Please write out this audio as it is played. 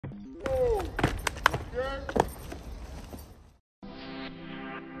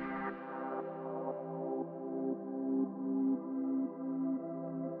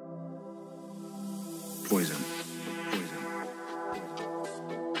Poison.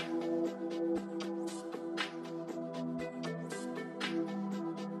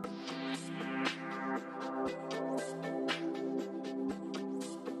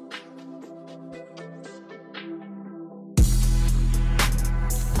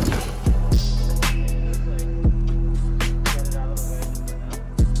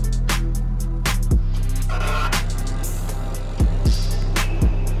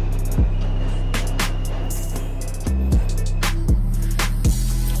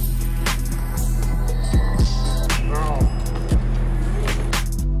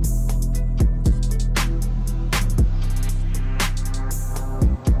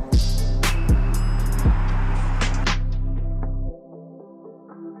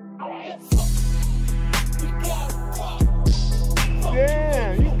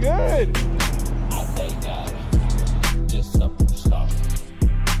 Yeah, you good.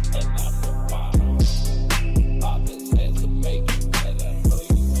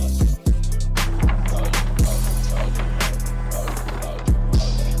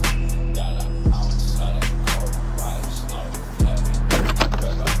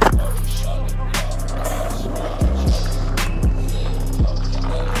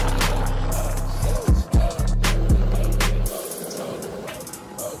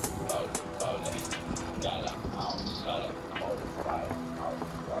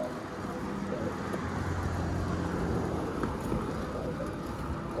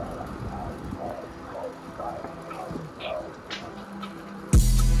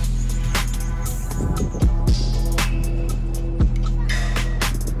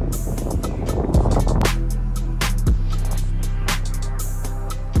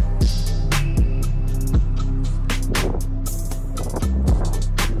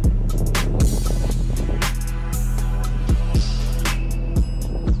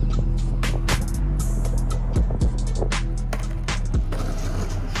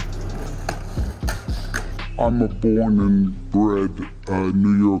 I'm a born and bred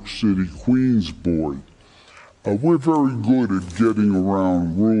New York City, Queens boy. We're very good at getting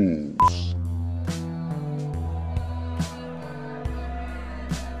around rules.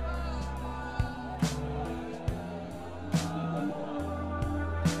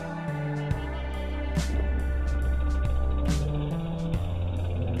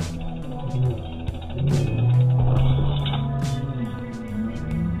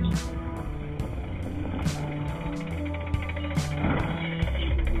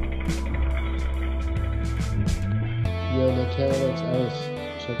 Yo, Nutella, it's ice.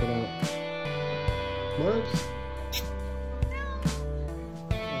 Check it out. Marks?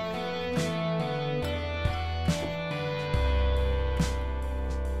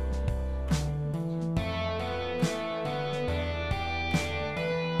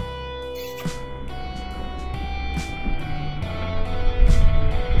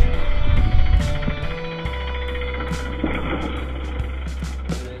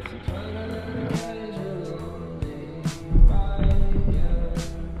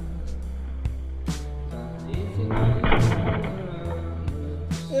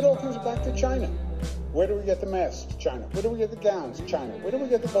 It all comes back to China. Where do we get the masks? China. Where do we get the gowns? China. Where do we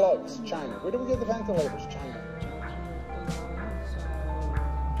get the gloves? China. Where do we get the ventilators? China.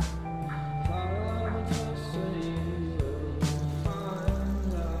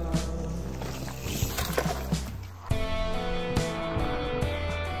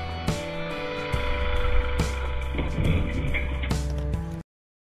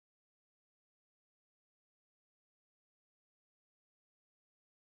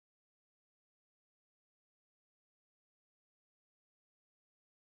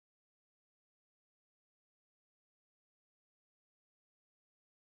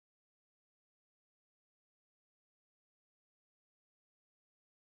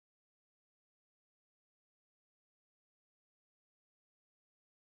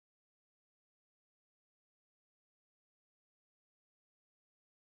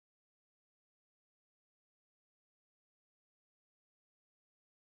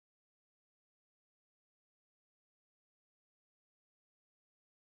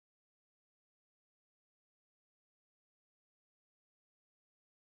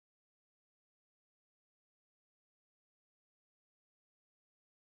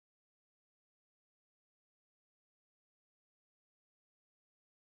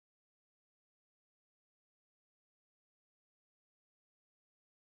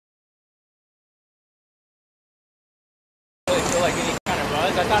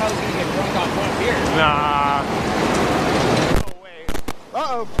 I thought I was gonna get drunk on one beer. Nah. No way.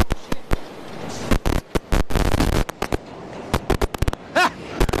 Uh-oh.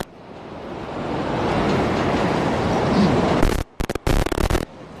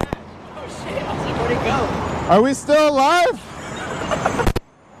 Are we still alive?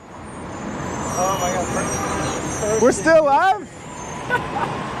 Oh my god. We're still alive?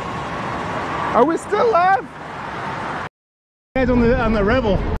 Are we still alive? Guys on the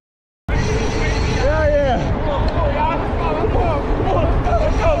Rebel. Yeah, yeah.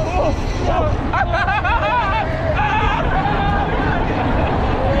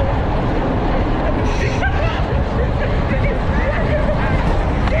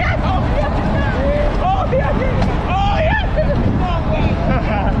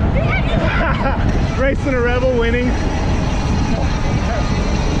 Racing a Rebel, winning.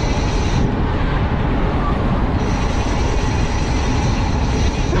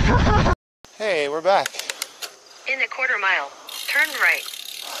 Hey, we're back. In a quarter mile, turn right.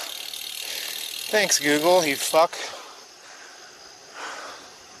 Thanks, Google, you fuck.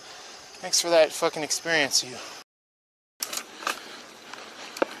 Thanks for that fucking experience, you.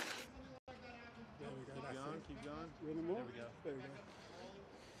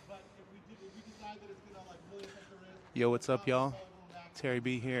 Yo, what's up, y'all? Terry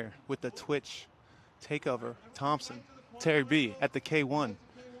B here with the Twitch takeover. Thompson, Terry B at the K1.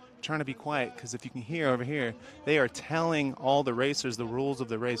 Trying to be quiet because if you can hear over here, they are telling all the racers the rules of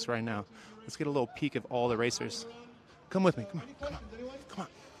the race right now. Let's get a little peek of all the racers. Come with me. Come on. Come on. Come on.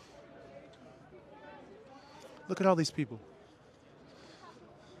 Look at all these people.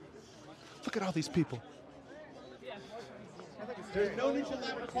 Look at all these people. There's no neutral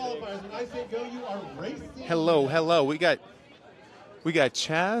lap qualifiers. When I say go, you are racing. Hello, hello. We got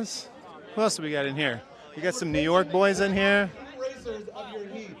Chaz. Who else do we got in here? We got some New York boys in here. Racers of your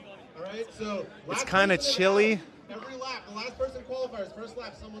heat. All right. So it's kind of chilly. Every lap, the last person qualifiers. First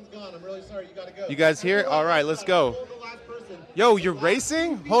lap, someone's gone. I'm really sorry. You got to go. You guys here? All right, let's go. Yo, you're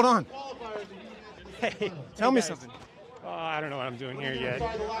racing? Hold on. Hey, tell me something. I don't know what I'm doing here yet.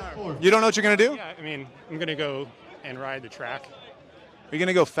 You don't know what you're gonna do? Yeah, I mean, I'm gonna go and ride the track. Are you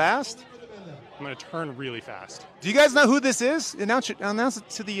gonna go fast? I'm gonna turn really fast. Do you guys know who this is? Announce it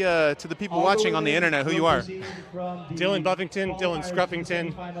to the people watching on the internet who you are. Dylan Buffington, Dylan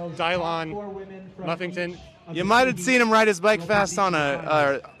Scruffington, Dylon Muffington. You might have seen him ride his bike fast on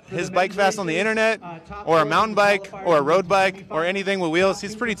his bike fast on the internet, or a mountain bike, or a road bike, or anything with wheels.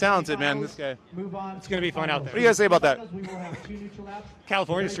 He's pretty talented, man, this guy. It's going to be fun out there. What do you guys say about that?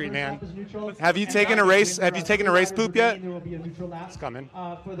 California Street, man. Have you taken a race poop yet? It's coming.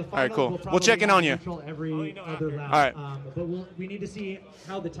 All right, cool. We'll check in on you. Every other lap. All right. But we need to see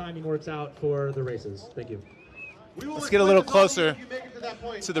how the timing works out for the races. Thank you. Let's get a little closer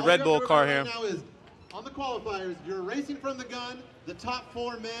to the Red Bull car here. On the qualifiers, you're racing from the gun. The top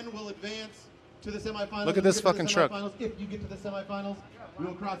 4 men will advance to the semifinals. Look at this fucking truck. If you get to the semifinals, we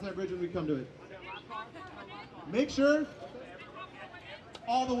will cross that bridge when we come to it. Make sure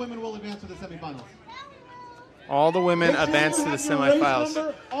all the women will advance to the semifinals. All the women advance to the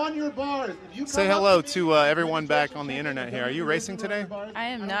semifinals. On your bars. Say hello to everyone back on the internet here. Are you racing today? I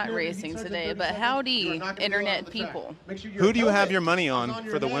am not racing today, but howdy, internet people. Who do you have your money on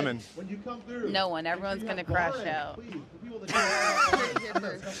for the women? No one. Everyone's going to crash out.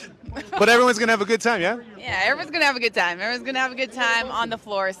 But everyone's going to have a good time, yeah? Yeah, everyone's going to have a good time. Everyone's going to have a good time on the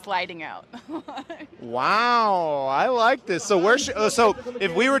floor sliding out. Wow, I like this. So so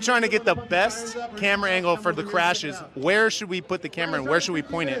if we were trying to get the best camera angle for the crashes, where should we put the camera and where should we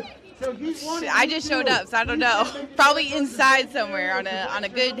point it? I just showed up, so I don't know. Probably inside somewhere on a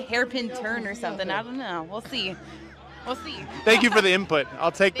good hairpin turn or something. I don't know. We'll see. We'll see. Thank you for the input.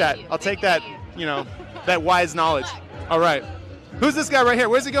 I'll take that. I'll take that, that wise knowledge. All right. Who's this guy right here?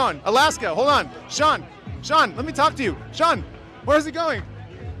 Where's he going? Alaska. Hold on. Sean, let me talk to you. Sean, where's he going?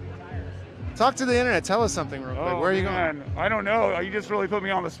 Talk to the internet. Tell us something real quick. Where are you going? I don't know. You just really put me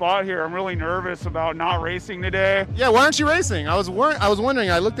on the spot here. I'm really nervous about not racing today. Yeah, why aren't you racing? I was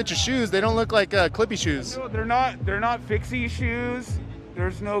wondering. I looked at your shoes. They don't look like clippy shoes. No, they're not fixie shoes.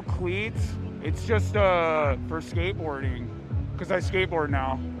 There's no cleats. It's just for skateboarding, because I skateboard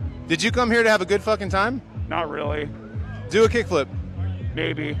now. Did you come here to have a good fucking time? Not really. Do a kickflip.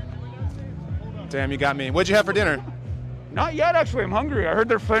 Maybe. Damn, you got me. What'd you have for dinner? Not yet, actually. I'm hungry. I heard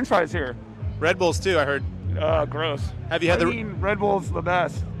there's French fries here. Red Bulls too, I heard. Gross. Have you had Red Bull's the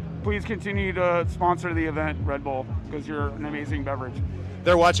best. Please continue to sponsor the event, Red Bull, because you're an amazing beverage.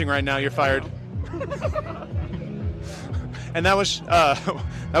 They're watching right now. You're fired. And that was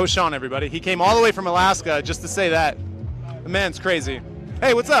Sean, everybody. He came all the way from Alaska just to say that. The man's crazy.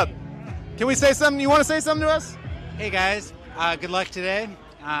 Hey, what's up? Can we say something? You want to say something to us? Hey guys, good luck today.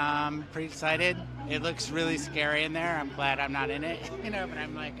 Pretty excited. It looks really scary in there. I'm glad I'm not in it, but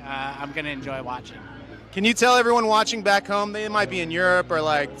I'm like, I'm gonna enjoy watching. Can you tell everyone watching back home, they might be in Europe or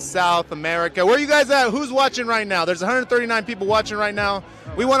like South America, where are you guys at? Who's watching right now? There's 139 people watching right now.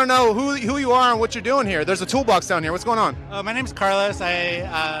 We want to know who you are and what you're doing here. There's a toolbox down here. What's going on? My name's Carlos. I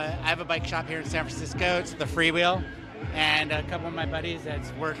have a bike shop here in San Francisco. It's the Freewheel, and a couple of my buddies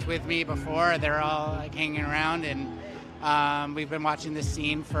that's worked with me before, they're all like hanging around, and we've been watching this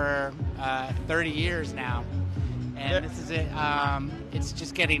scene for 30 years now. And this is it. It's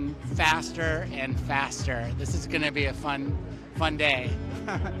just getting faster and faster. This is going to be a fun day.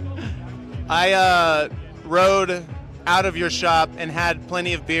 I rode out of your shop and had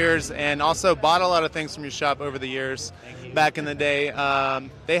plenty of beers and also bought a lot of things from your shop over the years back in the day.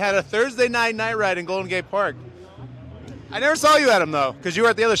 They had a Thursday night ride in Golden Gate Park. I never saw you at them though, because you were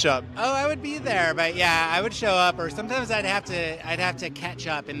at the other shop. Oh, I would be there, but yeah, I would show up, or sometimes I'd have to catch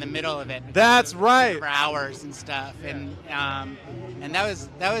up in the middle of it. That's right. For hours and stuff, and that was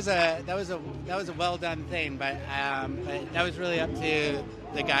a well done thing, but that was really up to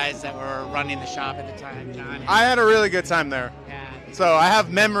the guys that were running the shop at the time, John. I had a really good time there. Yeah. So I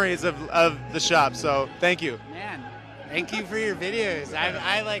have memories of the shop. So thank you. Man, thank you for your videos.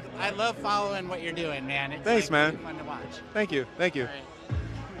 I love following what you're doing, man. It's Thanks, man. really fun to watch. Thank you. Thank you. All right.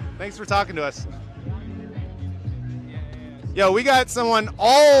 Thanks for talking to us. Yo, we got someone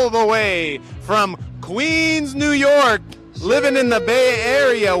all the way from Queens, New York, living in the Bay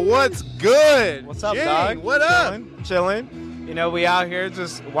Area. What's good? What's up, Jing, dog? What up? Chilling. We out here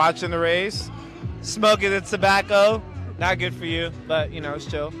just watching the race, smoking the tobacco. Not good for you, but it's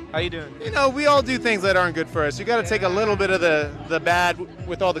chill. How you doing? We all do things that aren't good for us. You got to take a little bit of the bad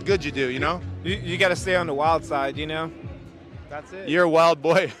with all the good you do. You got to stay on the wild side. That's it. You're a wild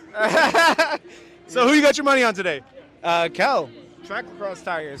boy. So who you got your money on today? Kel. Track lacrosse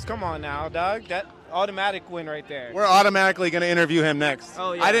tires. Come on now, dog. That automatic win right there. We're automatically going to interview him next.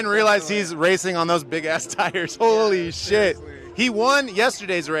 Oh, yeah, I didn't realize he's racing on those big ass tires. Holy shit. Seriously. He won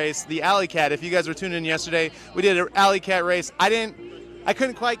yesterday's race, the Alley Cat. If you guys were tuning in yesterday, we did an Alley Cat race. I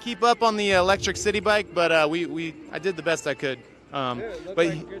couldn't quite keep up on the electric city bike, but I did the best I could.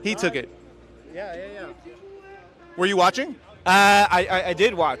 But he took it. Yeah. Were you watching? I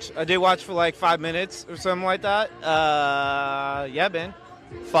did watch. I did watch for like 5 minutes or something like that. Yeah, Ben.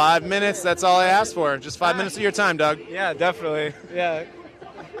 5 minutes, that's all I asked for. Just 5 minutes of your time, dog. Yeah, definitely. Yeah.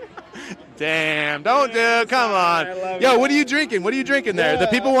 Damn, don't do. Come on. Yo, what are you drinking? What are you drinking there? The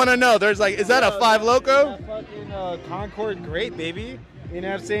people want to know. There's like, is that a 5 Loco? Fucking Concord Grape, baby. You know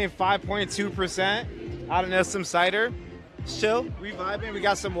what I'm saying? 5.2%. I don't know, some cider. It's chill. We vibing. We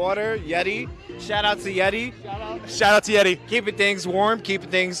got some water. Yeti. Shout out to Yeti. Shout out to Yeti. Keeping things warm, keeping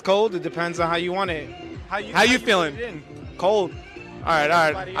things cold. It depends on how you want it. How you feeling? Cold. All right.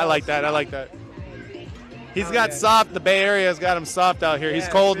 I like that. He's got soft. The Bay Area's got him soft out here. He's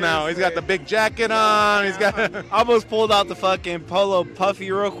cold now. He's got the big jacket on. He's got. Almost pulled out the fucking polo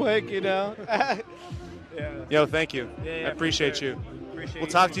puffy real quick, Yeah. Yo, thank you. Yeah, I appreciate sure. you. We'll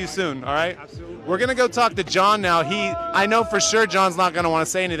talk to you soon. All right. Absolutely. We're gonna go talk to John now. I know for sure John's not gonna want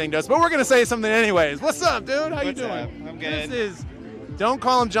to say anything to us, but we're gonna say something anyways. What's up, dude? How you doing? Up? I'm good. Don't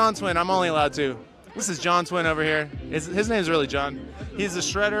call him John Twin. I'm only allowed to. This is John Twin over here. His name's really John. He's a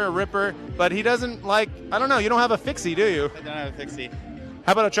shredder, a ripper, but he doesn't like, I don't know, you don't have a fixie, do you? I don't have a fixie.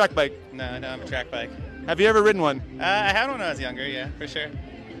 How about a track bike? No, I don't have a track bike. Have you ever ridden one? I had one when I was younger, yeah, for sure.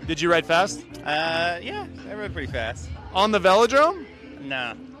 Did you ride fast? Yeah, I rode pretty fast. On the velodrome?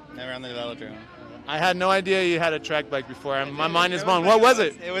 No, never on the velodrome. I had no idea you had a track bike before. My mind is blown. What was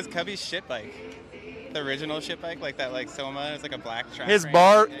it? It was Cubby's shit bike. The original shit bike, like that, like Soma. It was like a black track. His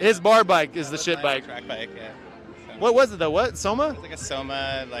bar bike is the shit bike. Track bike, yeah. So, what was it though? What, Soma? It was like a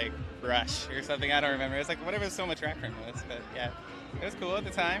Soma like Rush or something. I don't remember. It was like whatever the Soma track frame was, but yeah, it was cool at the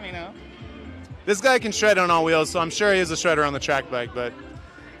time, This guy can shred on all wheels, so I'm sure he is a shredder on the track bike, but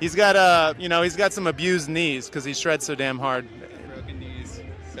he's got he's got some abused knees because he shreds so damn hard. Broken knees.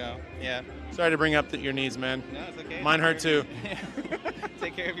 So yeah. Sorry to bring up your knees, man. No, it's okay. Mine hurt too.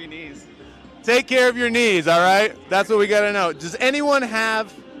 Take care of your knees. Take care of your knees, all right? That's what we got to know. Does anyone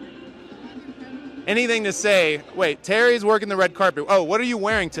have anything to say? Wait, Terry's working the red carpet. Oh, what are you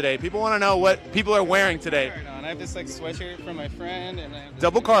wearing today? People want to know what people are wearing today. I have this like sweatshirt from my friend, and I have this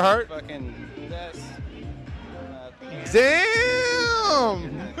Double Carhartt? Fucking vest.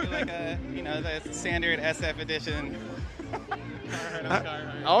 Damn! I feel like the standard SF edition.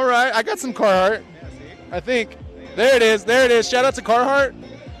 All right, I got some Carhartt. Yeah, see? I think. There it is. Shout out to Carhartt.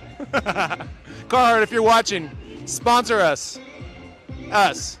 Carhartt, if you're watching, sponsor us.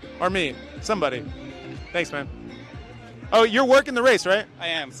 Us or me, somebody. Thanks, man. Oh, you're working the race, right? I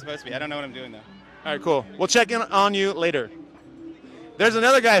am supposed to be. I don't know what I'm doing though. All right, cool. We'll check in on you later. There's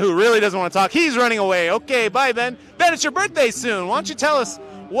another guy who really doesn't want to talk. He's running away. Okay, bye, Ben. Ben, it's your birthday soon. Why don't you tell us,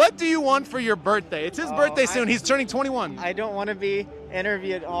 what do you want for your birthday? It's his birthday soon. He's turning 21. I don't want to be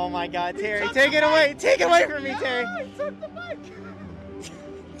interviewed. Oh my God, Terry, take it away. Take it away from me, Terry.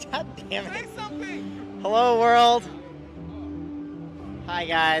 God damn it. Hello, world. Hi,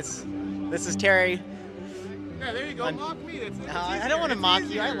 guys. This is Terry. Yeah, there you go. Mock me. I don't want to mock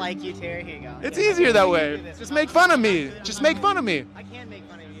you. I like you, Terry. Here you go. It's easier that way. Just make fun of me. Just make fun of me. I can make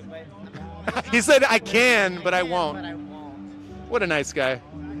fun of you, but He said, I can, but I won't. What a nice guy.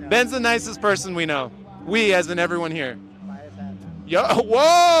 Ben's the nicest person we know. We, as in everyone here. Yo,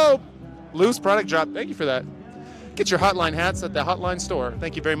 whoa! Loose product drop. Thank you for that. Get your Hotline hats at the Hotline store.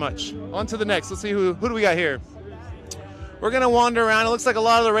 Thank you very much. On to the next. Let's see who do we got here. We're going to wander around. It looks like a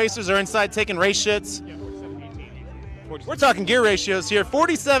lot of the racers are inside taking race shits. We're talking gear ratios here.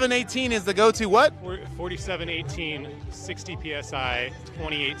 4718 is the go-to what? 4718, 60 PSI,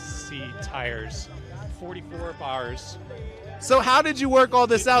 28C tires, 44 bars. So how did you work all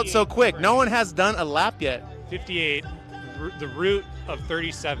this out so quick? No one has done a lap yet. 58, the root of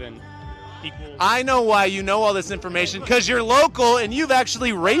 37 equals... I know why you know all this information, because you're local and you've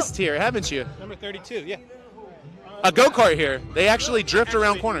actually raced here, haven't you? Number 32, yeah. A go-kart here. They actually drift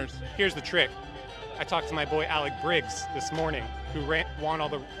around corners. Here's the trick. I talked to my boy Alec Briggs this morning, who won all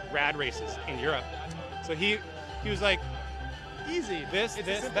the rad races in Europe. So he was like, easy, this,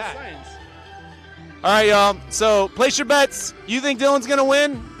 that. All right, y'all. So place your bets. You think Dylan's gonna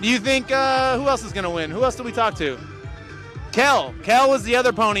win? Do you think who else is gonna win? Who else did we talk to? Kel. Kel was the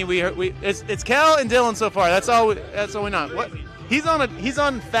other pony. It's Kel and Dylan so far. That's all we know. What? He's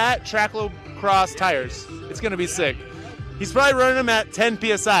on fat Tracklocross tires. It's gonna be sick. He's probably running them at 10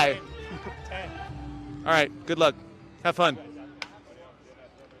 psi. All right, good luck. Have fun.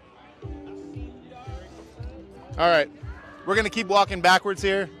 All right, we're gonna keep walking backwards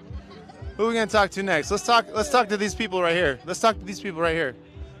here. Who are we gonna talk to next? Let's talk to these people right here.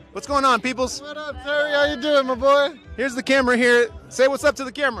 What's going on, peoples? What up, Terry? How you doing, my boy? Here's the camera here. Say what's up to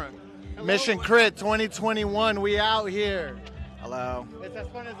the camera. Mission Crit 2021. We out here. Hello. It's as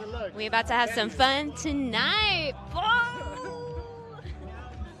fun as it looks. We about to have some fun tonight.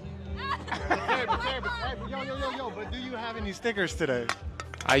 But do you have any stickers today?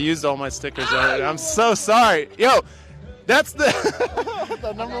 I used all my stickers already. I'm so sorry. Yo, that's the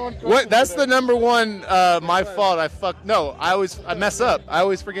the number one. What? That's the number one. My fault. I mess up. I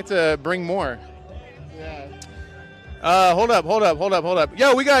always forget to bring more. Yeah. Hold up.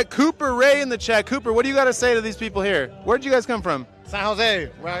 Yo, we got Cooper Ray in the chat. Cooper, what do you got to say to these people here? Where'd you guys come from? San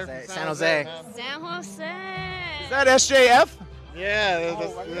Jose, right? San Jose. San Jose. Is that SJF? Yeah.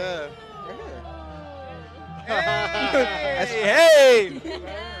 Yeah. Hey!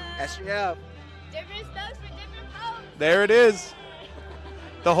 SGF. Different strokes for different folks. There it is.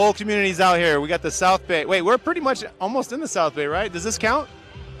 The whole community's out here. We got the South Bay. Wait, we're pretty much almost in the South Bay, right? Does this count?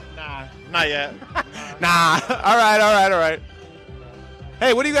 Nah, not yet. Nah. All right.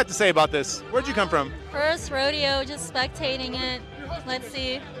 Hey, what do you got to say about this? Where'd you come from? First rodeo, just spectating it. Let's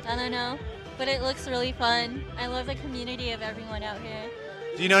see. I don't know. But it looks really fun. I love the community of everyone out here.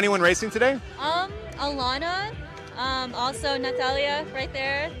 Do you know anyone racing today? Alana, also Natalia right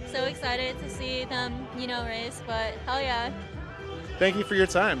there. So excited to see them, race. But hell yeah. Thank you for your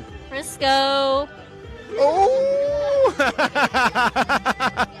time. Frisco. Oh!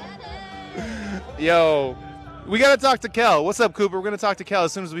 Yo, we got to talk to Kel. What's up, Cooper? We're going to talk to Kel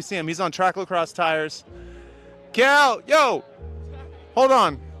as soon as we see him. He's on Tracklocross tires. Kel, yo, hold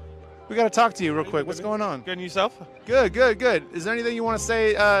on. We got to talk to you real quick. What's going on? Good, and yourself? Good. Is there anything you want to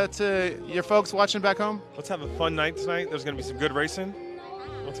say to your folks watching back home? Let's have a fun night tonight. There's going to be some good racing.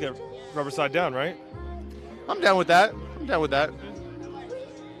 Let's get rubber side down, right? I'm down with that.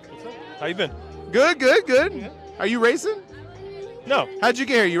 How you been? Good. Yeah. Are you racing? No. How'd you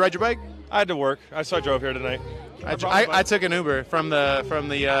get here? You ride your bike? I had to work. I drove here tonight. I took an Uber from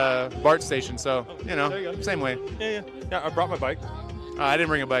the BART station, so there you go. Same way. Yeah. I brought my bike. I didn't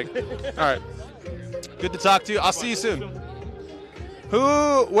bring a bike. All right. Good to talk to you. I'll see you soon.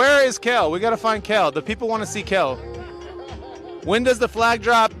 Where is Kel? We got to find Kel. The people want to see Kel. When does the flag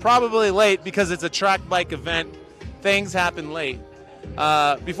drop? Probably late because it's a track bike event. Things happen late.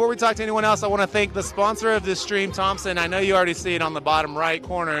 Before we talk to anyone else, I want to thank the sponsor of this stream, Thompson. I know you already see it on the bottom right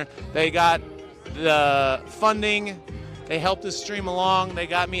corner. They got the funding They helped us stream along. They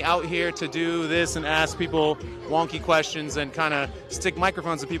got me out here to do this and ask people wonky questions and kind of stick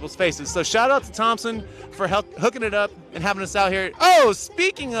microphones in people's faces. So shout out to Thompson for hooking it up and having us out here. Oh,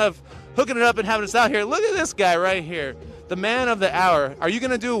 speaking of hooking it up and having us out here, look at this guy right here, the man of the hour. Are you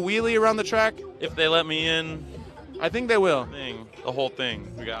going to do a wheelie around the track? If they let me in. I think they will. The whole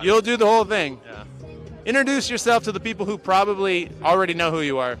thing. We got You'll do the whole thing? Yeah. Introduce yourself to the people who probably already know who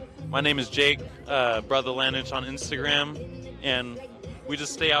you are. My name is Jake, Brother Lanich on Instagram, and we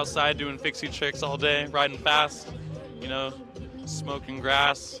just stay outside doing fixie tricks all day, riding fast, you know, smoking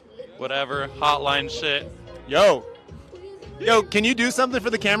grass, whatever, hotline shit. Yo, can you do something for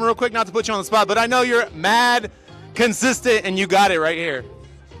the camera real quick? Not to put you on the spot, but I know you're mad consistent and you got it right here.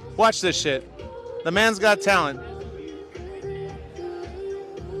 Watch this shit. The man's got talent.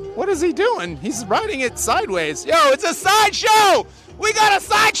 What is he doing? He's riding it sideways. Yo, it's a sideshow! We got a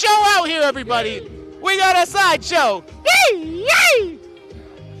sideshow out here, everybody. We got a sideshow. Yay! Yay!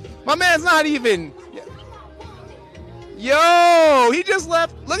 My man's not even. Yo, he just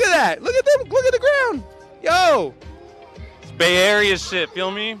left. Look at that. Look at them. Look at the ground. Yo. It's Bay Area shit.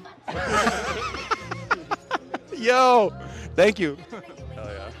 Feel me? Yo. Thank you. Hell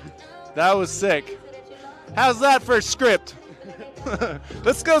yeah. That was sick. How's that for a script?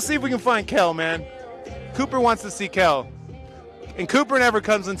 Let's go see if we can find Kel, man. Cooper wants to see Kel. And Cooper never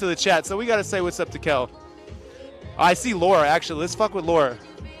comes into the chat, so we got to say what's up to Kel. I see Laura, actually. Let's fuck with Laura.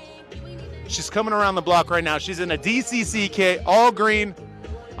 She's coming around the block right now. She's in a DCC kit, all green.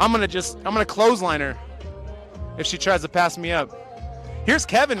 I'm gonna clothesline her if she tries to pass me up. Here's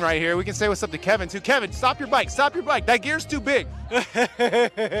Kevin right here. We can say what's up to Kevin, too. Kevin, stop your bike. Stop your bike. That gear's too big.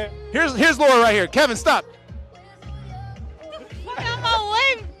 Here's Laura right here. Kevin, stop.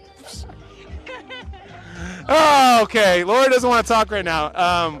 Oh, okay. Laura doesn't want to talk right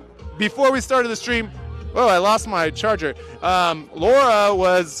now. Before we started the stream, oh, I lost my charger.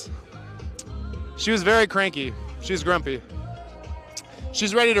 Laura she was very cranky. She's grumpy.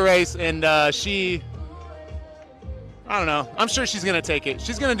 She's ready to race, and I don't know. I'm sure she's going to take it.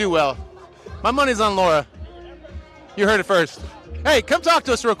 She's going to do well. My money's on Laura. You heard it first. Hey, come talk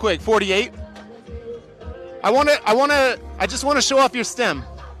to us real quick, 48. I just want to show off your stem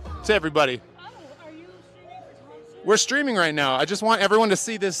to everybody. We're streaming right now. I just want everyone to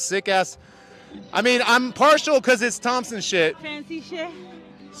see this sick ass. I mean, I'm partial because it's Thompson shit. Fancy shit.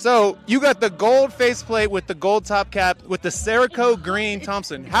 So you got the gold faceplate with the gold top cap with the Cerakote green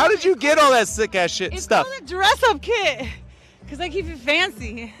Thompson. How did you get all that sick ass shit stuff? It's called a dress-up kit because I keep it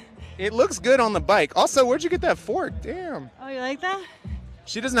fancy. It looks good on the bike. Also, where'd you get that fork? Damn. Oh, you like that?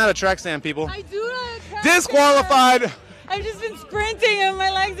 She doesn't have a track stand, people. I do have a track Disqualified. stand. I've just been sprinting and my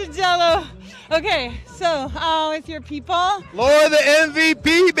legs are jello. Okay, so it's your people. Laura the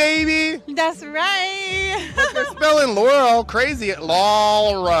MVP, baby. That's right. But they're spelling Laura all crazy.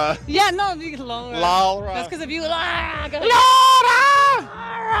 Laura. Yeah, no, Laura. Laura. That's because of you. Laura.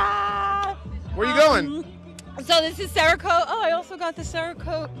 Where you going? So this is Cerakote. Oh, I also got the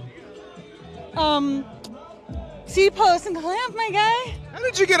Cerakote C-post and clamp, my guy. How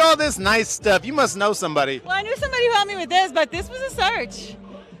did you get all this nice stuff? You must know somebody. Well, I knew somebody who helped me with this, but this was a search.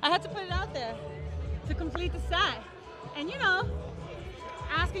 I had to put it out there to complete the set. And,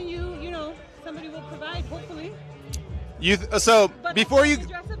 asking you, somebody will provide, hopefully. But before you... The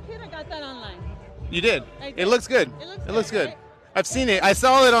dress-up kit, I got that online. You did? I did. It looks good. It looks good. Right? I've seen it. I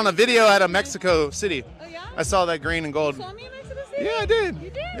saw it on a video at a Mexico City. Oh, yeah? I saw that green and gold. You saw me in Mexico City? Yeah, I did. You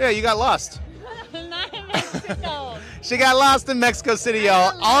did? Yeah, you got lost. Not in Mexico. She got lost in Mexico City,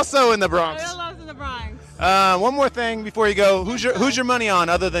 y'all. Also in the Bronx. I got lost in the Bronx. One more thing before you go. Who's your money on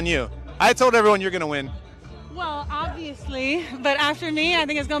other than you? I told everyone you're gonna win. Well, obviously, but after me, I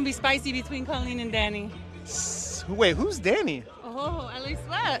think it's gonna be spicy between Colleen and Danny. Wait, who's Danny? Oh, LA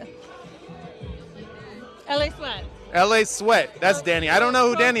Sweat. LA Sweat. LA Sweat. That's Danny. I don't know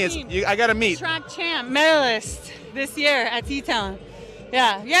who Danny is. I gotta meet. Track champ, medalist this year at T-Town.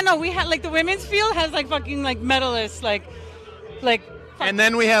 Yeah, no, we had the women's field has fucking medalists, And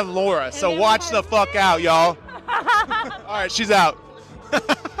then we have Laura. So watch the fuck out, y'all. All right, she's out.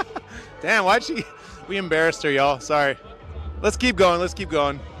 Damn, we embarrassed her, y'all. Sorry. Let's keep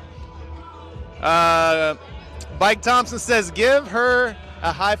going. Bike Thompson says, give her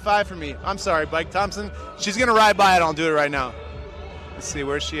a high five for me. I'm sorry, Bike Thompson. She's gonna ride by it. I'll do it right now. Let's see,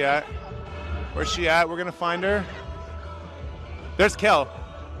 where's she at? We're gonna find her. There's Kel.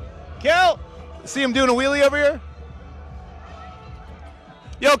 Kel! See him doing a wheelie over here?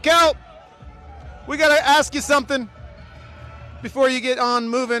 Yo, Kel! We gotta ask you something before you get on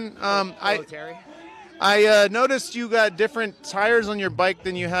moving. Hello, Terry. I noticed you got different tires on your bike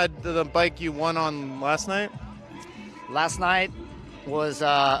than you had the bike you won on last night. Last night was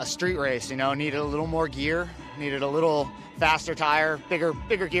a street race, you know, needed a little more gear, needed a little faster tire, bigger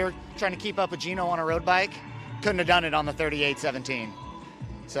gear, trying to keep up with Gino on a road bike. Couldn't have done it on the 3817.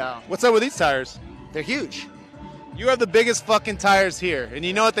 So. What's up with these tires? They're huge. You have the biggest fucking tires here, and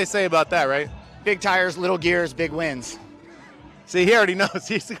you know what they say about that, right? Big tires, little gears, big wins. See, he already knows.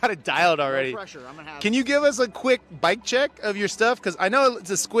 He's got it dialed already. No pressure. I'm gonna have. Can you give us a quick bike check of your stuff? Because I know it's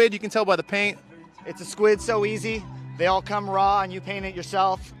a squid. You can tell by the paint. It's a squid, so easy. They all come raw, and you paint it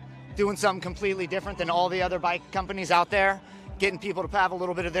yourself. Doing something completely different than all the other bike companies out there. Getting people to have a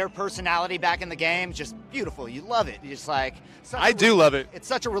little bit of their personality back in the game. Just beautiful. You love it. You just like. I do love it. It's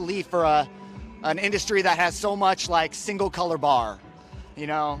such a relief for an industry that has so much like single color bar, you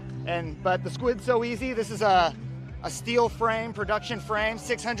know. But the squid's so easy. This is a steel frame, production frame,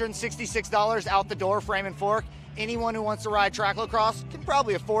 $666 out the door, frame and fork. Anyone who wants to ride track lacrosse can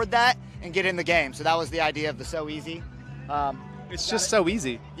probably afford that and get in the game. So that was the idea of the So Easy. It's just so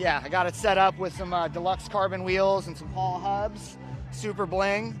easy. Yeah, I got it set up with some deluxe carbon wheels and some Paul hubs, super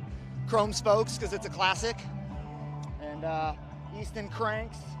bling, chrome spokes because it's a classic, and Easton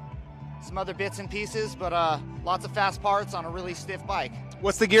cranks, some other bits and pieces, but lots of fast parts on a really stiff bike.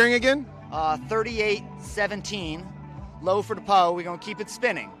 What's the gearing again? 3817, low for the PO. We're gonna keep it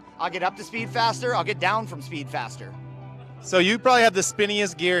spinning. I'll get up to speed faster, I'll get down from speed faster. So you probably have the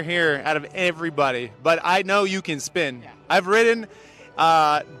spinniest gear here out of everybody, but I know you can spin. Yeah. I've ridden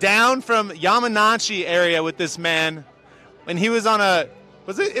down from Yamanashi area with this man when he was on it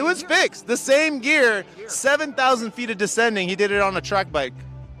was fixed. The same gear, 7,000 feet of descending. He did it on a track bike.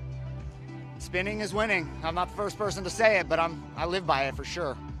 Spinning is winning. I'm not the first person to say it, but I live by it for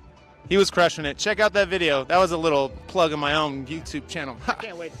sure. He was crushing it. Check out that video. That was a little plug of my own YouTube channel. I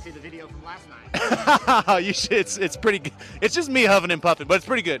can't wait to see the video from last night. You should. It's pretty good. It's just me huffing and puffing, but it's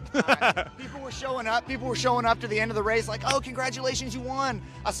pretty good. Right. People were showing up to the end of the race like, oh, congratulations, you won.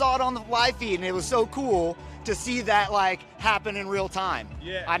 I saw it on the live feed, and it was so cool to see that like happen in real time.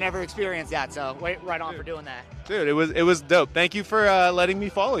 Yeah. I never experienced that, so right on for doing that. Dude, it was dope. Thank you for letting me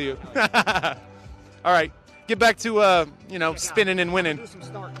follow you. All right, get back to spinning and winning. Do some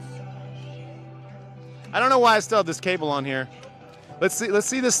starts. I don't know why I still have this cable on here. Let's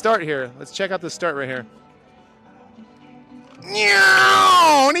see the start here. Let's check out the start right here.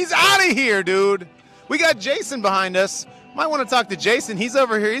 And he's out of here, dude. We got Jason behind us. Might want to talk to Jason. He's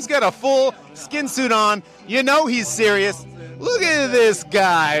over here. He's got a full skin suit on. You know he's serious. Look at this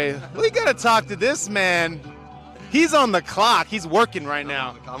guy. We got to talk to this man. He's on the clock. He's working right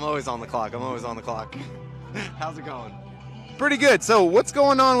now. I'm always on the clock. How's it going? Pretty good. So what's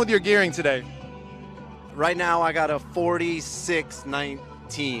going on with your gearing today? Right now I got a 4619.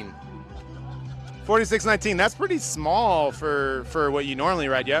 4619. That's pretty small for what you normally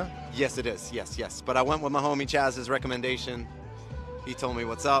ride, yeah? Yes, it is. Yes. But I went with my homie Chaz's recommendation. He told me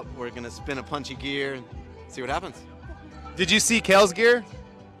what's up. We're going to spin a punchy gear and see what happens. Did you see Kel's gear?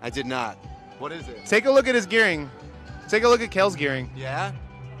 I did not. What is it? Take a look at his gearing. Take a look at Kel's gearing. Yeah?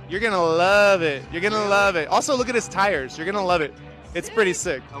 You're going to love it. You're going to love it. Also, look at his tires. You're going to love it. It's pretty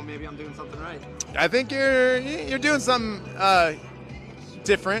sick. Oh, maybe I'm doing something right. I think you're doing something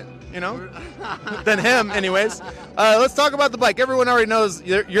different, than him anyways. Let's talk about the bike. Everyone already knows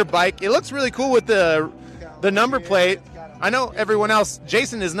your bike. It looks really cool with the number plate. I know everyone else.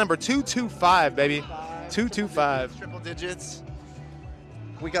 Jason is number 225, baby. 225. Triple digits.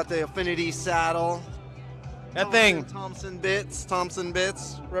 We got the Affinity saddle. That thing. Thompson bits,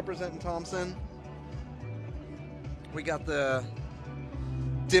 representing Thompson. We got the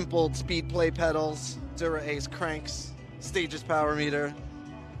dimpled speed play pedals, Dura Ace cranks, Stages power meter,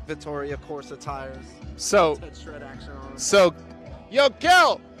 Vittoria Corsa tires. So, shred action on it. Yo,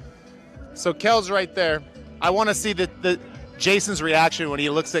 Kel! So Kel's right there. I want to see the Jason's reaction when he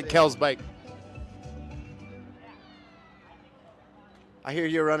looks at Kel's bike. I hear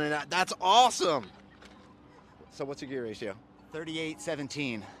you're running out. That's awesome. So what's your gear ratio?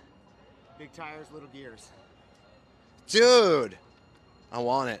 3817. Big tires, little gears. Dude, I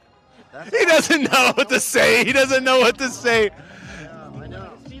want it. He doesn't know what to say. I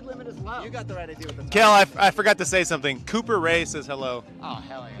know. Speed limit is low. You got the right idea with the tires. Kel, I forgot to say something. Cooper Ray says hello. Oh,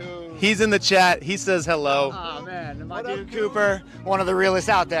 hell yeah. He's in the chat. He says hello. Oh, man. My dude Cooper, one of the realest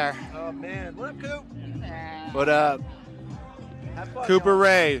out there. Oh, man. What up, Coop? What up? Cooper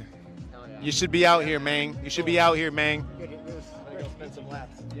Ray. You should be out here, man. You should be out here, man. Spend some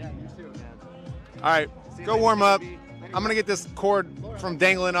laps. Yeah, you too, man. All right, go warm up. I'm gonna get this cord from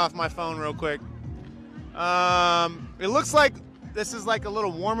dangling off my phone real quick. It looks like this is like a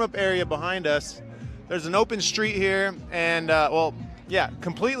little warm-up area behind us. There's an open street here, and Yeah,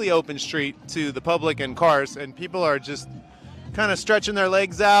 completely open street to the public and cars, and people are just kind of stretching their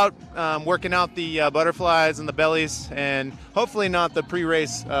legs out, working out the butterflies and the bellies, and hopefully not the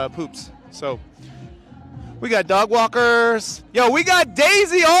pre-race poops. So we got dog walkers. Yo, we got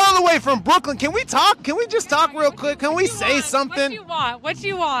Daisy all the way from Brooklyn. Can we talk? Can we just talk real quick? Can we say something? What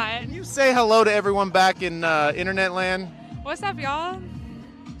you want? Can you say hello to everyone back in internet land? What's up, y'all?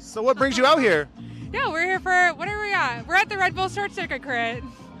 So what brings you out here? Yeah, we're here for, what are we at? We're at the Red Bull Short Circuit crit.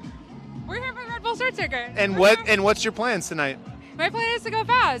 We're here for the Red Bull Short Circuit. And what's your plans tonight? My plan is to go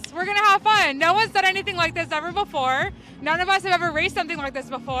fast. We're gonna have fun. No one's done anything like this ever before. None of us have ever raced something like this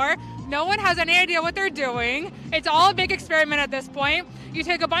before. No one has any idea what they're doing. It's all a big experiment at this point. You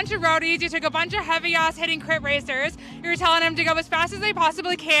take a bunch of roadies, you take a bunch of heavy ass hitting crit racers. You're telling them to go as fast as they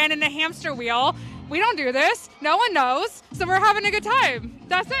possibly can in a hamster wheel. We don't do this. No one knows. So we're having a good time.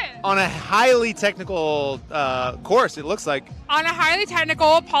 That's it. On a highly technical course, it looks like. On a highly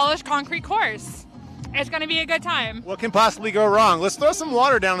technical, polished concrete course. It's going to be a good time. What can possibly go wrong? Let's throw some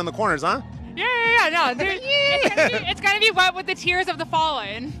water down in the corners, huh? Yeah. No, dude, it's going to be wet with the tears of the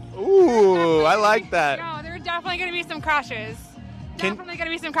fallen. Ooh, I like that. No, there are definitely going to be some crashes. Definitely going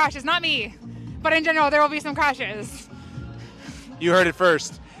to be some crashes. Not me, but in general, there will be some crashes. You heard it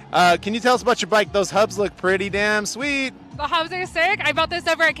first. Can you tell us about your bike? Those hubs look pretty damn sweet. The hubs are sick. I built this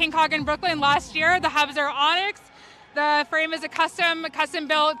over at King Kong in Brooklyn last year. The hubs are Onyx. The frame is a custom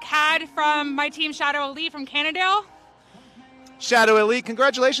built CAD from my team Shadow Elite from Cannondale. Shadow Elite,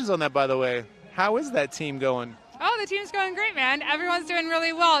 congratulations on that, by the way. How is that team going? Oh, the team's going great, man. Everyone's doing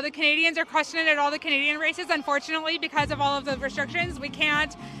really well. The Canadians are crushing it at all the Canadian races. Unfortunately, because of all of the restrictions, we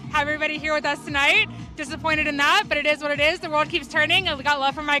can't have everybody here with us tonight. Disappointed in that, but it is what it is. The world keeps turning. I've got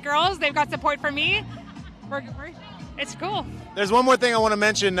love for my girls. They've got support for me. It's cool. There's one more thing I want to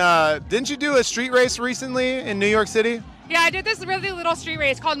mention. Didn't you do a street race recently in New York City? Yeah, I did this really little street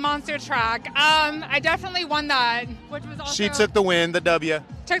race called Monster Track. I definitely won that, which was also... She took the win, the W.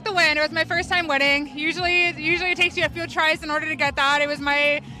 Took the win. It was my first time winning. Usually it takes you a few tries in order to get that. It was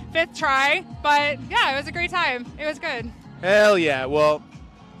my 5th try, but yeah, it was a great time. It was good. Hell yeah. Well,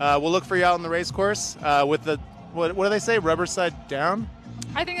 we'll look for you out on the race course with the, what do they say, rubber side down?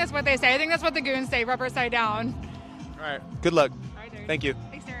 I think that's what they say. I think that's what the goons say, rubber side down. All right. Good luck. All right, thank you.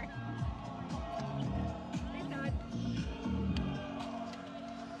 Thanks, Derek.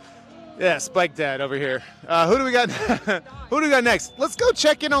 Yeah, Spike Dad over here. Who do we got? Who do we got next? Let's go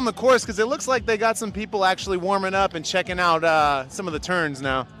check in on the course because it looks like they got some people actually warming up and checking out some of the turns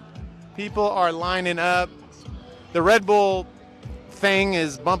now. People are lining up. The Red Bull thing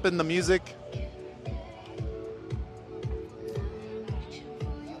is bumping the music.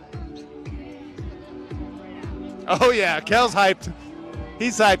 Oh yeah, Kel's hyped.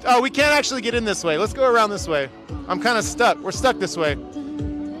 He's hyped. Oh, we can't actually get in this way. Let's go around this way. I'm kind of stuck. We're stuck this way.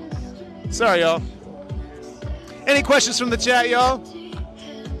 Sorry, y'all. Any questions from the chat, y'all?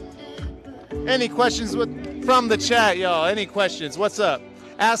 Any questions from the chat, y'all? Any questions? What's up?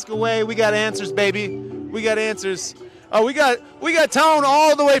 Ask away. We got answers, baby. We got answers. Oh, we got Tone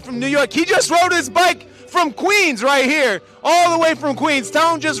all the way from New York. He just rode his bike from Queens right here. All the way from Queens.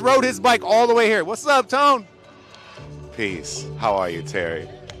 Tone just rode his bike all the way here. What's up, Tone? Peace. How are you, Terry?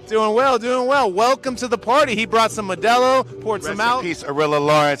 Doing well, doing well. Welcome to the party. He brought some Modelo, poured some out. Rest in peace, Arilla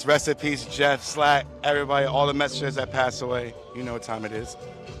Lawrence. Rest in peace, Jeff Slack. Everybody, all the messengers that passed away. You know what time it is.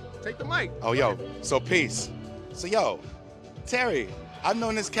 Take the mic. Oh, yo. So peace. So, yo, Terry, I've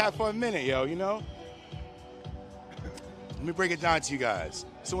known this cat for a minute, yo, you know? Let me break it down to you guys.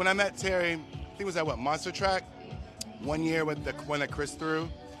 So when I met Terry, I think it was at what, Monster Track? 1 year with the one that Chris threw.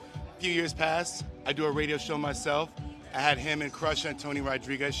 A few years passed. I do a radio show myself. I had him and Crusher and Tony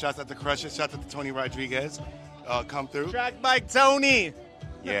Rodriguez. Shouts out to Crusher. Shouts out to Tony Rodriguez. Come through. Track bike Tony.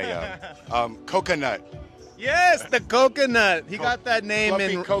 Yeah. Coconut. Yes, the coconut. He got that name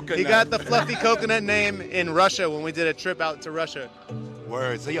Fluffy in. coconut. He got the fluffy coconut name in Russia when we did a trip out to Russia.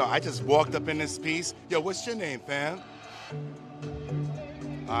 Word. So yo, I just walked up in this piece. Yo, what's your name, fam?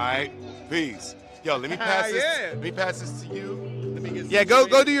 All right. Peace. Yo, let me pass this. Yeah. Let me pass this to you. Let me get. Yeah,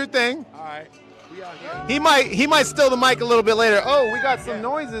 go do your thing. All right. We out here. He might steal the mic a little bit later. Oh, we got some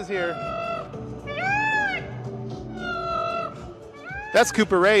noises here. That's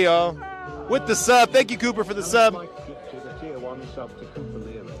Cooper Ray, y'all. With the sub. Thank you, Cooper, for the sub.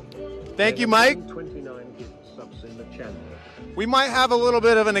 Thank you, Mike. We might have a little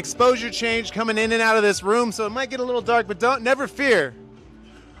bit of an exposure change coming in and out of this room, so it might get a little dark, but never fear.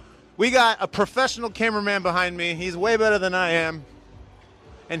 We got a professional cameraman behind me. He's way better than I am.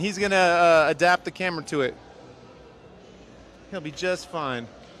 And he's going to adapt the camera to it. He'll be just fine.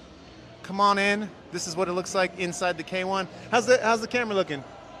 Come on in. This is what it looks like inside the K1. How's the camera looking?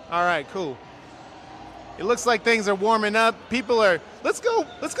 All right, cool. It looks like things are warming up. People are. Let's go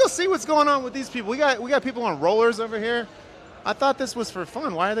see what's going on with these people. We got people on rollers over here. I thought this was for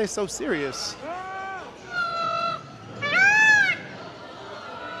fun. Why are they so serious?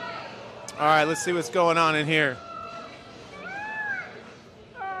 All right, let's see what's going on in here.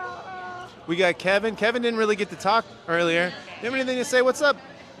 We got Kevin. Kevin didn't really get to talk earlier. You have anything to say? What's up?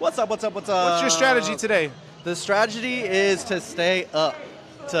 What's up? What's your strategy today? The strategy is to stay up,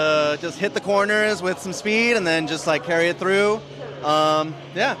 to just hit the corners with some speed and then just like carry it through.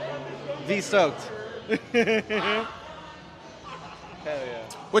 Yeah, be stoked. Hell yeah.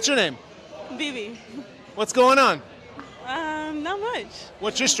 What's your name? Bibi. What's going on? Not much.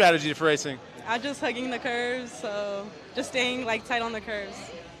 What's your strategy for racing? I'm just hugging the curves, so just staying like tight on the curves.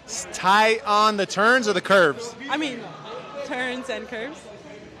 Tight on the turns or the curves? I mean, turns and curves.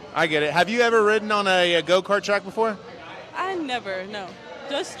 I get it. Have you ever ridden on a go-kart track before? I never, no.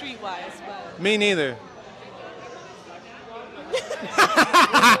 Just streetwise, but. Me neither.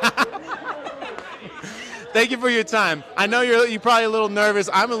 Thank you for your time. I know you're probably a little nervous.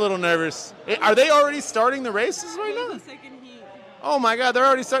 I'm a little nervous. Are they already starting the races right now? Oh my God, they're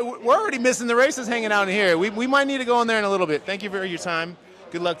already starting. We're already missing the races hanging out in here. We might need to go in there in a little bit. Thank you for your time.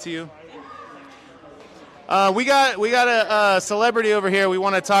 Good luck to you. We got a celebrity over here we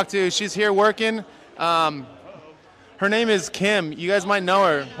want to talk to. She's here working. Her name is Kim. You guys might know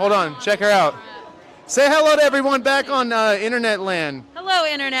her. Hold on, check her out. Say hello to everyone back on Internet Land. Hello,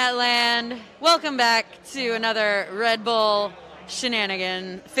 Internet Land. Welcome back to another Red Bull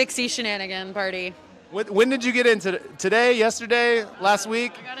Fixie shenanigan party. When did you get into today, yesterday, last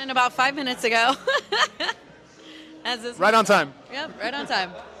week? I got in about 5 minutes ago. Right on time. Yep, right on time.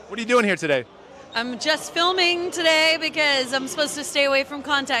 What are you doing here today? I'm just filming today because I'm supposed to stay away from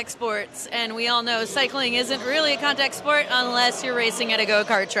contact sports, and we all know cycling isn't really a contact sport unless you're racing at a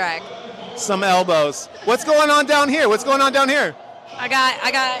go-kart track. Some elbows. What's going on down here? What's going on down here? I got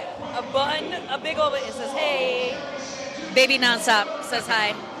a bun, a big old. It says, "Hey, baby nonstop." Says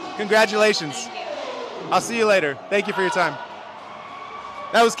hi. Congratulations. Thank you. I'll see you later. Thank you for your time.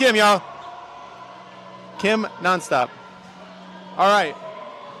 That was Kim, y'all. Kim Nonstop. All right.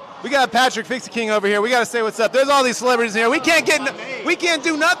 We got Patrick Fixie King over here. We got to say what's up. There's all these celebrities in here. We can't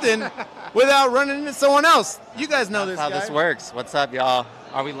do nothing without running into someone else. You guys know this That's guy. how this works. What's up, y'all?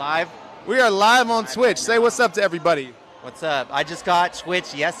 Are we live? We are live on Twitch. Say what's up to everybody. What's up? I just got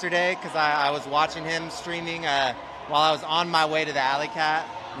Twitch yesterday because I was watching him streaming while I was on my way to the Alley Cat.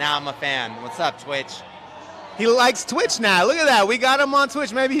 Now I'm a fan. What's up, Twitch? He likes Twitch now. Look at that. We got him on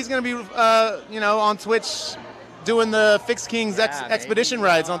Twitch. Maybe he's going to be, on Twitch doing the Fix Kings expedition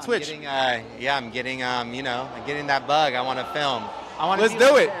rides on Twitch. I'm getting that bug. I want to film. Let's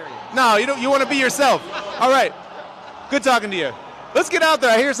do it. No, you don't. You want to be yourself. All right. Good talking to you. Let's get out there.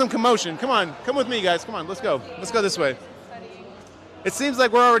 I hear some commotion. Come on. Come with me, guys. Come on. Let's go. Let's go this way. It seems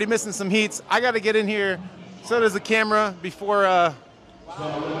like we're already missing some heats. I got to get in here. So does the camera before.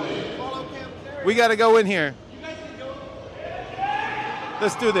 We got to go in here.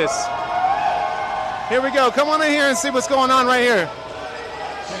 Let's do this. Here we go. Come on in here and see what's going on right here.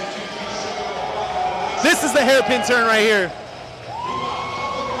 This is the hairpin turn right here.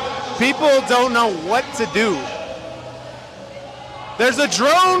 People don't know what to do. There's a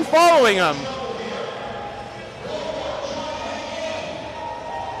drone following them.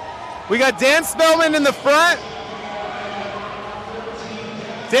 We got Dan Spellman in the front.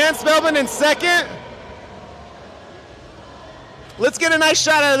 Dan Spellman in second. Let's get a nice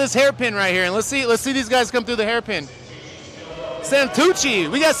shot out of this hairpin right here, and let's see these guys come through the hairpin. Santucci,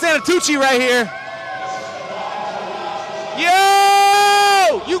 we got Santucci right here.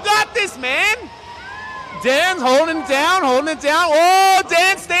 Yo, you got this, man. Dan's holding it down. Oh,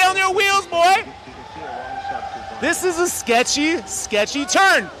 Dan, stay on your wheels, boy. This is a sketchy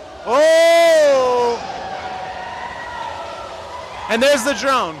turn. Oh. And there's the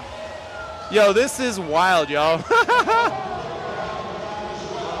drone. Yo, this is wild, y'all.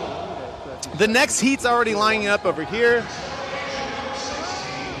 The next heat's already lining up over here.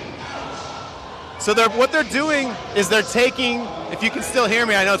 So what they're doing is they're taking, if you can still hear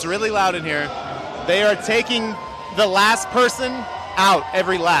me, I know it's really loud in here. They are taking the last person out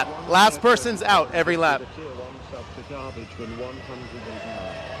every lap. Last person's out every lap.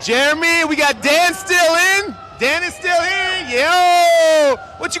 Jeremy, we got Dan still in. Dan is still here. Yo,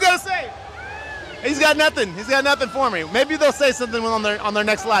 what you got to say? He's got nothing. He's got nothing for me. Maybe they'll say something on their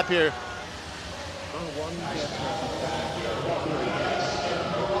next lap here.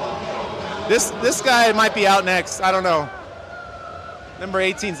 This guy might be out next. I don't know. Number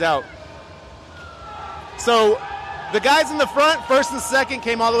 18's out. So the guys in the front, first and second,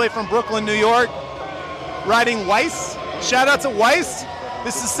 came all the way from Brooklyn, New York, riding Weiss. Shout out to Weiss.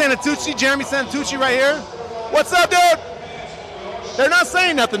 This is Santucci, Jeremy Santucci right here. What's up, dude? They're not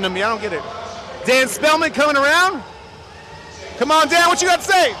saying nothing to me. I don't get it. Dan Spellman coming around. Come on, Dan, what you got to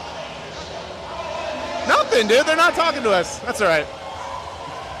say? Nothing, dude. They're not talking to us. That's all right.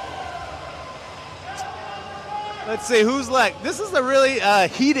 Let's see who's like. This is a really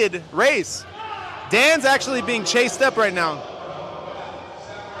heated race. Dan's actually being chased up right now.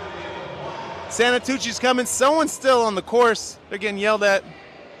 Santucci's coming. Someone's still on the course. They're getting yelled at.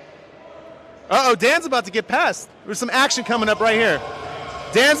 Uh-oh, Dan's about to get past. There's some action coming up right here.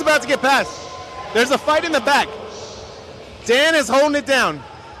 Dan's about to get past. There's a fight in the back. Dan is holding it down.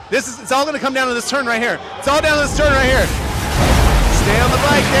 It's all going to come down to this turn right here. It's all down to this turn right here. Stay on the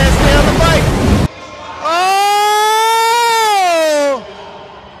bike, Dan. Stay on the bike. Oh!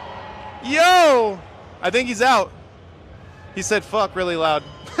 Yo! I think he's out. He said fuck really loud.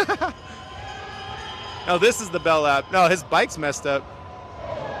 No, this is the bell app. No, his bike's messed up.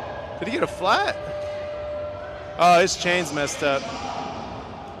 Did he get a flat? Oh, his chain's messed up.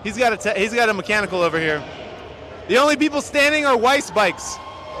 He's got a mechanical over here. The only people standing are Weiss bikes.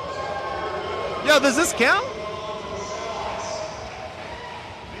 Yo, does this count?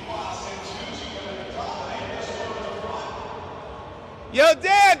 Yo,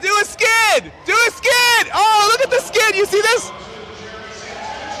 Dad, do a skid! Do a skid! Oh, look at the skid! You see this?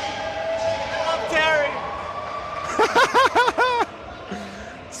 Up, Terry!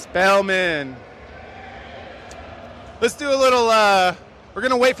 Spellman. Let's do a little, we're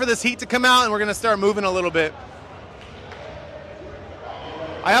gonna wait for this heat to come out and we're gonna start moving a little bit.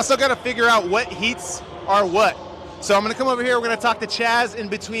 I also gotta figure out what heats are what. So I'm gonna come over here, we're gonna talk to Chaz in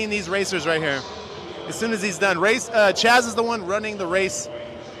between these racers right here. As soon as he's done. Chaz is the one running the race,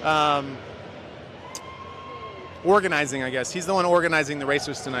 organizing, I guess. He's the one organizing the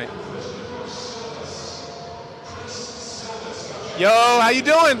racers tonight. Yo, how you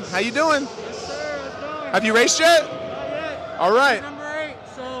doing? How you doing? Yes, sir. How's it going? Have you raced yet? Not yet. All right. Number 8,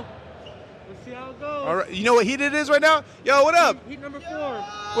 so let's see how it goes. All right. You know what heat it is right now? Yo, what up? Heat number 4.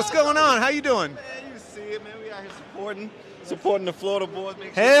 What's going on? How you doing? Man, you see it, man. We out here supporting the Florida boys.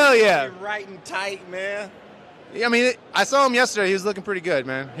 Make sure Hell yeah. they're right and tight, man. Yeah, I mean, I saw him yesterday. He was looking pretty good,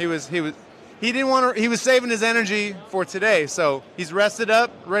 man. He was saving his energy for today, so he's rested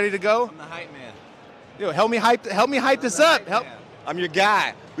up, ready to go. I'm the hype man. Yo, help me hype this up. I'm your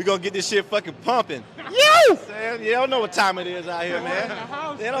guy. We gonna get this shit fucking pumping. You! You don't know what time it is out here,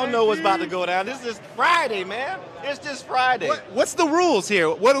 man. They don't know what's about to go down. This is Friday, man. It's just Friday. What's the rules here?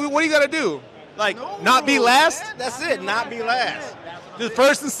 What do you got to do? Like, not be last? Man. That's it. Not be last. The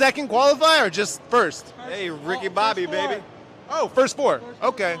first and second qualify, or just first? Hey, Ricky Bobby, baby. Oh, first 4.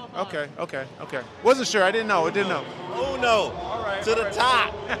 Okay. Wasn't sure. I didn't know. Oh no! All right. To the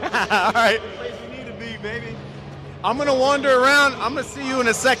top. All right. Place you need to be, baby. I'm gonna wander around. I'm gonna see you in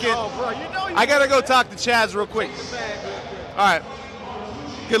a second. Oh, bro, you know I gotta go talk to Chaz real quick. All right.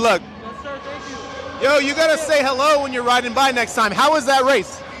 Good luck. Yes, sir. Thank you. Yo, you gotta say hello when you're riding by next time. How was that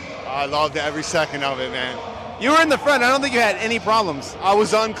race? I loved every second of it, man. You were in the front. I don't think you had any problems. I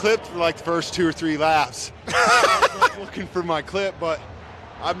was unclipped for like the first 2 or 3 laps. I was looking for my clip, but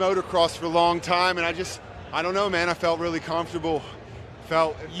I've motocrossed for a long time, and I don't know, man. I felt really comfortable.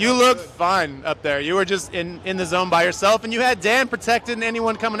 You looked fine up there. You were just in the zone by yourself, and you had Dan protecting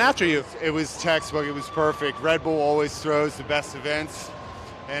anyone coming after you. It was textbook. It was perfect. Red Bull always throws the best events,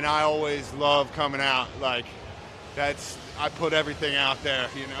 and I always love coming out. Like, I put everything out there,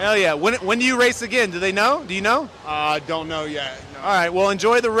 you know. Hell yeah. When do you race again? Do they know? Do you know? Don't know yet. No. All right. Well,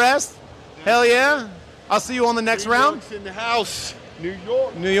 enjoy the rest. Hell yeah. I'll see you on the next round. New York's in the house. New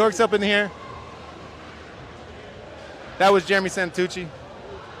York. New York's up in here. That was Jeremy Santucci.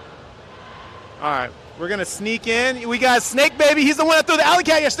 All right, we're gonna sneak in. We got Snake Baby. He's the one that threw the alley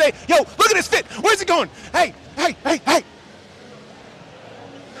cat yesterday. Yo, look at his fit. Where's he going? Hey.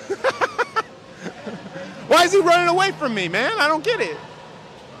 Why is he running away from me, man? I don't get it.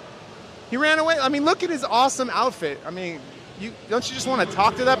 He ran away. I mean, look at his awesome outfit. I mean, don't you just want to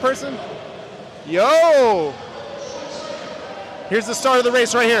talk to that person? Yo. Here's the start of the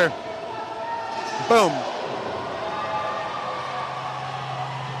race right here. Boom.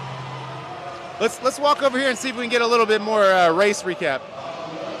 Let's walk over here and see if we can get a little bit more race recap.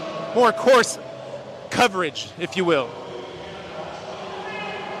 More course coverage, if you will.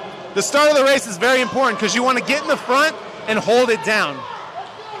 The start of the race is very important because you want to get in the front and hold it down.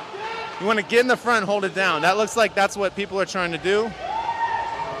 You want to get in the front and hold it down. That looks like that's what people are trying to do.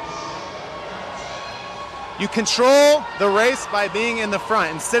 You control the race by being in the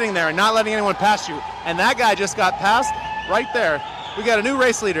front and sitting there and not letting anyone pass you. And that guy just got passed right there. We got a new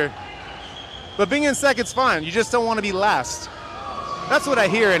race leader. But being in second's fine. You just don't want to be last. That's what I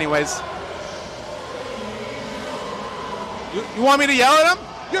hear anyways. You want me to yell at him?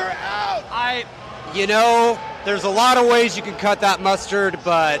 You're out! You know, there's a lot of ways you can cut that mustard,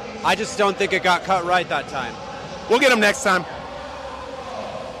 but I just don't think it got cut right that time. We'll get him next time.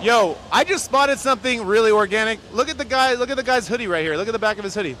 Yo, I just spotted something really organic. Look at the guy's hoodie right here. Look at the back of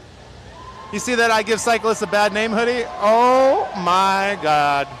his hoodie. You see that I give cyclists a bad name hoodie? Oh my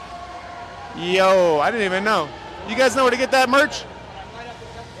God. Yo, I didn't even know. You guys know where to get that merch?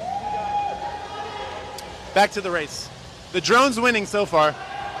 Back to the race. The drone's winning so far.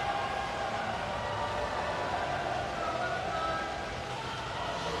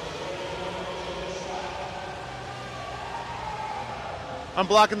 I'm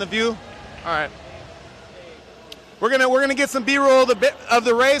blocking the view. All right. We're gonna get some B-roll of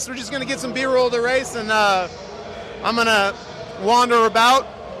the race. We're just gonna get some B-roll of the race, and I'm gonna wander about.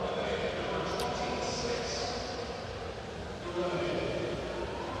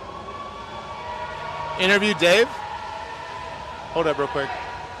 Interview Dave. Hold up real quick.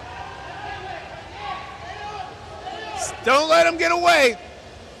 Don't let him get away.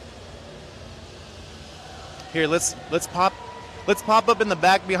 Here, let's pop up in the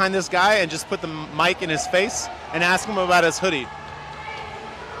back behind this guy and just put the mic in his face and ask him about his hoodie.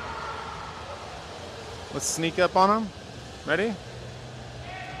 Let's sneak up on him. Ready?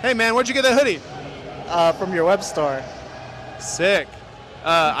 Hey man, where'd you get that hoodie? From your web store. Sick.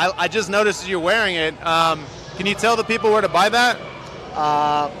 I just noticed you're wearing it. Can you tell the people where to buy that?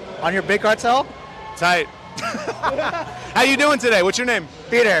 On your Big Cartel? Tight. How you doing today? What's your name?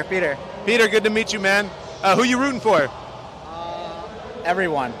 Peter. Peter, good to meet you, man. Who you rooting for?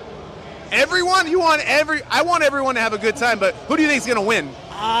 Everyone. Everyone? I want everyone to have a good time, but who do you think is going to win?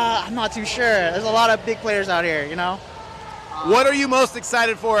 I'm not too sure. There's a lot of big players out here, you know? What are you most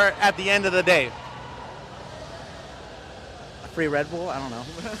excited for at the end of the day? Free Red Bull? I don't know.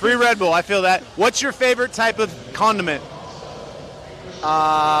 Free Red Bull, I feel that. What's your favorite type of condiment?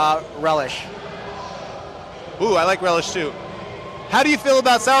 Relish. Ooh, I like relish too. How do you feel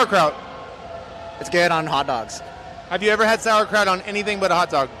about sauerkraut? It's good on hot dogs. Have you ever had sauerkraut on anything but a hot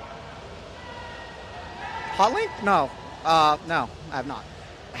dog? Hot Link? No. No, I have not.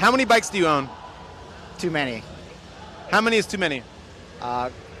 How many bikes do you own? Too many. How many is too many?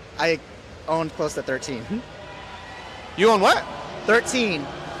 I own close to 13. You own what? 13.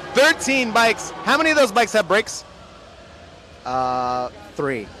 13 bikes. How many of those bikes have brakes?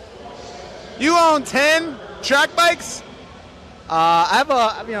 3. You own 10 track bikes? I have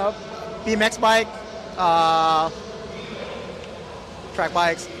a BMX bike, track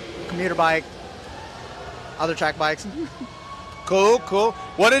bikes, commuter bike, other track bikes. Cool.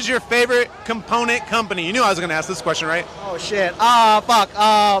 What is your favorite component company? You knew I was going to ask this question, right? Oh shit. Fuck.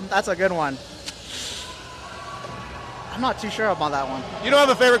 That's a good one. I'm not too sure about that one. You don't have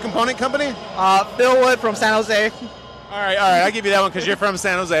a favorite component company? Phil Wood from San Jose. All right. I'll give you that one because you're from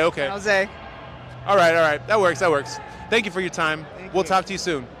San Jose. Okay. San Jose. All right. That works. Thank you for your time. We'll talk to you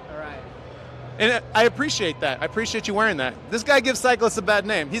soon. All right. And I appreciate that. I appreciate you wearing that. This guy gives cyclists a bad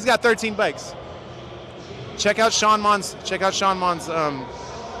name. He's got 13 bikes. Check out Sean Mon's. Look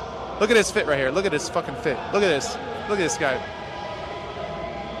at his fit right here. Look at his fucking fit. Look at this guy.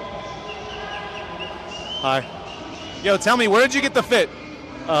 Hi. Yo, tell me, where did you get the fit?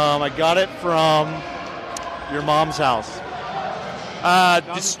 I got it from your mom's house. No, I'm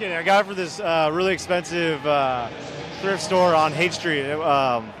just kidding. I got it from this really expensive thrift store on Haight Street. It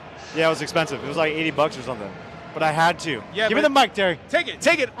was expensive. It was like $80 or something. But I had to. Yeah, Give me the mic, Terry. Take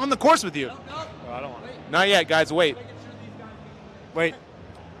it on the course with you. No, I don't want it. Not yet, guys. Wait.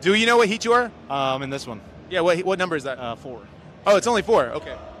 Do you know what heat you are? In this one. Yeah, what number is that? 4. Oh, it's only 4.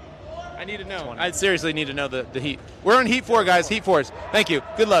 Okay. I need to know. I seriously need to know the heat. We're on heat 4, guys. Heat 4s. Thank you.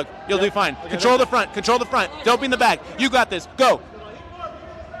 Good luck. You'll do fine. Okay, Control the front. Don't be in the back. You got this. Go.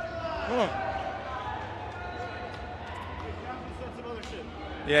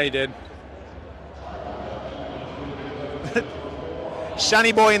 Yeah, he did.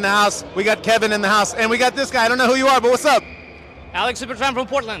 Shiny boy in the house. We got Kevin in the house. And we got this guy. I don't know who you are, but what's up? Alex Supertramp from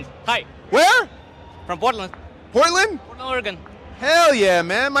Portland. Hi. Where? From Portland. Portland? Portland, Oregon. Hell yeah,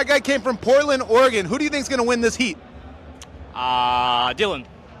 man. My guy came from Portland, Oregon. Who do you think's going to win this heat? Dylan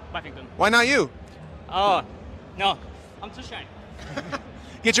Buffington. Why not you? Oh, no. I'm too shy.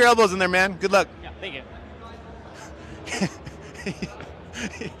 Get your elbows in there, man. Good luck. Yeah, thank you.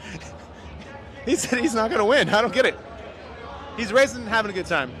 He said he's not going to win. I don't get it. He's racing and having a good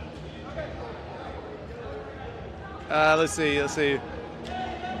time. Let's see.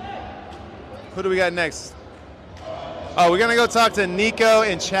 Who do we got next? Oh, we're gonna go talk to Nico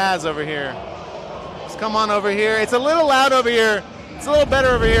and Chaz over here. Let's come on over here. It's a little loud over here. It's a little better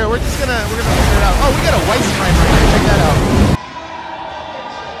over here. We're gonna figure it out. Oh, we got a white stripe right here. Check that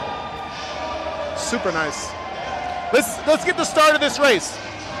out. Super nice. Let's get the start of this race.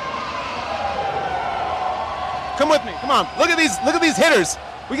 Come with me. Come on. Look at these hitters.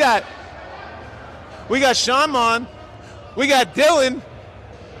 We got Sean Mon. We got Dylan.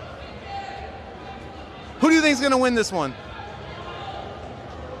 Who do you think is going to win this one?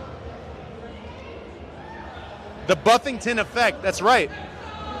 The Buffington effect. That's right.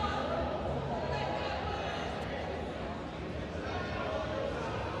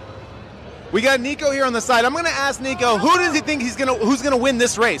 We got Nico here on the side. I'm going to ask Nico, who does he think who's going to win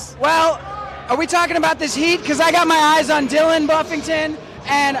this race? Well, are we talking about this heat? Because I got my eyes on Dylan Buffington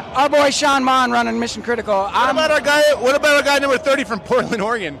and our boy Sean Mon running Mission Critical. What about our guy number 30 from Portland,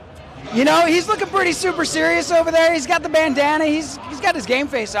 Oregon? You know, he's looking pretty super serious over there. He's got the bandana. He's got his game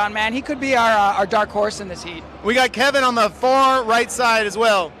face on, man. He could be our dark horse in this heat. We got Kevin on the far right side as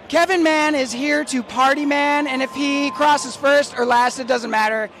well. Kevin, man, is here to party, man. And if he crosses first or last, it doesn't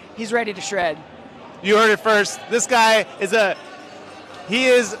matter. He's ready to shred. You heard it first. This guy is an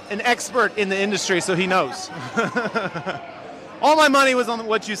expert in the industry, so he knows. All my money was on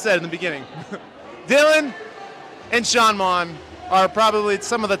what you said in the beginning. Dylan and Sean Mon are probably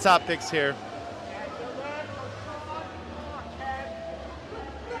some of the top picks here.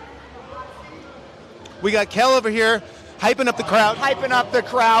 We got Kel over here hyping up the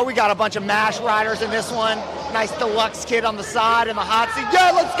crowd. We got a bunch of MASH riders in this one. Nice deluxe kid on the side in the hot seat.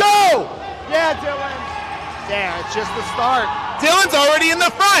 Yeah, let's go! Yeah, Dylan. Yeah, it's just the start. Dylan's already in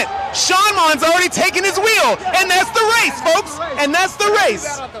the front. Sean Mon's already taken his wheel. And that's the race, folks. And that's the race.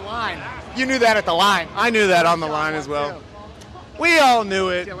 You knew that at the line. I knew that on the line as well. We all knew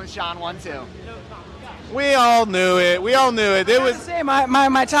it. Dylan Sean won too. We all knew it. It was.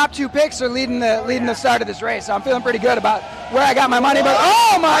 My top two picks are leading the start of this race, so I'm feeling pretty good about where I got my money. But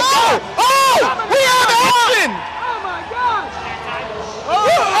oh my God! Oh, we have action! Oh my God!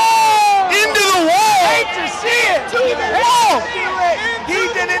 Oh! Into the wall! Hate to see it. He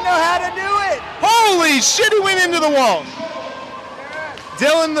didn't know how to do it. Holy shit! He went into the wall.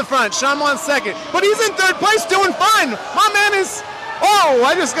 Dylan in the front, Sean Mon second, but he's in third place doing fine. My man is. Oh!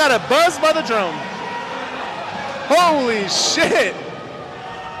 I just got a buzz by the drone. Holy shit!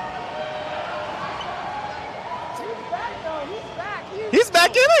 He's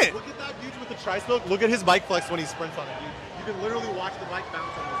back in it! Look at that dude with the tri-spoke. Look at his bike flex when he sprints on it, dude. You can literally watch the bike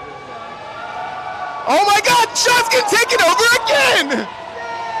bounce on his wheel. Oh my God! Sean's getting taken over again!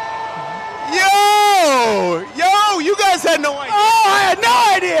 Yo! You guys had no idea. Oh, I had no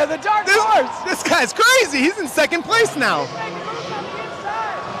idea. The dark horse. This guy's crazy. He's in second place now.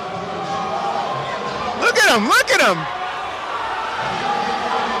 Look at him!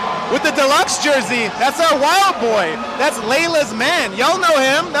 With the deluxe jersey, that's our wild boy. That's Layla's man. Y'all know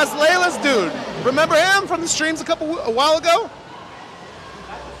him. That's Layla's dude. Remember him from the streams a while ago?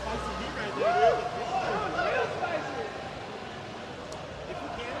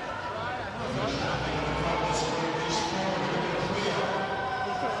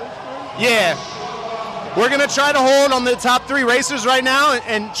 Yeah. We're going to try to hold on the top three racers right now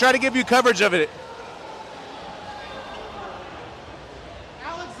and try to give you coverage of it.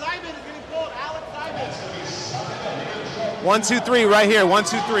 1, 2, 3 right here. 1,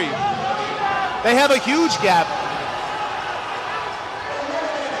 2, 3. They have a huge gap.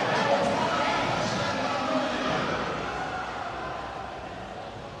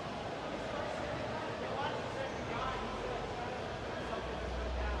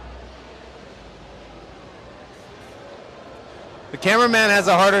 The cameraman has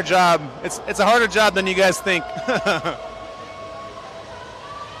a harder job. It's a harder job than you guys think.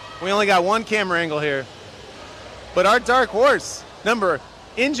 We only got one camera angle here. But our dark horse,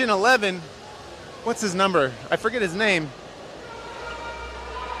 engine 11, what's his number? I forget his name.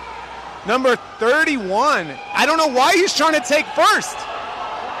 Number 31. I don't know why he's trying to take first.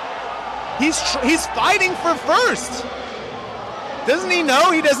 He's fighting for first. Doesn't he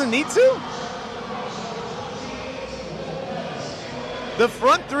know he doesn't need to? The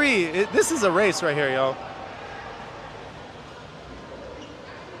front three, this is a race right here, y'all.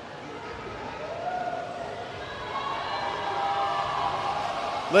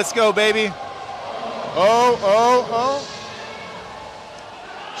 Let's go, baby. Oh.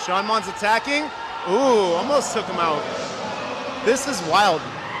 Sean Mon's attacking. Ooh, almost took him out. This is wild.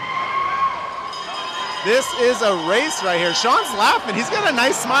 This is a race right here. Sean's laughing. He's got a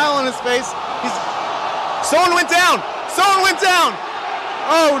nice smile on his face. He's Someone went down. Someone went down.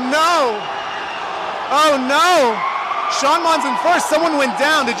 Oh no. Oh no. Sean Monson first. Someone went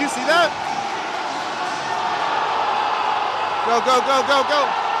down. Did you see that? Go, go, go, go, go.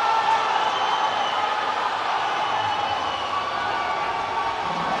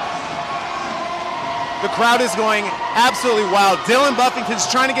 The crowd is going absolutely wild. Dylan Buffington's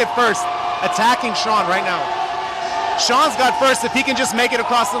trying to get first, attacking Sean right now. Sean's got first if he can just make it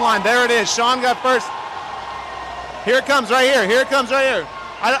across the line. There it is. Sean got first. Here it comes right here. Here it comes right here.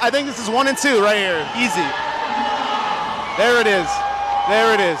 I think this is 1 and 2 right here. Easy. There it is.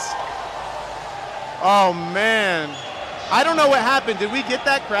 There it is. Oh, man. I don't know what happened. Did we get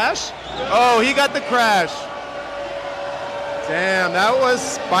that crash? Oh, he got the crash. Damn, that was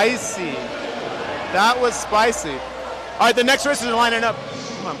spicy. That was spicy. All right, the next racers are lining up.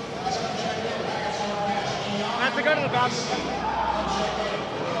 Come on. I have to go to the bathroom.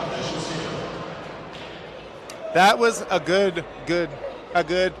 That was a good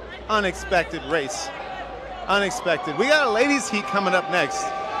unexpected race. Unexpected. We got a ladies' heat coming up next.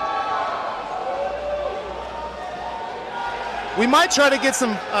 We might try to get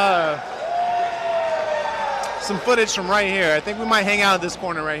some footage from right here. I think we might hang out at this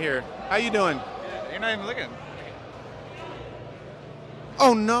corner right here. How you doing? You're not even looking.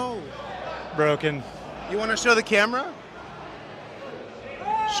 Oh no. Broken. You want to show the camera?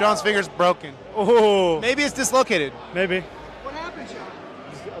 Sean's finger's broken. Oh. Maybe it's dislocated. Maybe. What happened, Sean?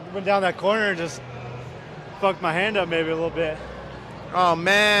 I went down that corner and just fucked my hand up maybe a little bit. Oh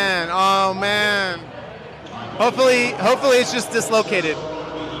man. Oh man. Hopefully it's just dislocated.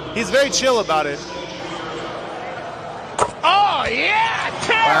 He's very chill about it. Oh, yeah!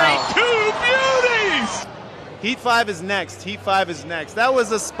 Terry, Wow. 2 beauties! Heat 5 is next. Heat 5 is next. That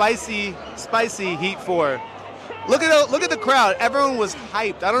was a spicy Heat 4. Look at the crowd. Everyone was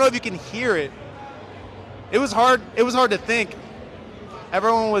hyped. I don't know if you can hear it. It was hard to think.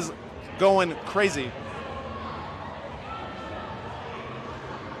 Everyone was going crazy.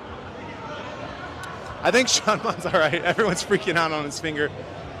 I think Sean Munn's all right. Everyone's freaking out on his finger.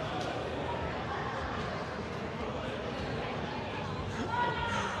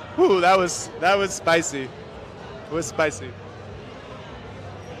 Ooh, that was spicy. It was spicy.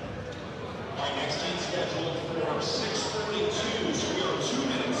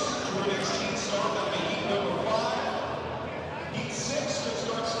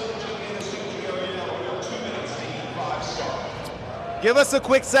 Give us a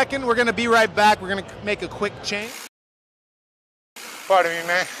quick second. We're going to be right back. We're going to make a quick change. Pardon me,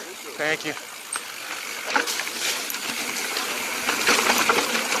 man. Thank you.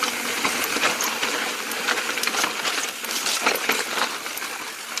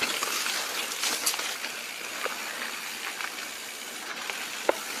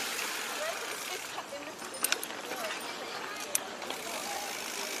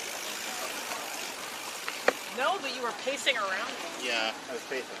 No, but you were pacing around. Yeah, I was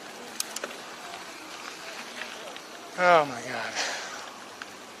pacing. Oh my God.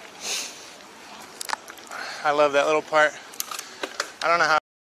 I love that little part. I don't know how.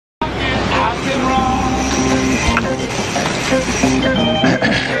 I've been wrong.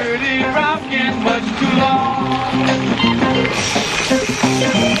 Dirty rockin' much too long.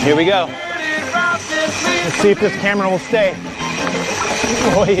 Here we go. Let's see if this camera will stay.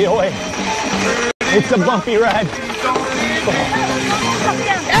 Oi, oi. It's a bumpy ride.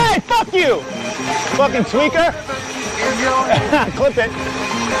 Hey, fuck you! Fucking tweaker. Clip it.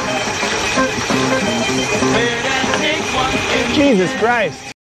 Jesus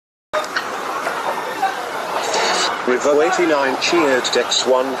Christ. Revo 89 cheered Dex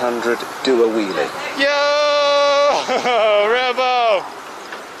 100, do a wheelie. Yo! Revo!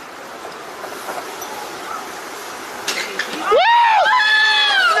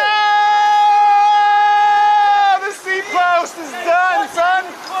 Post is done, son.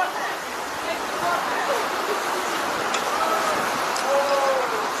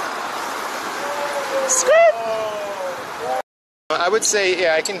 Scoop. I would say,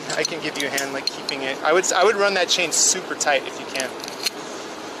 yeah, I can give you a hand, like keeping it. I would run that chain super tight if you can,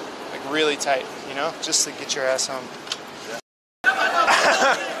 like really tight, you know, just to get your ass home.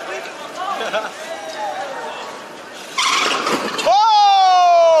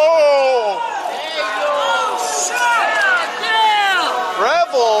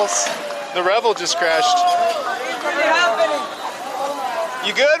 The Revel just crashed.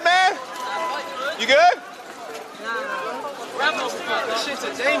 You good, man? You good? Rebels, this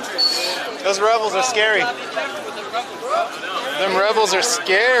shit's dangerous. Those Revels are scary. Them Revels are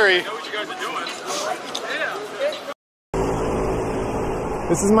scary.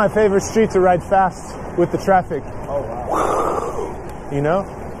 This is my favorite street to ride fast with the traffic. Oh, wow. You know?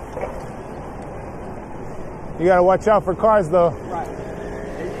 You gotta watch out for cars though. Right.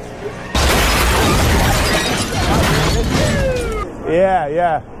 Yeah,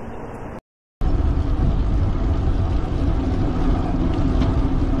 yeah.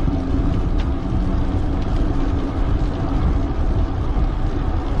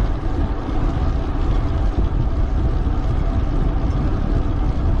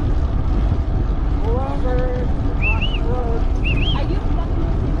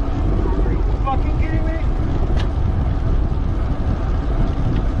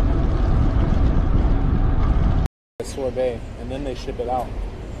 Sorbet, and then they ship it out.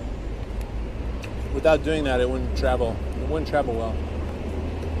 Without doing that, it wouldn't travel. It wouldn't travel well.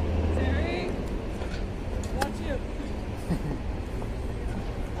 Terry, watch you.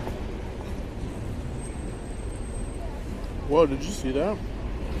 Whoa, did you see that?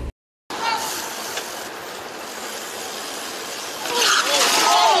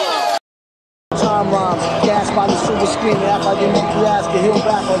 Timeline, gas by the silver screen, act like an empty ass, get hit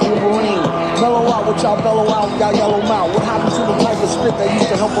back like Wolverine. Mellow out with y'all bellow out, y'all yellow mouth. What happened to the type of spit that used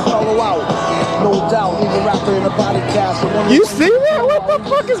to help a fellow out? No doubt, even rapper in a body cast. You see that? What the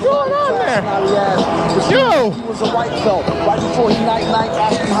fuck is going on there? Yo! He was a white belt, right before he night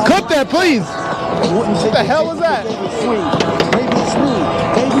asked him how. Cut that, please! What the hell was that? Maybe it's me,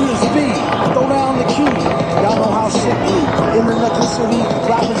 maybe it's B. Throw down the key. Y'all know how sickly. In the Nucky City,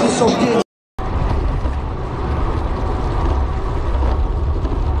 rappers is so giddy.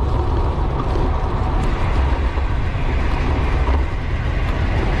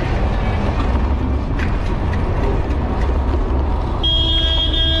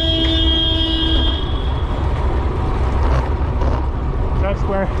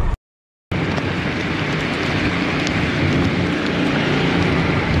 Square.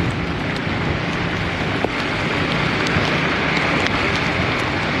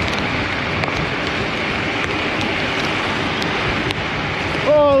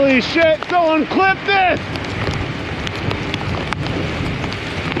 Holy shit, someone clip this!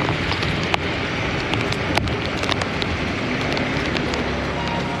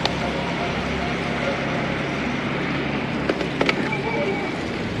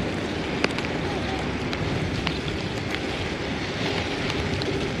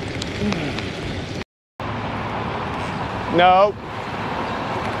 No.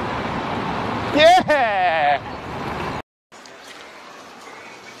 Yeah!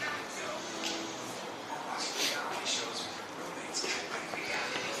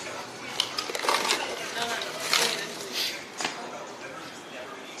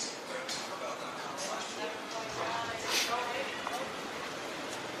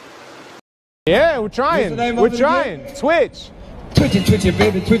 Yeah, we're trying. We're trying. Twitch. Twitch it,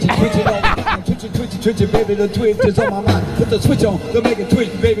 baby, twitch it all the time. Twitch it, baby, the twitch is on my mind. Put the switch on, to make it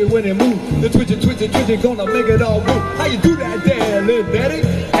twitch, baby, when it move. The twitch it, gonna make it all move. How you do that there, little daddy?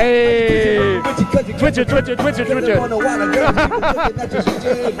 Hey! Twitch it. Twitch it, get with it, twitch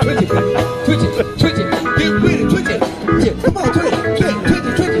it. Yeah, come on, twitch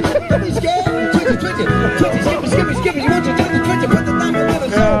it. Don't be scared, twitch it. Skip it, you want to twitch it, put the knife in the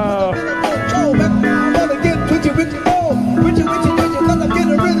soul. Twitch it, with it, oh, with it, cause I'm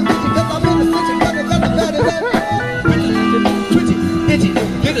getting rid of it, cause I'm in the kitchen, got it. Twitch it,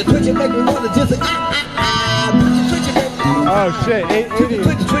 get it, twitch it, make me wanna just twitch it, baby. Oh shit,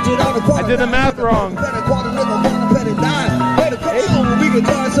 880. I did the math wrong. We can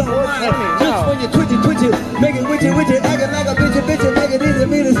try something right. Just when you twitch it, make it witch it, acting like a bitch, make it easy,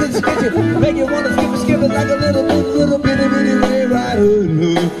 me to stitch it, make it wanna skip it like a little bitty lay right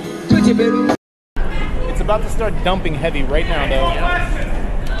hood. Twitch it, baby. It's about to start dumping heavy right now, though.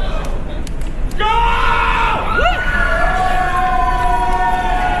 Go!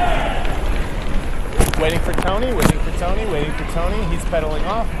 Waiting for Tony. He's pedaling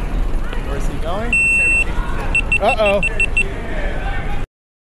off. Where's he going? Uh-oh.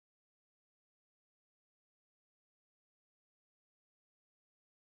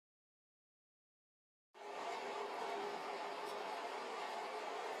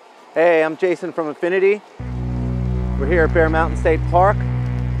 Hey, I'm Jason from Infinity. We're here at Bear Mountain State Park.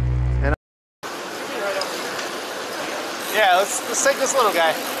 And yeah, let's take this little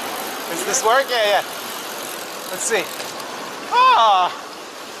guy. Does this work? Yeah. Let's see. Ah,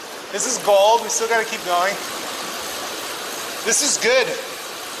 this is gold. We still got to keep going. This is good.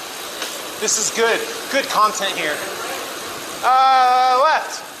 Good content here.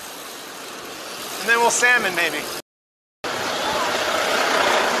 Left. And then we'll salmon maybe.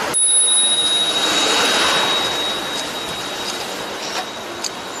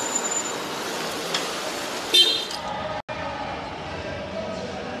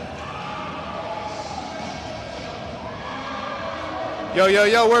 Yo, yo,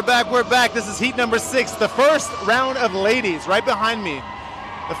 yo, we're back, we're back. This is heat number 6, the first round of ladies, right behind me.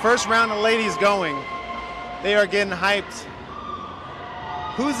 The first round of ladies going. They are getting hyped.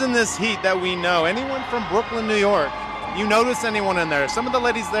 Who's in this heat that we know? Anyone from Brooklyn, New York? You notice anyone in there? Some of the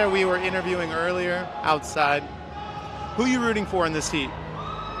ladies there we were interviewing earlier outside. Who are you rooting for in this heat?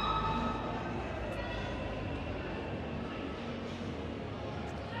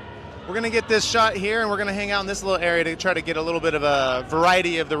 We're going to get this shot here, and we're going to hang out in this little area to try to get a little bit of a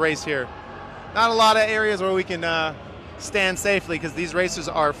variety of the race here. Not a lot of areas where we can stand safely because these races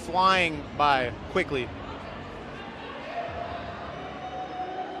are flying by quickly.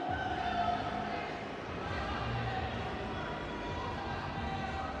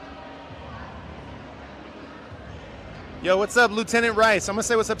 Yo, what's up, Lieutenant Rice? I'm going to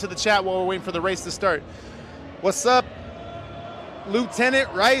say what's up to the chat while we're waiting for the race to start. What's up, Lieutenant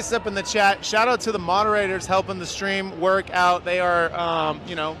Rice, up in the chat? Shout out to the moderators helping the stream work out. They are,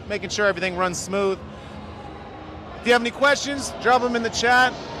 you know, making sure everything runs smooth. If you have any questions, drop them in the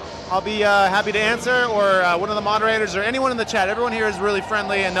chat. I'll be happy to answer, or one of the moderators or anyone in the chat. Everyone here is really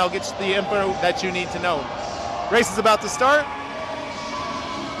friendly, and they'll get you the info that you need to know. Race is about to start.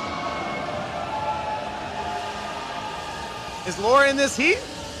 Is Laura in this heat?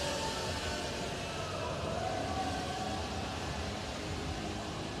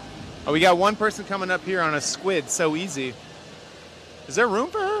 Oh, we got one person coming up here on a squid. So easy. Is there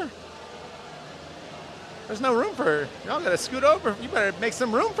room for her? There's no room for her. Y'all gotta scoot over. You better make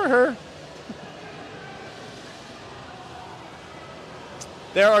some room for her.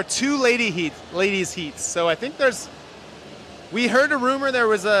 There are 2 ladies heats. So I think we heard a rumor there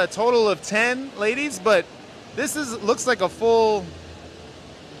was a total of 10 ladies, but this looks like a full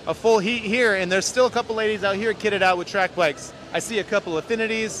heat here, and there's still a couple ladies out here kitted out with track bikes. I see a couple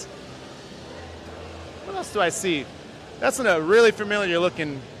Affinities. What else do I see? That's a really familiar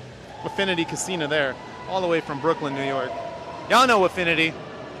looking Affinity Casino there, all the way from Brooklyn, New York. Y'all know Affinity.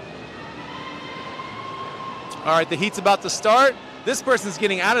 All right, the heat's about to start. This person's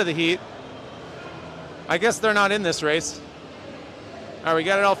getting out of the heat. I guess they're not in this race. All right, we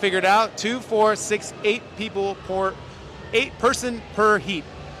got it all figured out. 2, 4, 6, 8 people per 8 person per heat.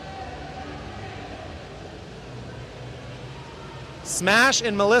 Smash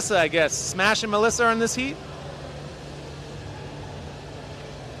and Melissa, I guess. Smash and Melissa are in this heat.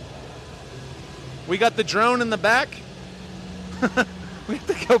 We got the drone in the back. We got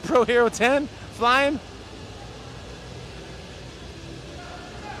the GoPro Hero 10 flying.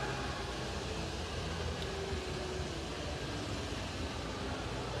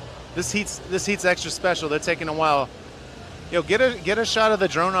 This heat's extra special. They're taking a while. Yo, get a shot of the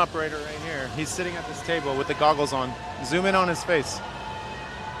drone operator right here. He's sitting at this table with the goggles on. Zoom in on his face.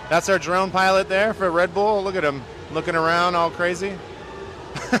 That's our drone pilot there for Red Bull. Look at him looking around all crazy.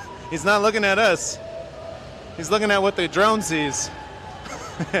 He's not looking at us. He's looking at what the drone sees.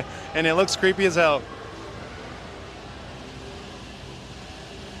 And it looks creepy as hell.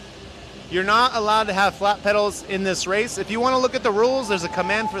 You're not allowed to have flat pedals in this race. If you want to look at the rules, there's a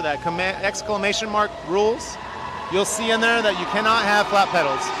command for that. Exclamation mark rules. You'll see in there that you cannot have flat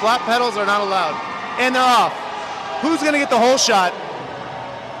pedals. Flat pedals are not allowed. And they're off. Who's going to get the whole shot?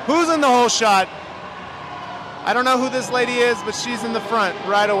 Who's in the whole shot? I don't know who this lady is, but she's in the front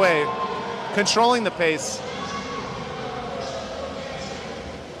right away, controlling the pace.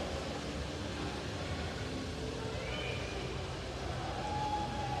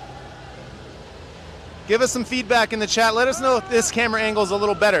 Give us some feedback in the chat. Let us know if this camera angle is a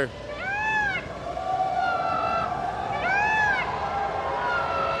little better.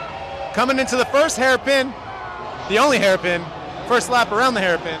 Coming into the first hairpin, the only hairpin, first lap around the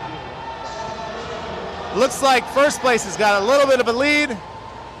hairpin. Looks like first place has got a little bit of a lead.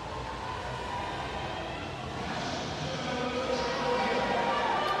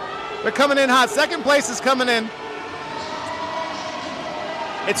 They're coming in hot. Second place is coming in.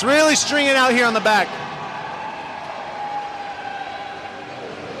 It's really stringing out here on the back.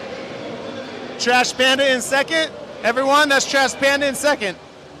 Trash Panda in second. Everyone, that's Trash Panda in second.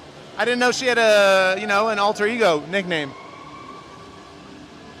 I didn't know she had a, an alter ego nickname.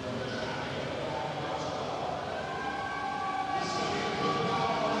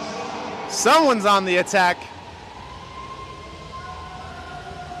 Someone's on the attack.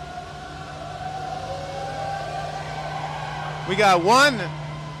 We got 1,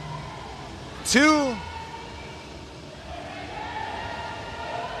 2.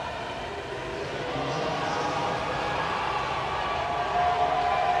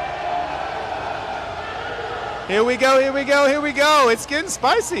 Here we go, here we go, here we go. It's getting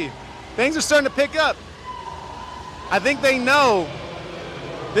spicy. Things are starting to pick up. I think they know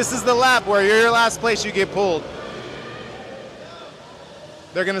This is the lap where you're your last place, you get pulled.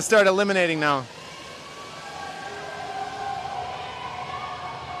 They're going to start eliminating now.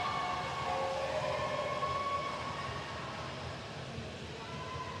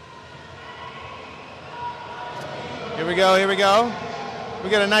 Here we go, here we go. We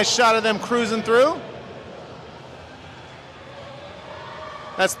got a nice shot of them cruising through.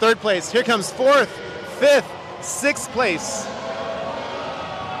 That's third place. Here comes fourth, fifth, sixth place.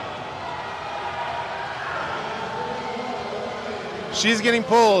 She's getting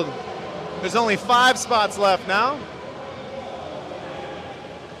pulled. There's only 5 spots left now.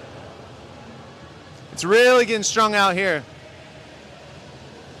 It's really getting strung out here.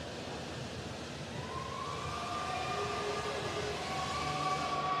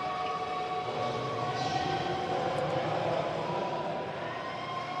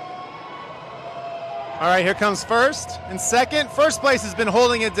 All right, here comes first and second. First place has been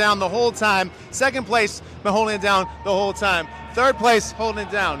holding it down the whole time. Second place been holding it down the whole time. Third place holding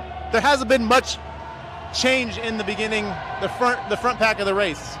it down. There hasn't been much change in the beginning, the front pack of the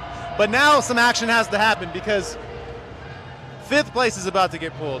race. But now some action has to happen because fifth place is about to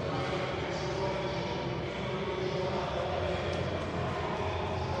get pulled.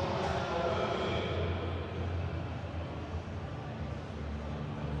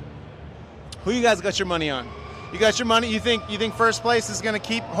 Who you guys got your money on? You got your money? You think first place is going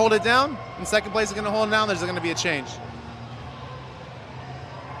to hold it down, and second place is going to hold it down? There's going to be a change.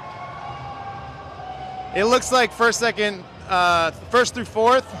 It looks like first through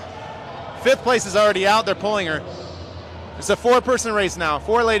fourth. Fifth place is already out. They're pulling her. It's a 4-person race now.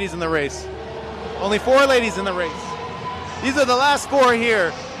 4 ladies in the race. Only 4 ladies in the race. These are the last 4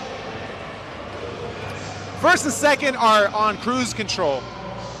 here. First and second are on cruise control.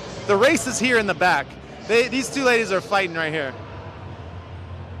 The race is here in the back. These 2 ladies are fighting right here.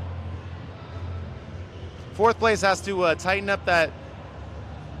 Fourth place has to tighten up that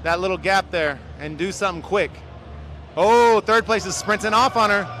little gap there and do something quick. Oh, third place is sprinting off on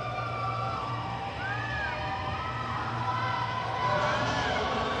her.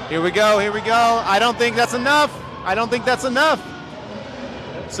 Here we go, here we go. I don't think that's enough. I don't think that's enough.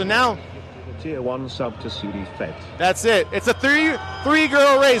 So now, Tier 1 sub to Sudi Fett. that's it. It's a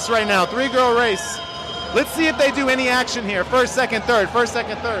three-girl race right now. 3-girl race. Let's see if they do any action here. First, second, third. First,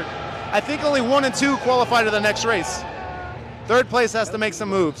 second, third. I think only 1 and 2 qualify to the next race. Third place has to make some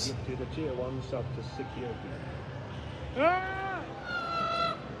moves. To the Tier 1 sub to Sikioki.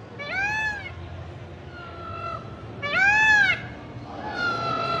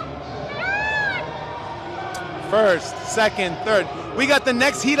 First, second, third. We got the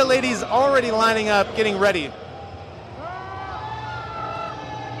next heat of ladies already lining up, getting ready.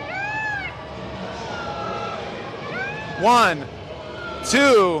 One,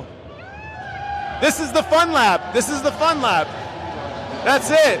 two. This is the fun lap. This is the fun lap. That's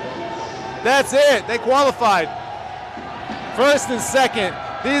it. That's it. They qualified. First and second.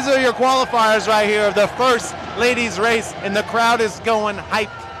 These are your qualifiers right here of the first ladies race, and the crowd is going hype.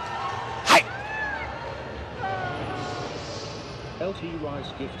 LT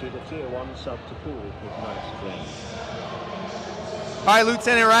Rice gifted a Tier 1 sub to Paul with nice friends. All right,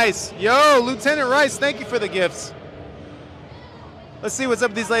 Lieutenant Rice. Yo, Lieutenant Rice, thank you for the gifts. Let's see what's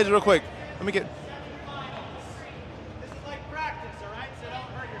up with these ladies real quick. Let me get... But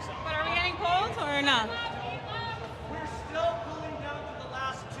are we getting pulled or not? We're still pulling down to the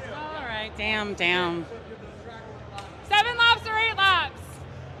last 2. All right, damn. 7 laps or 8 laps?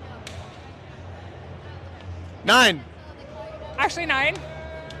 9. Actually 9.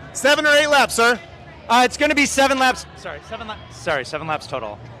 7 or 8 laps, sir. It's going to be 7 laps. 7 laps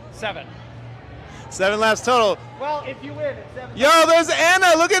total. 7. 7 laps total. Well, if you win, it's 7. Yo, there's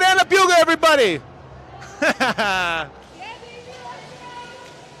Anna. Look at Anna Puga, everybody.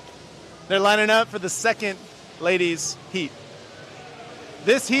 They're lining up for the second ladies heat.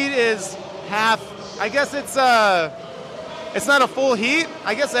 This heat is half. I guess it's not a full heat.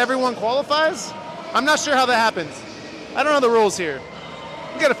 I guess everyone qualifies. I'm not sure how that happens. I don't know the rules here.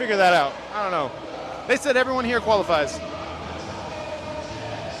 We got to figure that out. I don't know. They said everyone here qualifies.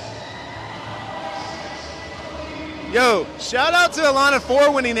 Yo, shout out to Alana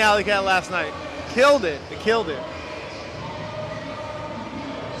for winning the Alley Cat last night. Killed it. They killed it.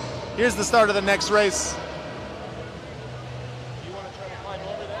 Here's the start of the next race. You want to try to climb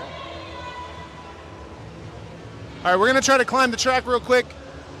over there? All right, we're going to try to climb the track real quick.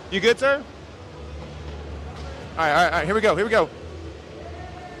 You good, sir? All right, here we go.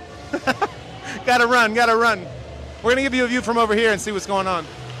 Gotta run. We're gonna give you a view from over here and see what's going on.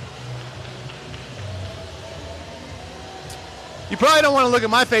 You probably don't want to look at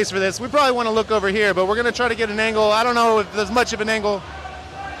my face for this. We probably want to look over here, but we're going to try to get an angle. I don't know if there's much of an angle.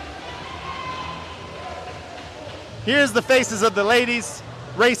 Here's the faces of the ladies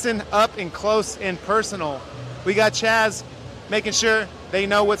racing up and close and personal. We got Chaz making sure they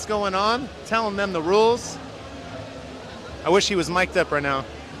know what's going on, telling them the rules. I wish he was mic'd up right now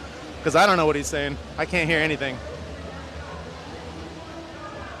because I don't know what he's saying. I can't hear anything.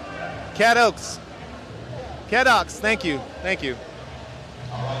 Cat Oaks, thank you, thank you.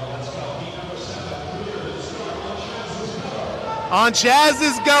 On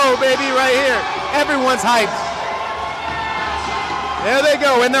Chaz's go, baby, right here. Everyone's hyped. There they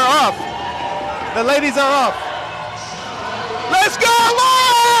go, and they're off. The ladies are off. Let's go,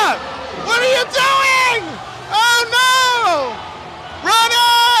 Laura! What are you doing? Oh no! Run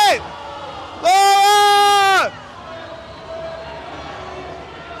it! Laura!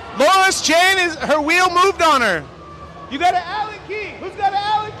 Laura's chain her wheel moved on her. You got an Allen key. Who's got an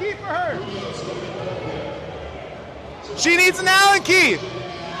Allen key for her? She needs an Allen key.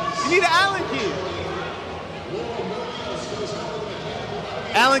 You need an Allen key.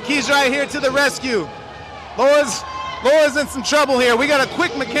 Allen Key's right here to the rescue. Laura's in some trouble here. We got a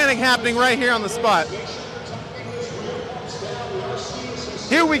quick mechanic happening right here on the spot.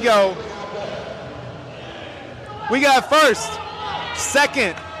 Here we go. We got first,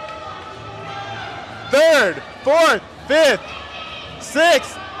 second, third, fourth, fifth,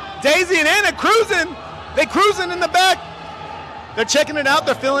 sixth. Daisy and Anna cruising. They cruising in the back. They're checking it out.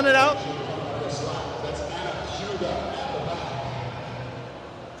 They're filling it out.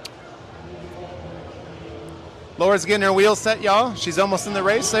 Laura's getting her wheels set, y'all. She's almost in the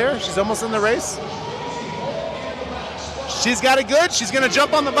race there. She's almost in the race. She's got it good. She's going to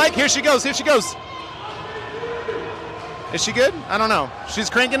jump on the bike. Here she goes. Here she goes. Is she good? I don't know. She's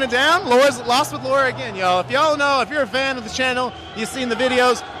cranking it down. Laura's lost with Laura again, y'all. If y'all know, if you're a fan of the channel, you've seen the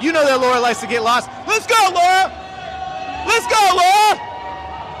videos, you know that Laura likes to get lost. Let's go, Laura! Let's go, Laura!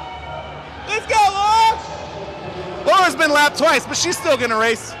 Let's go, Laura! Laura's been lapped twice, but she's still going to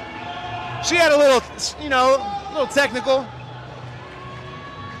race. She had a little, you know, a little technical.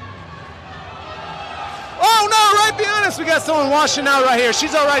 Oh no, right behind us, we got someone washing out right here.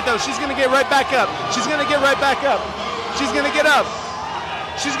 She's all right though. She's gonna get right back up. She's gonna get right back up. She's gonna get up.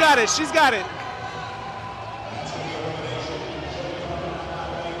 She's got it, she's got it.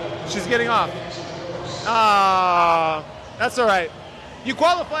 She's getting off. Ah, that's all right. You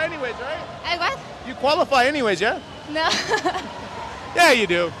qualify anyways, right? I what? You qualify anyways, yeah? No. Yeah, you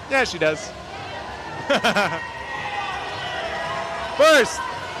do. Yeah, she does. First.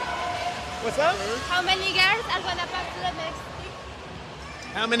 What's up? How many girls are gonna pass to the next?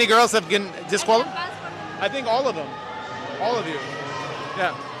 How many girls have been disqualified? I think all of them. All of you.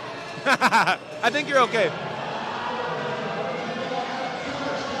 Yeah. I think you're okay.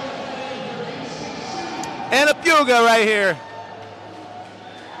 Anna Puga right here.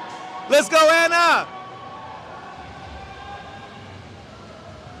 Let's go, Anna!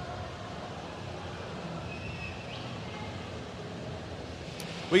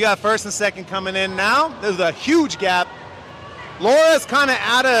 We got first and second coming in now. There's a huge gap. Laura's kind of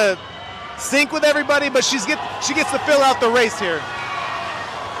out of sync with everybody, but she gets to fill out the race here.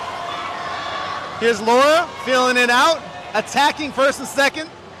 Here's Laura filling it out, attacking first and second.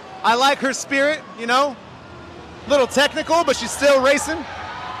 I like her spirit, you know. A little technical, but she's still racing.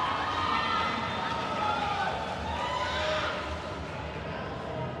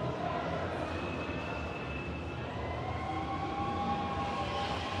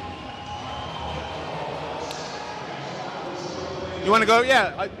 You want to go?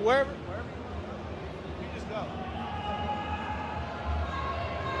 Yeah, wherever you just go.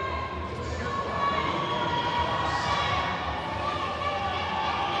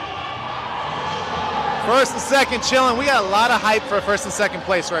 First and second chilling. We got a lot of hype for first and second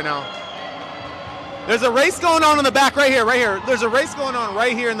place right now. There's a race going on in the back right here, right here. There's a race going on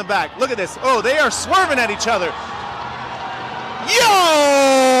right here in the back. Look at this. Oh, they are swerving at each other. Yo!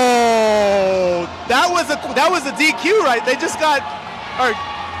 That was a DQ, right? They just got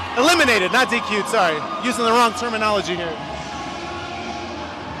eliminated, not DQ'd, sorry. Using the wrong terminology here.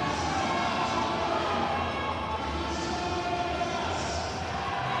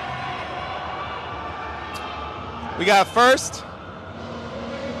 We got first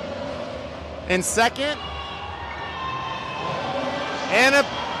and second. Anna.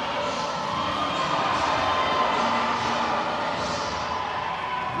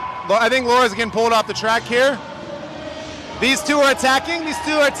 I think Laura's getting pulled off the track here. These two are attacking. These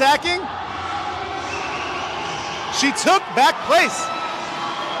two are attacking. She took back place.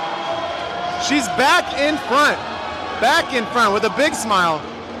 She's back in front. Back in front with a big smile.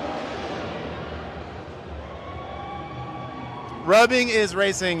 Rubbing is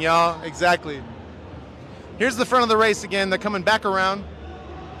racing, y'all. Exactly. Here's the front of the race again. They're coming back around.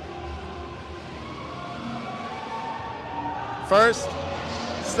 First,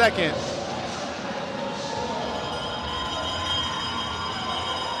 second.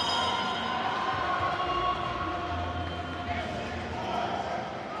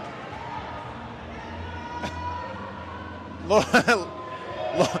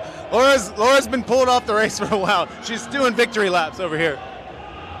 Laura's been pulled off the race for a while. She's doing victory laps over here.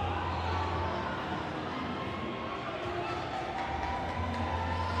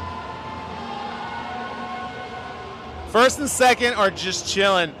 First and second are just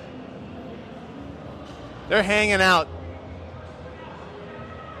chilling. They're hanging out.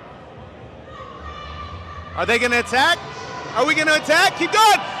 Are they going to attack? Are we going to attack? Keep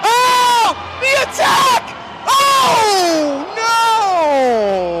going. Oh! The attack! Oh, no!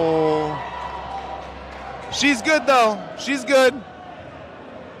 She's good, though. She's good.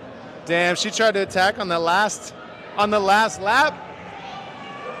 Damn, she tried to attack on the last lap.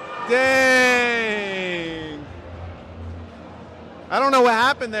 Dang. I don't know what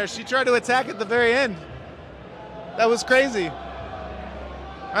happened there. She tried to attack at the very end. That was crazy.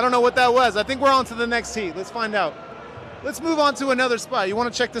 I don't know what that was. I think we're on to the next heat. Let's find out. Let's move on to another spot. You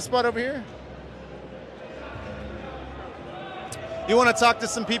want to check this spot over here? You want to talk to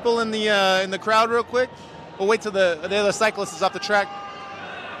some people in the crowd real quick? We'll wait till the other cyclist is off the track.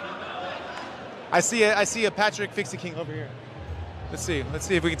 I see a Patrick Fixie King over here. Let's see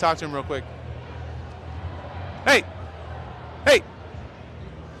if we can talk to him real quick. Hey,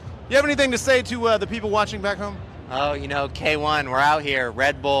 you have anything to say to the people watching back home? Oh, K1, we're out here.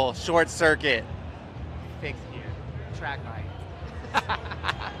 Red Bull, short circuit. Fixed gear, track bike.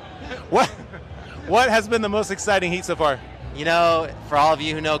 What has been the most exciting heat so far? For all of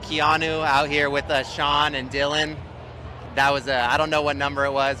you who know Keanu, out here with Sean and Dylan, that was I don't know what number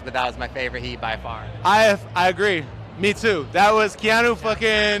it was, but that was my favorite heat by far. I agree. Me too. That was Keanu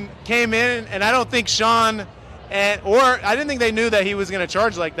fucking came in, and I don't think Sean I didn't think they knew that he was going to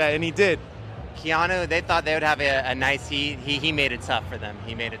charge like that, and he did. Keanu, they thought they would have a nice heat. He made it tough for them.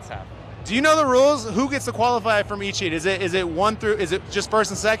 He made it tough. Do you know the rules? Who gets to qualify from each heat? Is it is it just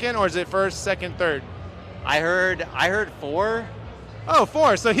first and second, or is it first, second, third? I heard 4. Oh,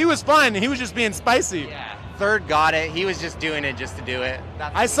 4. So he was fine. He was just being spicy. Yeah. Third got it. He was just doing it just to do it.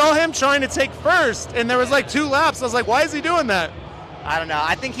 I saw him trying to take first, and there was like 2 laps. I was like, why is he doing that? I don't know.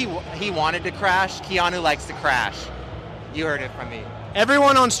 I think he wanted to crash. Keanu likes to crash. You heard it from me.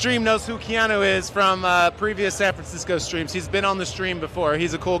 Everyone on stream knows who Keanu is from previous San Francisco streams. He's been on the stream before.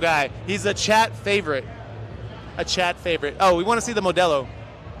 He's a cool guy. He's a chat favorite. Oh, we want to see the Modelo.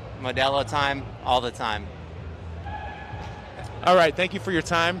 Modelo time, all the time. All right, thank you for your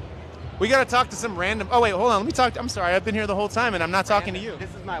time. We got to talk to some random... Oh, wait, hold on. Let me talk... I'm sorry, I've been here the whole time, and I'm not talking to you.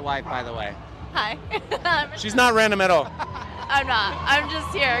 This is my wife, by the way. Hi. She's not random at all. I'm not. I'm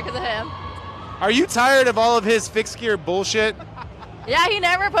just here because of him. Are you tired of all of his fixed gear bullshit? Yeah, he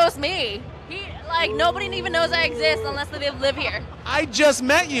never posts me. Nobody even knows I exist unless they live here. I just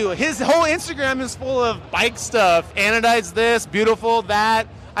met you. His whole Instagram is full of bike stuff. Anodized this, beautiful that.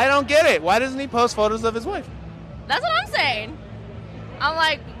 I don't get it. Why doesn't he post photos of his wife? That's what I'm saying. I'm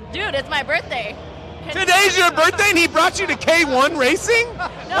like, dude, it's my birthday. Today's your birthday and he brought you to K1 racing?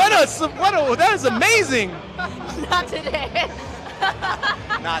 No. That is amazing. Not today.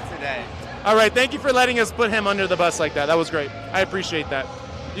 Not today. All right, thank you for letting us put him under the bus like that. That was great. I appreciate that.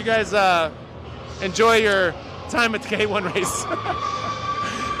 You guys enjoy your time at the K1 race.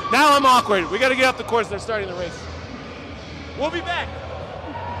 Now I'm awkward. We got to get off the course. They're starting the race. We'll be back.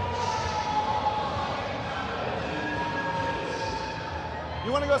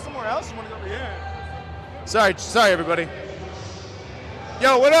 You want to go somewhere else? You want to go over here? Sorry, everybody.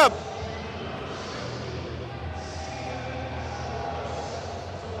 Yo, what up?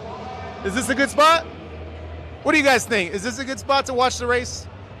 Is this a good spot? What do you guys think? Is this a good spot to watch the race?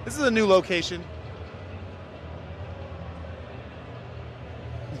 This is a new location.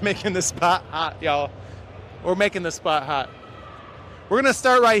 Making the spot hot, y'all. We're making the spot hot. We're gonna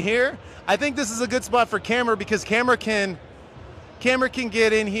start right here. I think this is a good spot for camera because camera can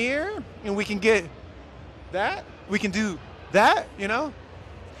get in here and we can get that. We can do that,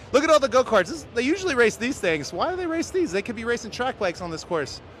 Look at all the go-karts. They usually race these things. Why do they race these? They could be racing track bikes on this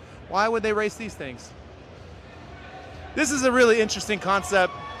course. Why would they race these things? This is a really interesting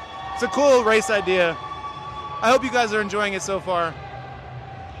concept. It's a cool race idea. I hope you guys are enjoying it so far.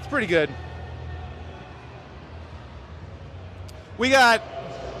 It's pretty good.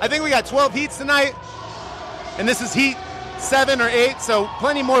 I think we got 12 heats tonight. And this is heat 7 or 8, so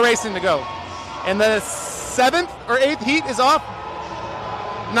plenty more racing to go. And the 7th or 8th heat is off.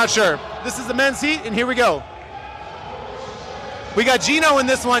 I'm not sure. This is the men's heat, and here we go. We got Gino in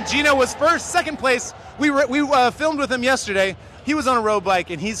this one. Gino was first, second place. We filmed with him yesterday. He was on a road bike,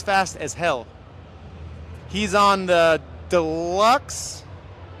 and he's fast as hell. He's on the Deluxe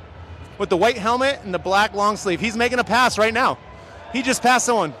with the white helmet and the black long sleeve. He's making a pass right now. He just passed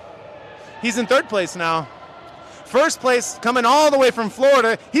someone. He's in 3rd place now. First place, coming all the way from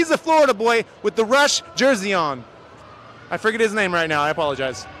Florida. He's a Florida boy with the Rush jersey on. I forget his name right now. I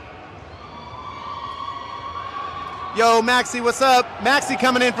apologize. Yo, Maxie, what's up? Maxie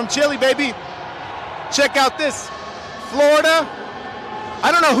coming in from Chile, baby. Check out this. Florida.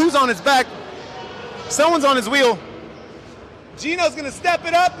 I don't know who's on his back. Someone's on his wheel. Gino's going to step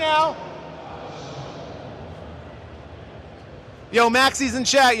it up now. Yo, Maxie's in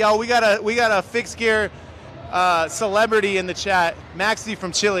chat, yo. We got a fixed gear celebrity in the chat. Maxie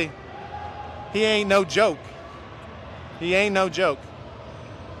from Chile. He ain't no joke. He ain't no joke.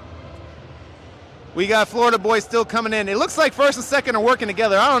 We got Florida boys still coming in. It looks like first and second are working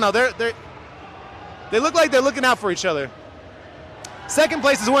together. I don't know. They look like they're looking out for each other. Second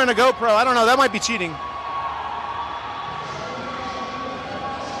place is wearing a GoPro. I don't know. That might be cheating.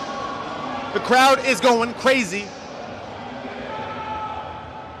 The crowd is going crazy.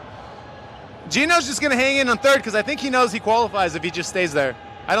 Gino's just going to hang in on 3rd because I think he knows he qualifies if he just stays there.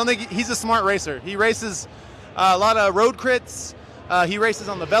 I don't think he's a smart racer. He races a lot of road crits. He races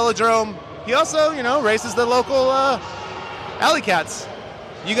on the velodrome. He also, races the local Alley Cats.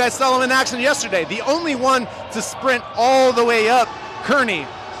 You guys saw him in action yesterday. The only one to sprint all the way up Kearney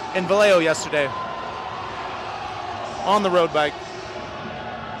in Vallejo yesterday on the road bike.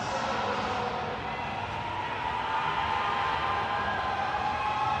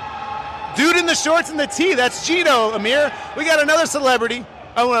 Dude in the shorts and the tee, that's Gino, Amir. We got another celebrity.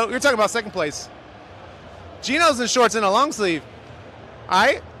 Oh, well, you're talking about second place. Gino's in shorts and a long sleeve. All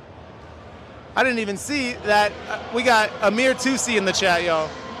right. I didn't even see that. We got Amir Tusi in the chat, y'all.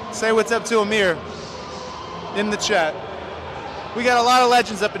 Say what's up to Amir in the chat. We got a lot of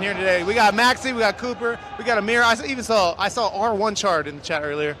legends up in here today. We got Maxie, we got Cooper, we got Amir. I saw R1 Chart in the chat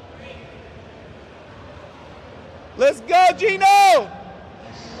earlier. Let's go, Gino!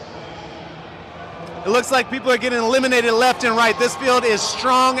 It looks like people are getting eliminated left and right. This field is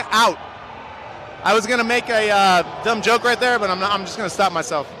strong out. I was gonna make a dumb joke right there, but I'm just gonna stop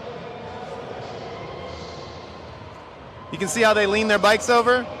myself. You can see how they lean their bikes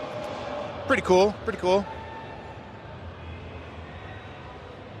over. Pretty cool, pretty cool.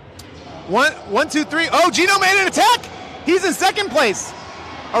 1, 2, 3. Oh, Gino made an attack. He's in second place.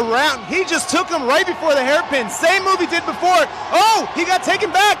 Around, he just took him right before the hairpin. Same move he did before. Oh, he got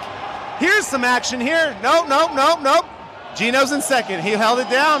taken back. Here's some action here. Nope. Gino's in second. He held it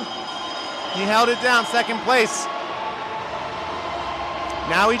down. He held it down, second place.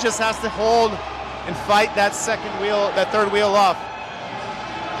 Now he just has to hold and fight that third wheel off.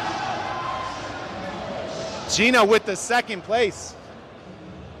 Gino with the second place.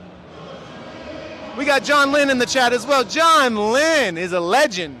 We got John Lynn in the chat as well. John Lynn is a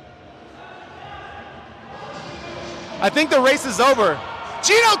legend. I think the race is over.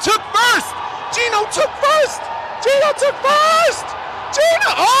 Gino took first. Gino took first.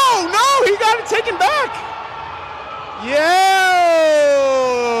 Oh no, he got it taken back. Yo,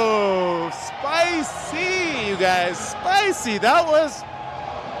 spicy, you guys, spicy. That was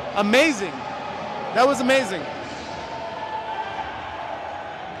amazing. That was amazing.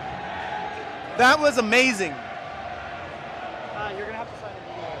 That was amazing. You're gonna have to sign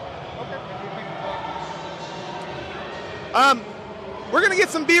it. We're gonna get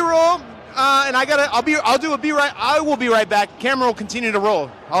some B-roll, and I will be right back. Camera will continue to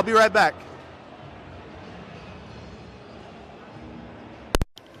roll. I'll be right back.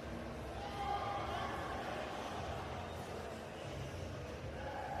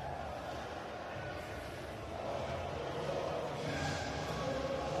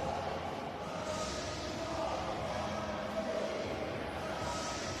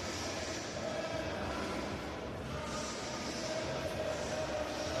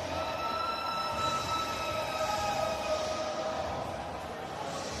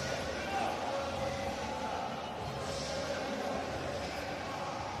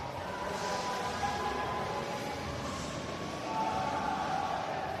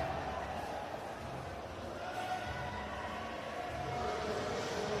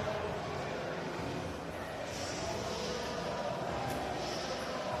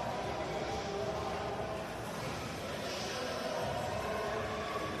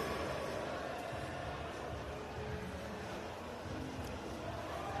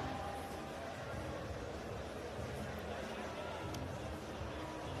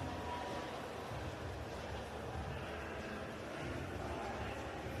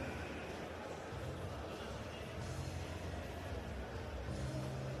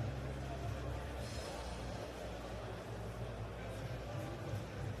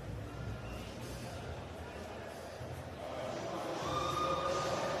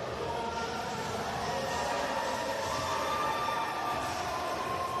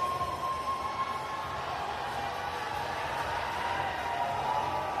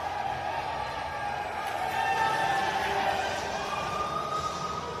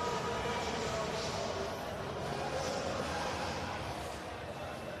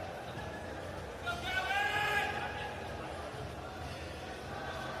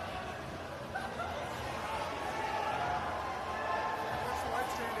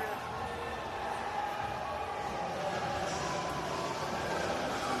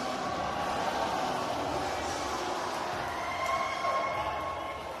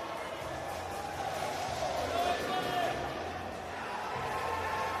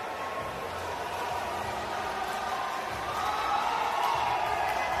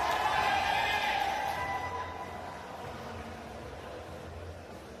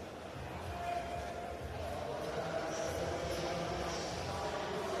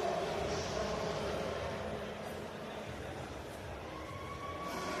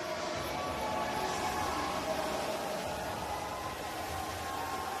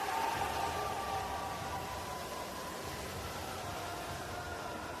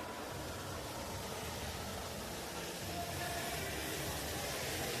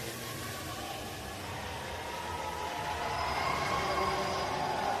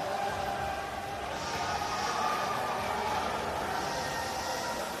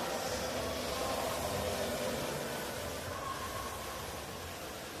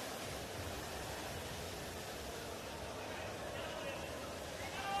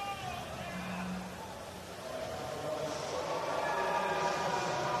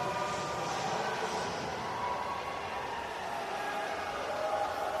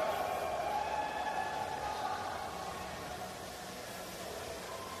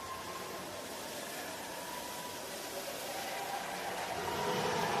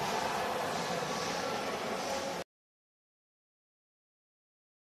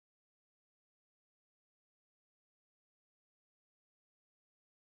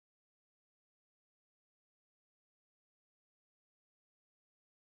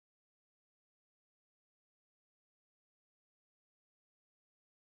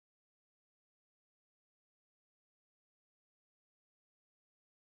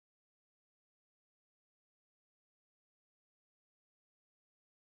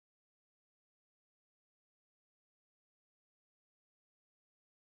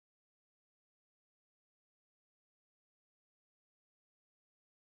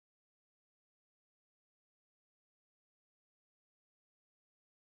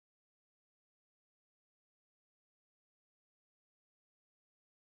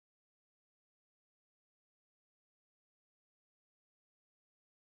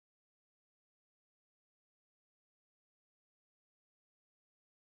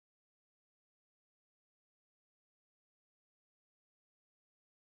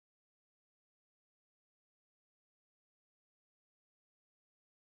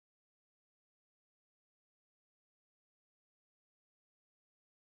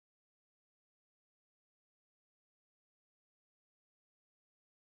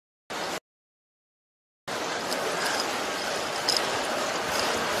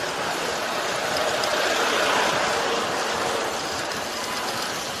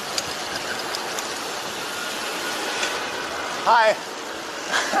 Hi.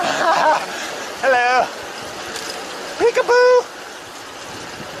 Hello. Peekaboo.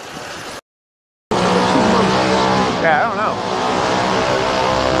 Yeah, I don't know.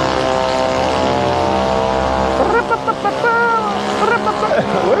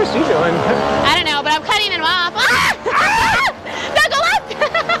 What is she doing? I don't know, but I'm cutting him off. No, go left!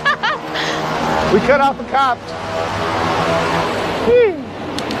 We cut off the cops.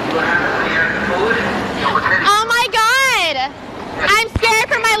 Oh my God! I'm scared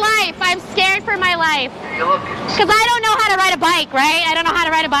for my life. I'm scared for my life. Because I don't know how to ride a bike, right? I don't know how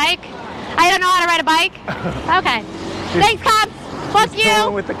to ride a bike. I don't know how to ride a bike. Okay. Thanks, cops. Fuck you.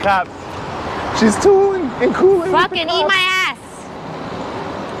 Tooling with the cops. She's tooling and cooling. Fucking eat my ass.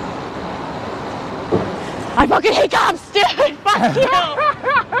 I fucking hate cops, dude. Fuck you.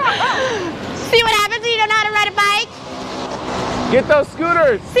 See what happens when you don't know how to ride a bike? Get those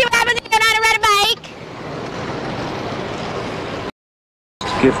scooters. See what happens when you don't know how to ride a bike?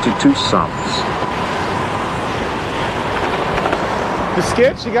 Gifted 2 subs. The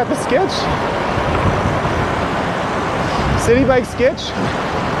sketch? You got the sketch? City bike sketch?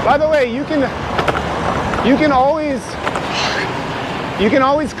 By the way, you can always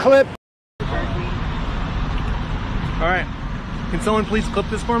clip. All right, can someone please clip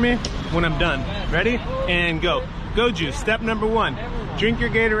this for me when I'm done? Ready? And go. Go Juice, step number 1. Drink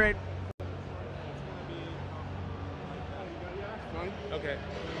your Gatorade. Okay,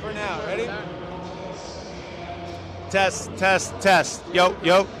 for now, ready? Test, test, test. Yo,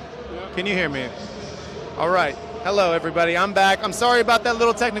 yo, can you hear me? All right, hello everybody, I'm back. I'm sorry about that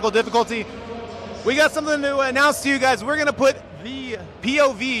little technical difficulty. We got something to announce to you guys. We're gonna put the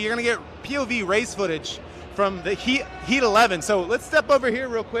POV, you're gonna get POV race footage from the Heat 11. So let's step over here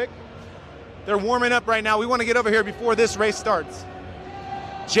real quick. They're warming up right now. We wanna get over here before this race starts.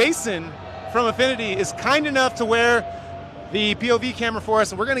 Jason from Affinity is kind enough to wear the POV camera for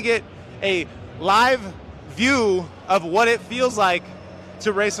us, and we're gonna get a live view of what it feels like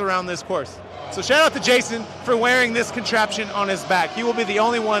to race around this course. So shout out to Jason for wearing this contraption on his back. He will be the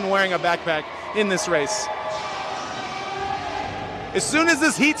only one wearing a backpack in this race. As soon as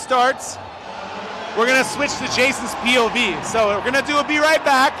this heat starts, we're gonna switch to Jason's POV. So we're gonna do a be right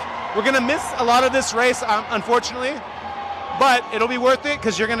back. We're gonna miss a lot of this race, unfortunately, but it'll be worth it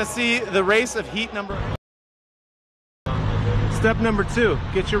because you're gonna see the race of heat number. Step number 2,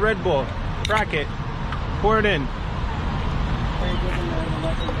 get your Red Bull, crack it, pour it in.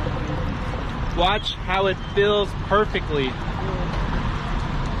 Watch how it fills perfectly.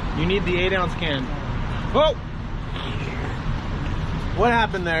 You need the 8-ounce can. Oh! What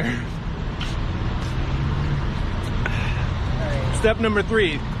happened there? Step number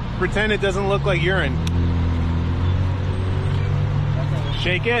 3, pretend it doesn't look like urine.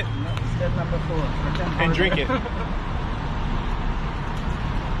 Shake it. Step number 4, and drink it.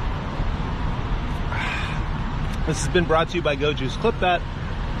 This has been brought to you by Go Juice. Clip that.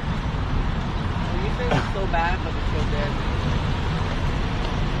 You think it's so bad, but it's so good.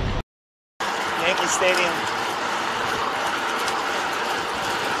 Yankee Stadium.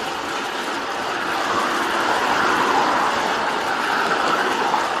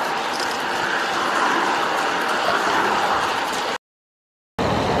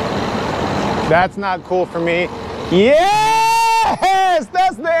 That's not cool for me. Yes!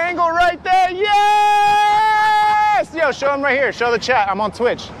 That's the angle right there. Yes! Yo, show him right here. Show the chat. I'm on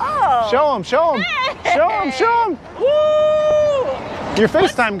Twitch. Oh. Show him. Show him. Hey. Show him. Show him. Woo! Your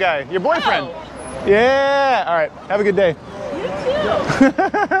FaceTime guy. Your boyfriend. Oh. Yeah. All right. Have a good day. You too.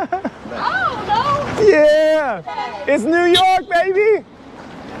 Oh, no. Yeah. It's New York, baby.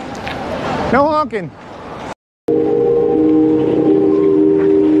 No honking.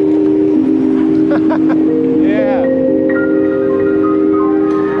 Yeah.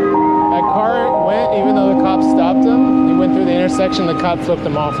 That car went, even though the cops stopped him. He went through the intersection, the cop flipped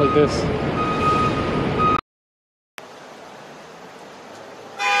him off like this.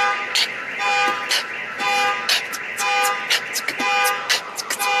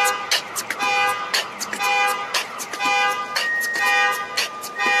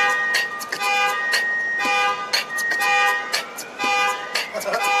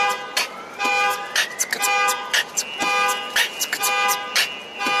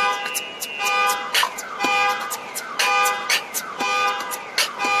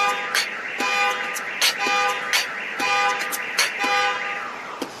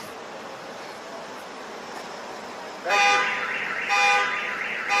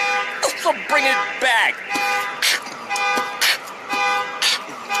 So bring it back.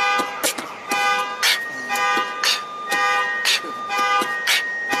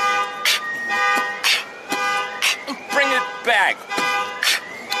 Bring it back.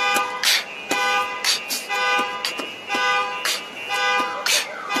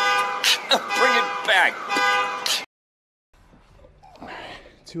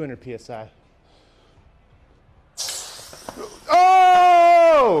 200 psi.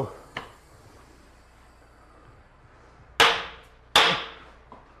 Oh!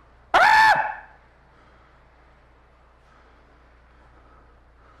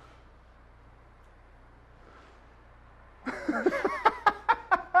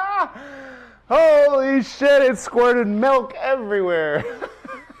 Holy shit, it squirted milk everywhere.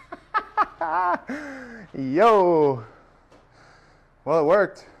 Yo. Well, it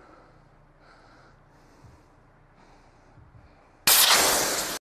worked.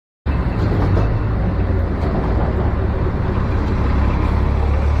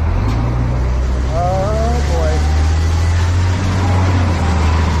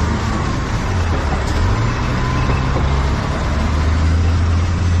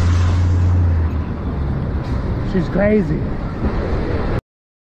 She's crazy.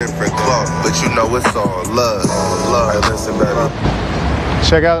 Different club, but you know it's all love. Love. Hey, listen, baby.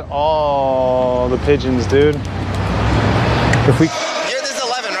 Check out all the pigeons, dude. If we Here, this is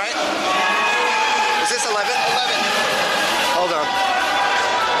 11, right? Is this 11? 11. Hold on.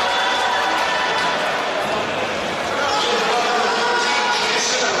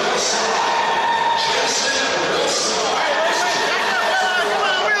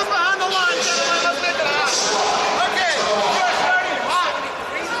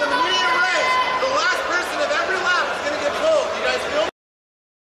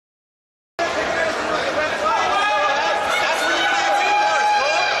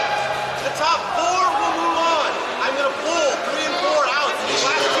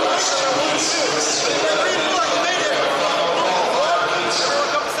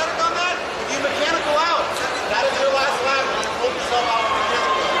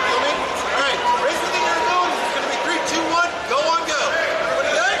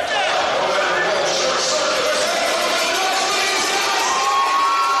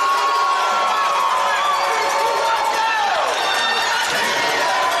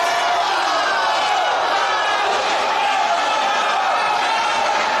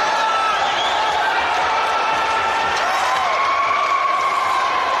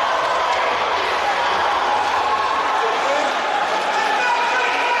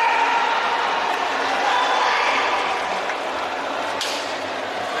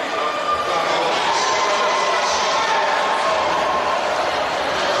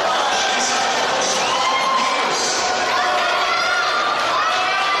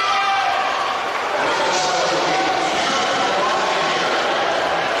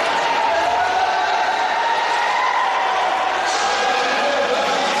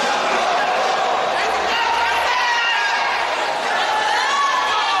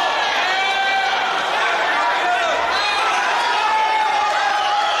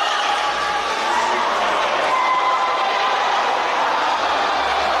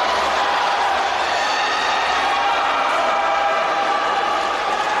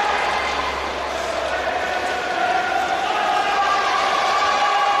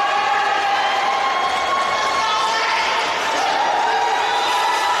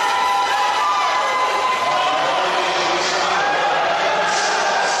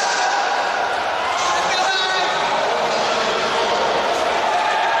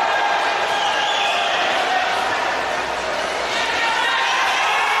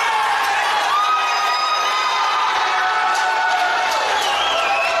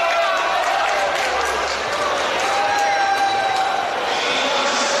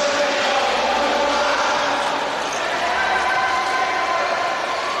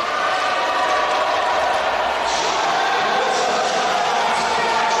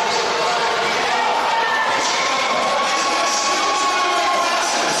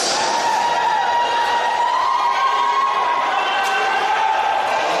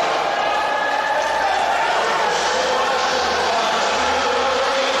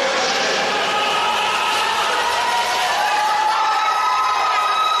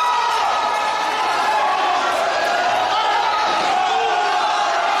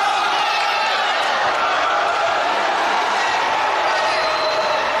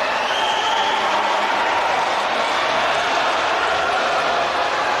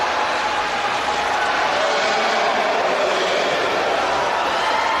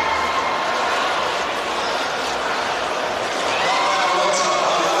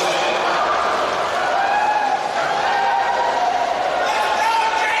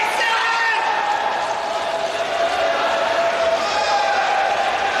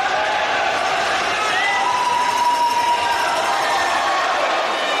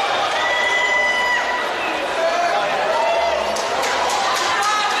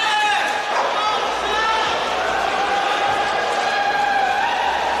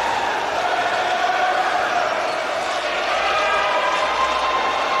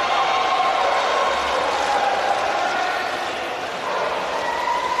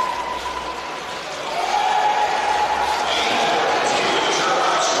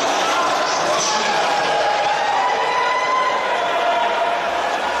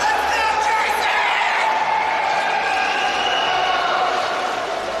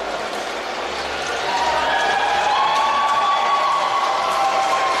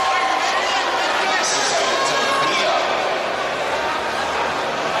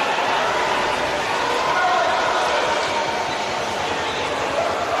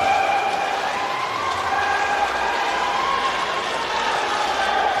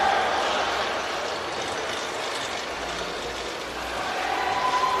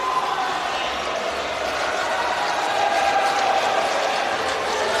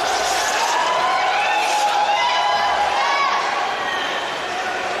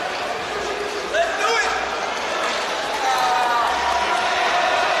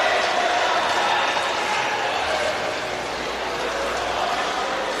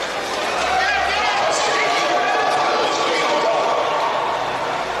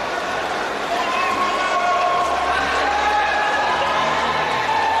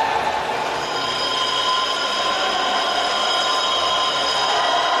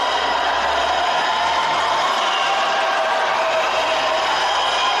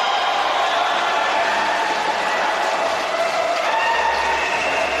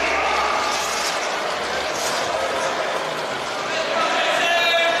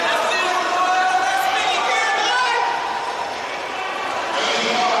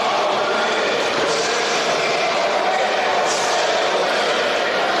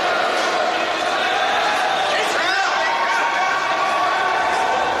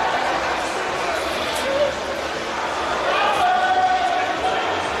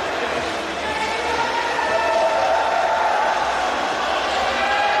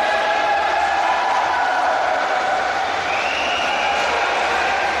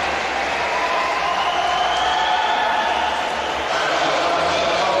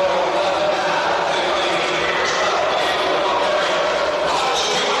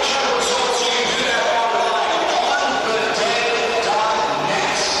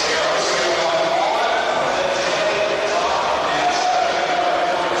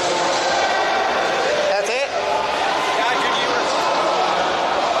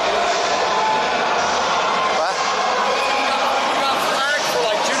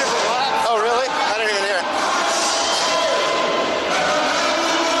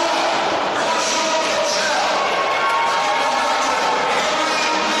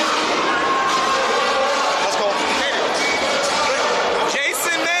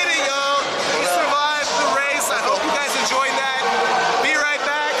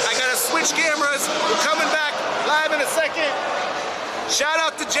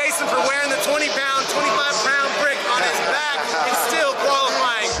 Jason for wearing the 20-pound, 25-pound brick on his back and still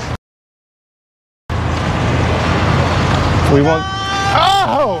qualifying. We won't.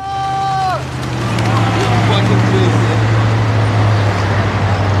 Oh!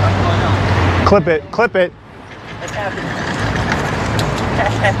 Clip it, clip it.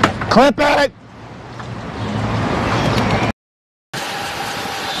 Clip it!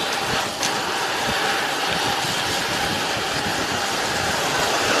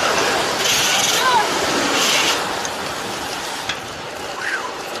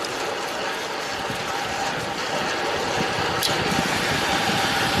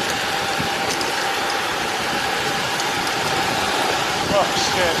 Oh,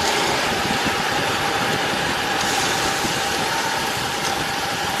 shit.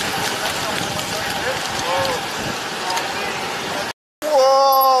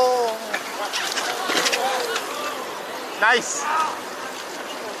 Whoa! Nice.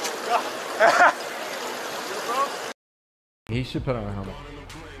 He should put on a helmet.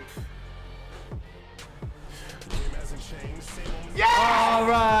 Yeah! All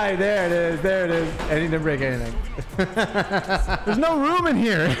right, there it is, there it is. And he didn't break anything. There's no room in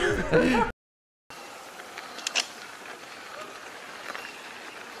here.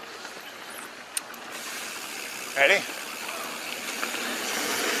 Ready?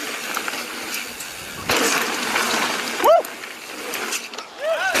 Woo!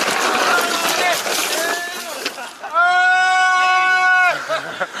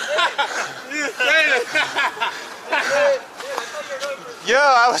 Yo,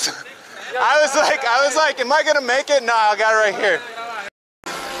 I was like, am I gonna make it? No, I got it right here.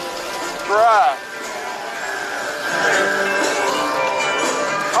 Bruh.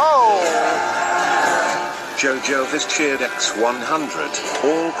 Oh. Jojo has cheered X100.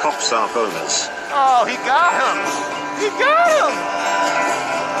 All props are bonus. Oh, he got him. He got him.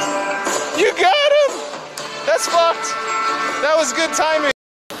 You got him. That's fucked. That was good timing.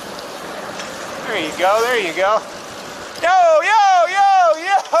 There you go. There you go. Yo, yo, yo,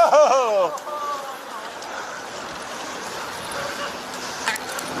 yo!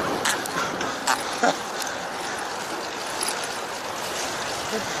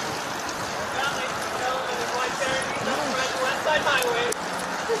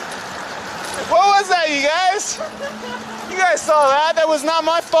 What was that, you guys? You guys saw that? That was not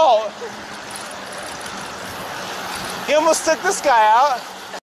my fault. He almost took this guy out.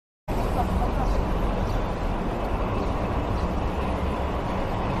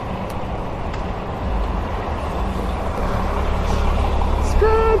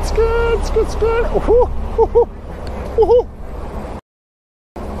 It's good. Ooh, ooh, ooh, ooh.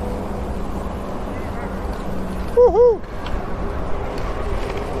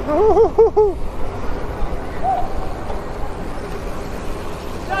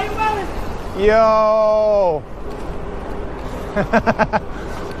 Yo!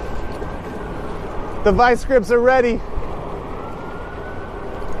 The vice grips are ready.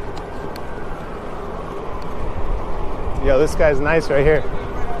 Yo, this guy's nice right here.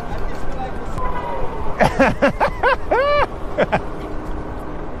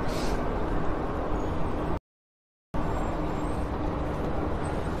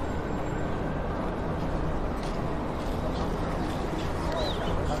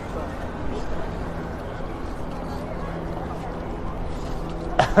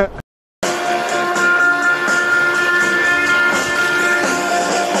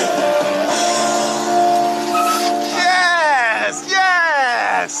 Yes!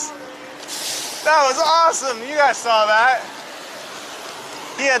 Yes! That was awesome. You guys saw that.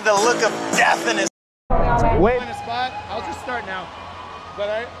 He had the look of death in his. Wait. Find a spot. I'll just start now. Is that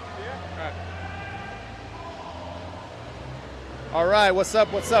all right? Yeah. All right, what's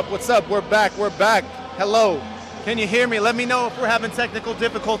up, what's up, what's up? We're back, we're back. Hello. Can you hear me? Let me know if we're having technical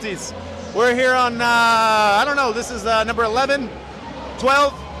difficulties. We're here on, I don't know, this is number 11,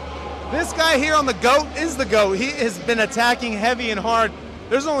 12. This guy here on the GOAT is the GOAT. He has been attacking heavy and hard.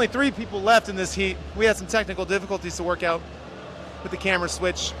 There's only 3 people left in this heat. We had some technical difficulties to work out with the camera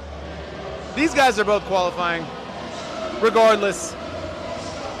switch. These guys are both qualifying. Regardless,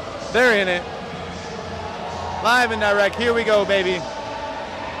 they're in it. Live and direct, here we go, baby.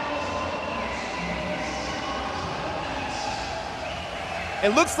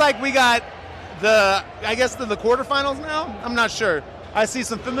 It looks like we got the, I guess the quarterfinals now? I'm not sure. I see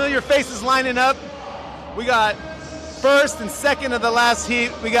some familiar faces lining up. We got first and second of the last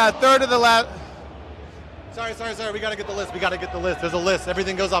heat. We got third of the last. Sorry. We gotta get the list. There's a list.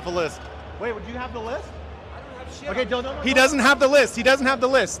 Everything goes off a list. Wait, would you have the list? I don't have Okay, don't. He doesn't have the list. He doesn't have the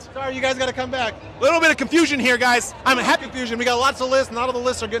list. Sorry, you guys got to come back. Little bit of confusion here, guys. I'm happy. Confusion. We got lots of lists. Not all the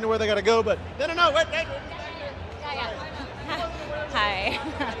lists are getting to where they got to go, but no. Wait. Hi.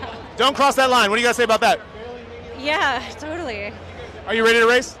 Don't cross that line. What do you guys say about that? Yeah, totally. Are you ready to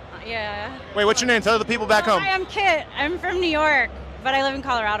race? Yeah. Wait, what's your name? Tell the people back home. Hi, I'm Kit. I'm from New York, but I live in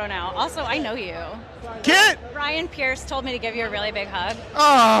Colorado now. Also, I know you. Kit! Brian Pierce told me to give you a really big hug.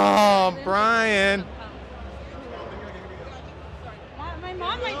 Oh, Brian. My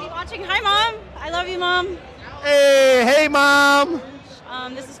mom might be watching. Hi, Mom. I love you, Mom. Hey, Mom.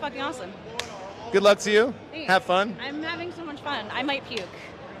 This is fucking awesome. Good luck to you. Thanks. Have fun. I'm having so much fun. I might puke.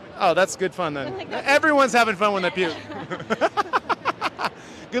 Oh, that's good fun then. Like that. Everyone's having fun when they puke.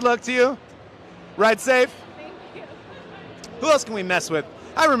 Good luck to you. Ride safe. Thank you. Who else can we mess with?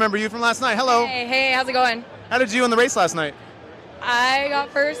 I remember you from last night. Hello. Hey, how's it going? How did you do in the race last night? I got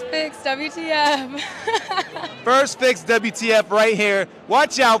first fix, WTF. First fix WTF right here.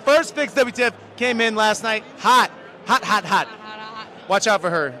 Watch out. First fix WTF came in last night. Hot. Watch out for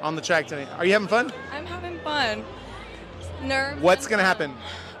her on the track today. Are you having fun? I'm having fun. Nerves. What's going to happen?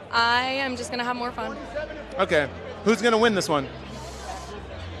 I am just going to have more fun. Okay. Who's going to win this one?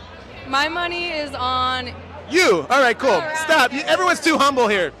 My money is on... You. All right, cool. Stop. Everyone's too humble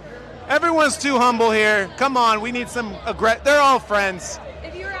here. Everyone's too humble here. Come on. We need some They're all friends.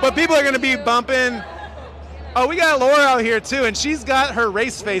 But people are going to be bumping. Oh, we got Laura out here too, and she's got her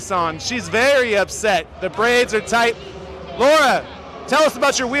race face on. She's very upset. The braids are tight. Laura, tell us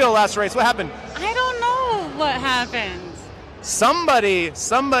about your wheel last race. What happened? I don't know what happened. Somebody,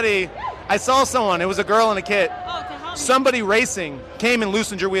 I saw someone. It was a girl and a kid. Oh, to help me. Somebody racing came and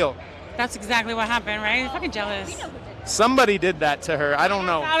loosened your wheel. That's exactly what happened, right? I'm fucking jealous. Somebody did that to her. I don't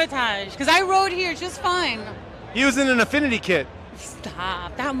know. Sabotage. Because I rode here just fine. He was in an Affinity kit.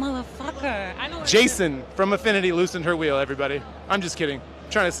 Stop. That motherfucker. I know. Jason from Affinity loosened her wheel, everybody. I'm just kidding.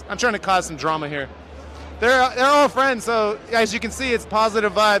 I'm trying to cause some drama here. They're all friends, so as you can see, it's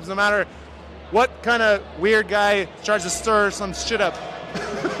positive vibes no matter what kind of weird guy tries to stir some shit up.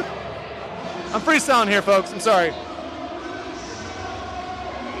 I'm freestyling here, folks. I'm sorry.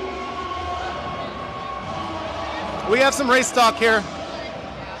 We have some race talk here.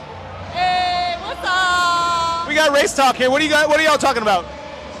 Hey, what's up? We got race talk here. What are y'all talking about?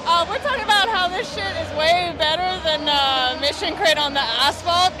 We're talking about how this shit is way better than Mission Crate on the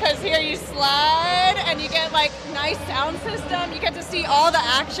asphalt, because here you slide and you get like nice sound system. You get to see all the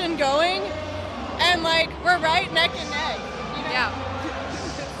action going, and like we're right neck and neck. You know? Yeah.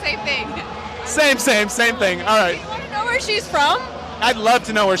 Same thing. Same thing. All right. Do you want to know where she's from? I'd love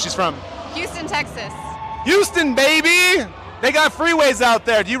to know where she's from. Houston, Texas. Houston, baby! They got freeways out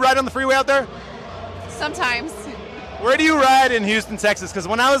there. Do you ride on the freeway out there? Sometimes. Where do you ride in Houston, Texas? Because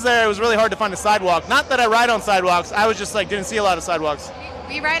when I was there, it was really hard to find a sidewalk. Not that I ride on sidewalks. I was just like, didn't see a lot of sidewalks.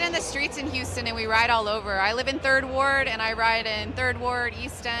 We ride in the streets in Houston, and we ride all over. I live in 3rd Ward, and I ride in 3rd Ward,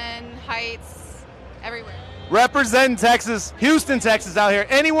 East End, Heights, everywhere. Represent Texas, Houston, Texas out here.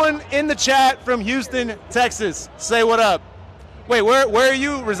 Anyone in the chat from Houston, Texas, say what up. Wait, where are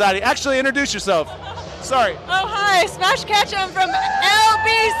you residing? Actually, introduce yourself. Sorry. Oh, hi, Smash Ketchum from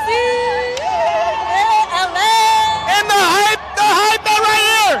LBC, LA. And the hype right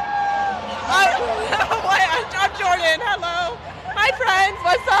here. I'm Jordan, hello. Hi, friends,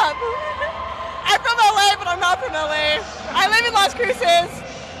 what's up? I'm from LA, but I'm not from LA. I live in Las Cruces,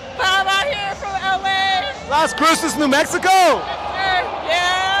 but I'm out here from LA. Las Cruces, New Mexico.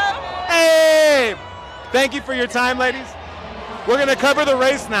 Yeah. Hey, thank you for your time, ladies. We're going to cover the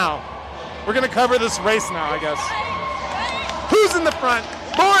race now. We're going to cover this race now, I guess. Who's in the front?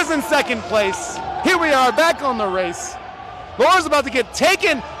 Laura's in second place. Here we are, back on the race. Laura's about to get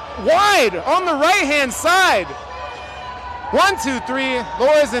taken wide on the right-hand side. 1, 2, 3.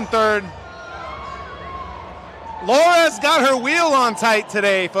 Laura's in third. Laura's got her wheel on tight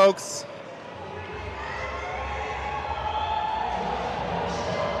today, folks.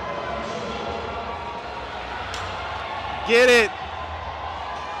 Get it.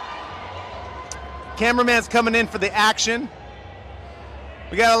 Cameraman's coming in for the action.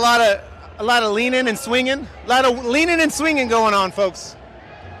 We got a lot of leaning and swinging. A lot of leaning and swinging going on, folks.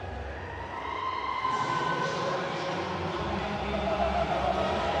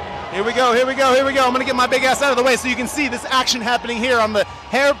 Here we go. I'm going to get my big ass out of the way so you can see this action happening here on the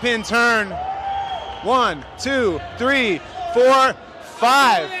hairpin turn. 1, 2, 3, 4,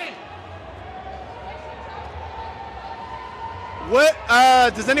 5. What?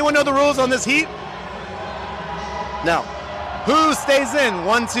 Does anyone know the rules on this heat? No. Who stays in?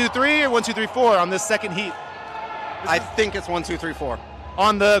 1, 2, 3, or 1, 2, 3, 4 on this second heat? I think it's 1, 2, 3, 4.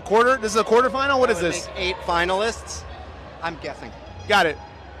 on the quarter. This is a quarterfinal. What is That would this? make 8 finalists. I'm guessing. Got it.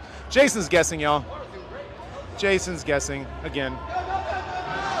 Jason's guessing, y'all. Jason's guessing again.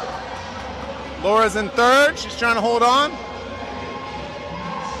 Laura's in third. She's trying to hold on.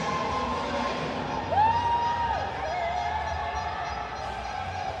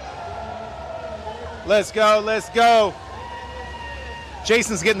 Let's go, let's go.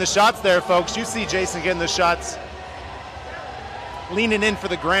 Jason's getting the shots there, folks. You see Jason getting the shots. Leaning in for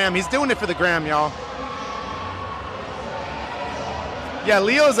the gram. He's doing it for the gram, y'all. Yeah,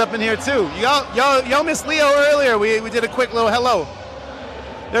 Leo's up in here too. Y'all missed Leo earlier. We did a quick little hello.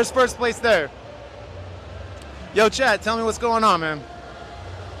 There's first place there. Yo, chat, tell me what's going on, man.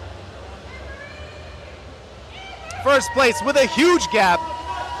 First place with a huge gap.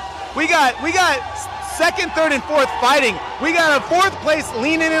 We got second, third, and fourth fighting. We got a fourth place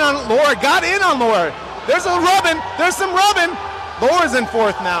leaning in on Laura. Got in on Laura. There's a rubbing. There's some rubbing. Laura's in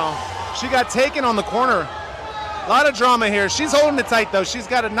fourth now. She got taken on the corner. A lot of drama here. She's holding it tight, though. She's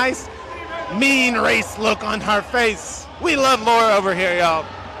got a nice, mean race look on her face. We love Laura over here, y'all.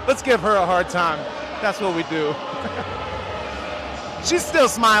 Let's give her a hard time. That's what we do. She's still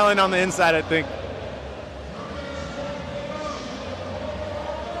smiling on the inside, I think.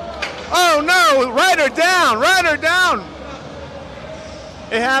 Oh, no. Write her down. Write her down.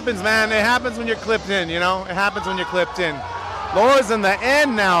 It happens, man. It happens when you're clipped in, you know? It happens when you're clipped in. Laura's in the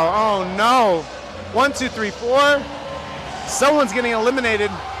end now. Oh, no. 1, 2, 3, 4. Someone's getting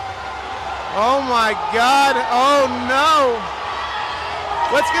eliminated. Oh, my God. Oh, no.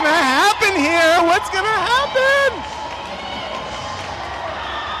 What's going to happen here? What's going to happen?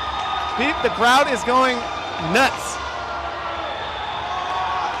 Pete, the crowd is going nuts.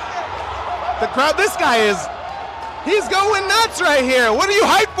 The crowd, this guy he's going nuts right here. What are you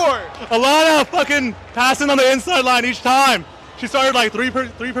hyped for? Alana fucking passing on the inside line each time. She started like three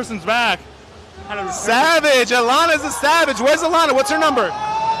persons back. Savage. Alana's a savage. Where's Alana? What's her number?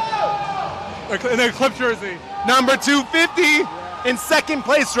 In the clip jersey. Number 250 in second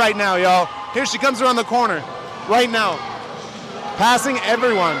place right now, y'all. Here she comes around the corner right now. Passing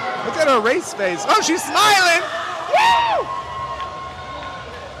everyone. Look at her race face. Oh, she's smiling. Woo!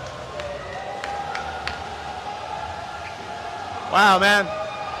 Wow, man.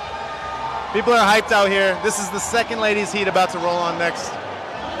 People are hyped out here. This is the second ladies heat about to roll on next.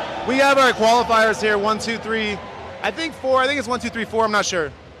 We have our qualifiers here, 1, 2, 3, I think 4. I think it's 1, 2, 3, 4. I'm not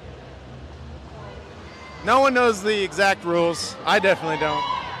sure. No one knows the exact rules. I definitely don't.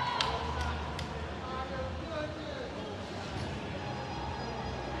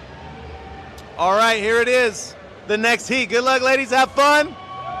 All right, here it is. The next heat. Good luck, ladies. Have fun.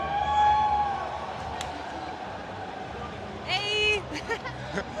 Hey.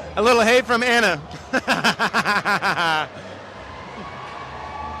 A little hey from Anna.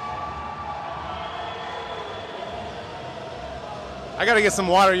 I gotta get some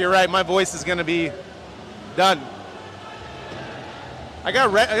water. You're right. My voice is gonna be done.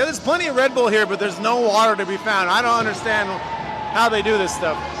 There's plenty of Red Bull here, but there's no water to be found. I don't understand how they do this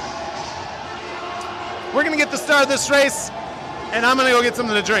stuff. We're gonna get the start of this race, and I'm gonna go get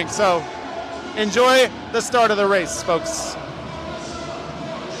something to drink. So enjoy the start of the race, folks.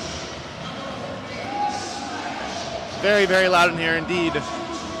 Very, very loud in here indeed.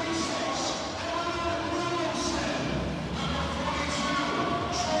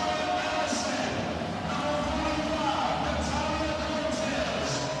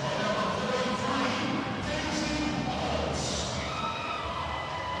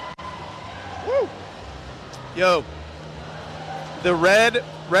 Yo, the Red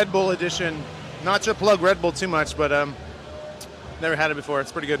Bull edition. Not to plug Red Bull too much, but never had it before.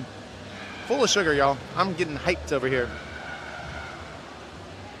 It's pretty good. Full of sugar, y'all. I'm getting hyped over here.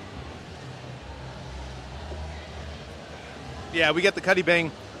 Yeah, we got the Cuddy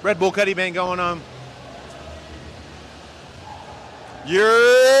Bang, Red Bull Cuddy Bang going on.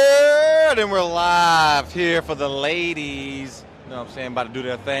 Yeah, then we're live here for the ladies. You know what I'm saying? About to do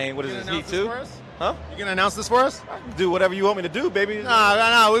their thing. What is this, heat 2? Huh? You gonna announce this for us? I can do whatever you want me to do, baby.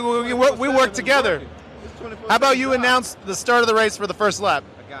 No. We work together. How about you announce the start of the race for the first lap?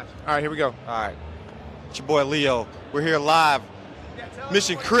 I got you. All right, here we go. All right. It's your boy Leo. We're here live.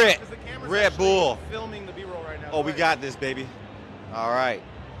 Mission Crit. Red Bull. Filming the B-roll right now. Oh, we got this, baby. All right.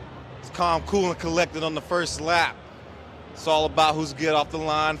 It's calm, cool, and collected on the first lap. It's all about who's good off the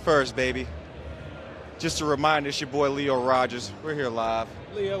line first, baby. Just a reminder, it's your boy Leo Rogers. We're here live.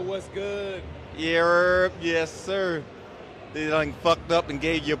 Leo, what's good? Yeah, yes, sir. They done fucked up and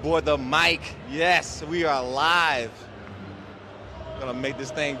gave your boy the mic. Yes, we are live. Gonna make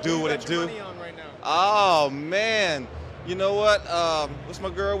this thing do what it do. Money on right now. Oh man, You know what? What's my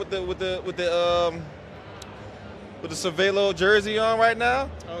girl with the Cervelo jersey on right now?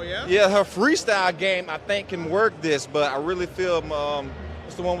 Oh yeah. Yeah, her freestyle game I think can work this, but I really feel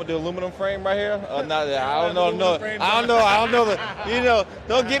what's the one with the aluminum frame right here? Not that. I don't know. I don't know the. You know,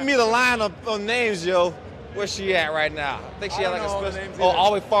 don't give me the line of names, yo. Where's she at right now? I think she had like a special.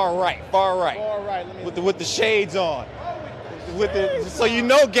 All the way far right. Far right. With the shades on. So you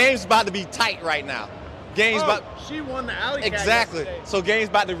know, game's about to be tight right now. Game's about. She won the alley cat Exactly. yesterday. So game's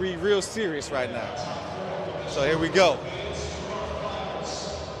about to be real serious right now. So here we go.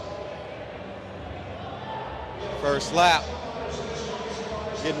 First lap.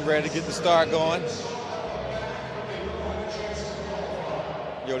 Getting ready to get the start going.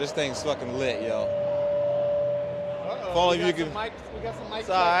 Yo, this thing's fucking lit, yo. If only you can. We got some mic. It's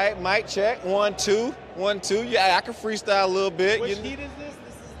all right, mic check. 1, 2, 1, 2. Yeah, I can freestyle a little bit. Which heat is this?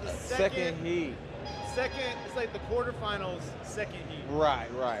 This is the Second heat. Second, it's like the quarterfinals, second heat. Right.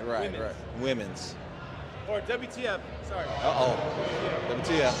 Women's. Or WTF, sorry. Uh-oh.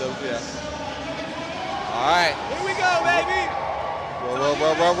 WTF. All right. Here we go, baby. Roll.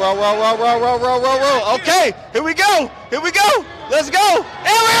 Okay, here we go. Let's go.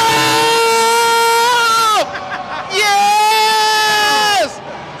 And we Yes!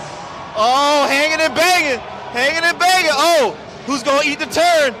 Oh, hanging and banging. Oh, who's going to eat the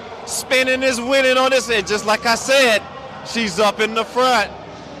turn? Spinning is winning on this end. Just like I said, she's up in the front.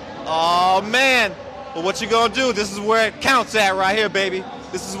 Oh, man. But what you going to do? This is where it counts at right here, baby.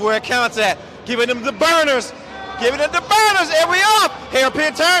 This is where it counts at. Giving them the burners. And we off.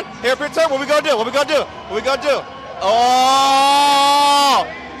 Hairpin turn. What we going to do? Oh!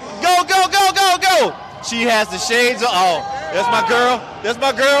 Go. She has the shades. Oh, that's my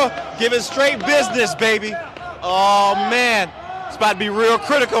girl. Giving straight business, baby. Oh, man. It's about to be real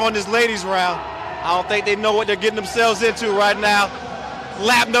critical on this ladies round. I don't think they know what they're getting themselves into right now.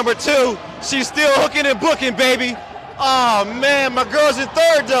 Lap number 2. She's still hooking and booking, baby. Oh, man. My girl's in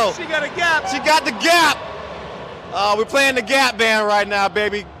third, though. She got a gap. She got the gap. We're playing the Gap Band right now,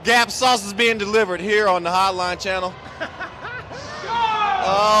 baby. Gap sauce is being delivered here on the Hotline channel.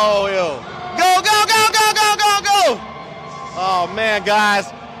 Oh, yo. Go. Oh, man,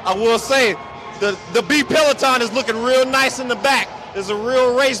 guys. I will say, the B Peloton is looking real nice in the back. There's a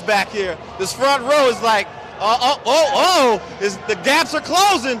real race back here. This front row is like, the gaps are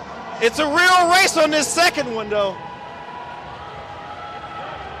closing. It's a real race on this second one, though.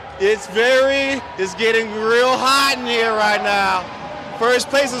 It's getting real hot in here right now. First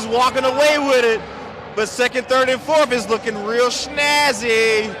place is walking away with it, but second, third, and fourth is looking real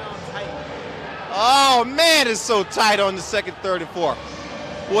snazzy. Oh, man, it's so tight on the second, third, and fourth.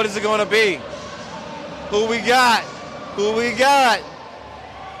 What is it going to be? Who we got?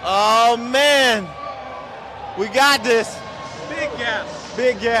 Oh, man. We got this. Big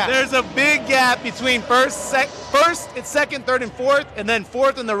gap. There's a big gap between first and second, third, and fourth, and then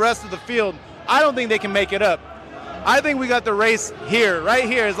fourth and the rest of the field. I don't think they can make it up. I think we got the race here, right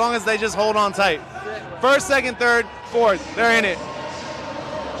here, as long as they just hold on tight. First, second, third, fourth. They're in it.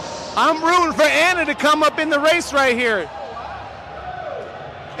 I'm rooting for Anna to come up in the race right here.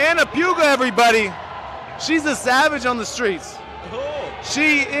 Anna Puga, everybody. She's a savage on the streets.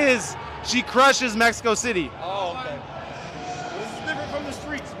 She crushes Mexico City. Oh, okay. This is different from the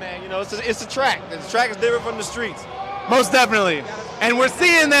streets, man. You know, it's a track. The track is different from the streets. Most definitely. And we're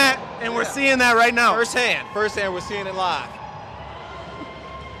seeing that, we're seeing that right now. Firsthand, we're seeing it live.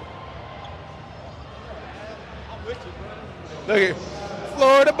 Look at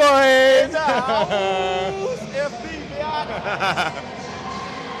Florida boys. FBI.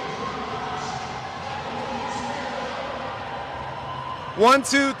 1,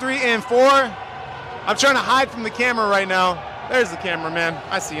 2, 3, and 4. I'm trying to hide from the camera right now. There's the cameraman.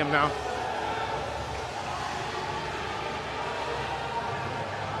 I see him now.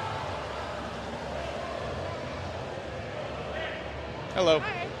 Hello.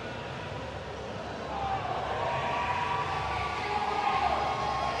 Hi.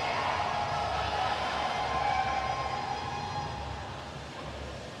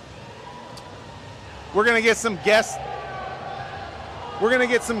 We're gonna get some guests. We're gonna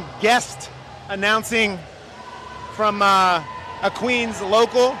get some guest announcing from a Queens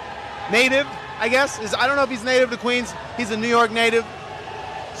local, native, I guess. I don't know if he's native to Queens. He's a New York native.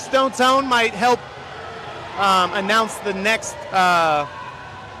 Stone Tone might help announce the next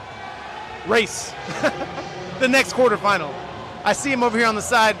race, the next quarterfinal. I see him over here on the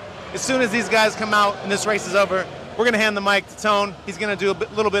side. As soon as these guys come out and this race is over, we're gonna hand the mic to Tone. He's gonna do a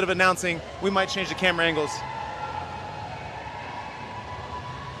little bit of announcing. We might change the camera angles.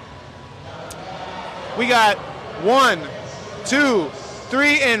 We got 1, 2,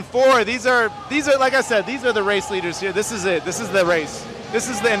 3, and 4. These are like I said, these are the race leaders here. This is it. This is the race. This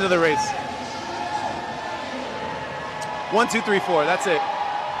is the end of the race. 1, 2, 3, 4. That's it.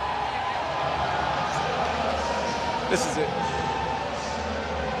 This is it.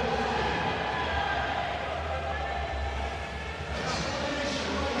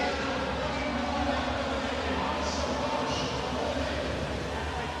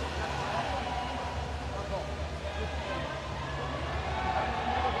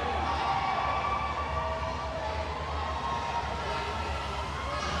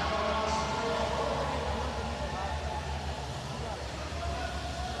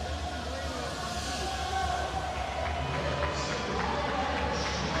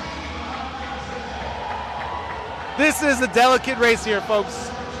 This is a delicate race here,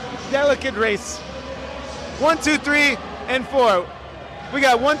 folks. Delicate race. 1, 2, 3, and 4. We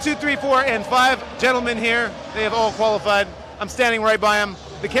got 1, 2, 3, 4, and 5 gentlemen here. They have all qualified. I'm standing right by them.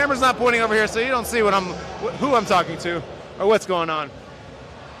 The camera's not pointing over here, so you don't see who I'm talking to or what's going on.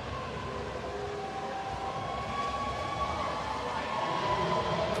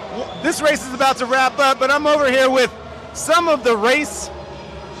 This race is about to wrap up, but I'm over here with some of the race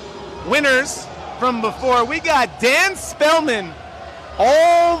winners from before. We got Dan Spellman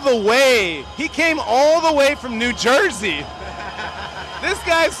all the way. He came all the way from New Jersey. This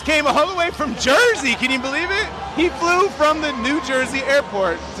guy came all the way from Jersey. Can you believe it? He flew from the New Jersey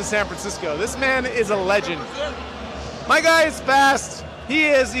airport to San Francisco. This man is a legend. My guy is fast. He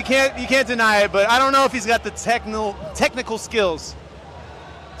is. You can't deny it, but I don't know if he's got the technical skills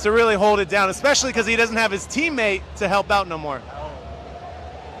to really hold it down, especially because he doesn't have his teammate to help out no more.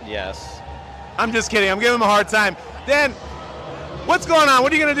 Yes. I'm just kidding. I'm giving him a hard time. Dan, what's going on?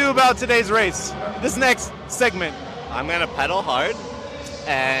 What are you going to do about today's race, this next segment? I'm going to pedal hard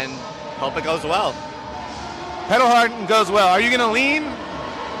and hope it goes well. Pedal hard and goes well. Are you going to lean?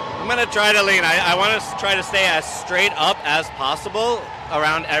 I'm going to try to lean. I want to try to stay as straight up as possible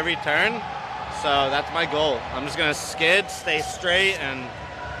around every turn. So that's my goal. I'm just going to skid, stay straight, and,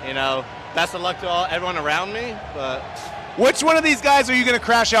 best of luck to everyone around me. But which one of these guys are you going to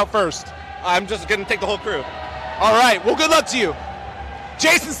crash out first? I'm just going to take the whole crew. All right. Well, good luck to you.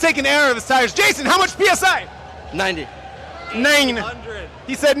 Jason's taking air out of his tires. Jason, how much PSI? 90. 9. 100.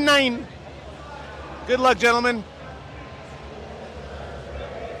 He said 9. Good luck, gentlemen.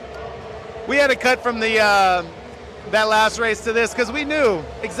 We had to cut from the that last race to this because we knew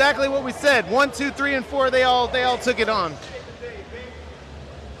exactly what we said. 1, 2, 3, and 4. They all took it on.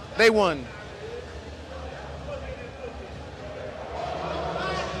 They won.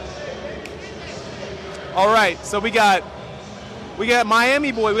 All right, so we got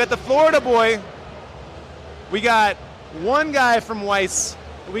Miami boy, we got the Florida boy, we got one guy from Weiss,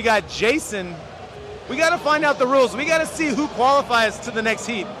 we got Jason. We got to find out the rules. We got to see who qualifies to the next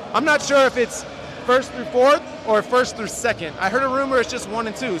heat. I'm not sure if it's 1st through 4th or 1st through 2nd. I heard a rumor it's just 1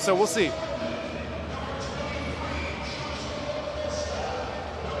 and 2, so we'll see.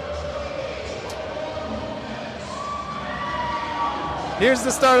 Here's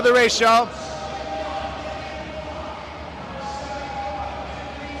the start of the race, y'all.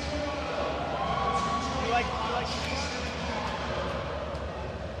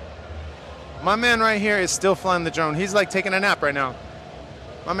 My man right here is still flying the drone. He's like taking a nap right now.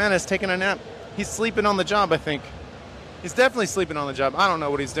 My man is taking a nap. He's sleeping on the job, I think. He's definitely sleeping on the job. I don't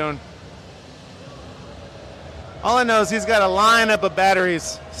know what he's doing. All I know is he's got a lineup of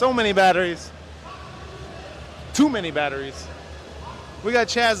batteries. So many batteries. Too many batteries. We got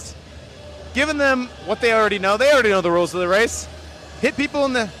Chaz giving them what they already know. They already know the rules of the race. Hit people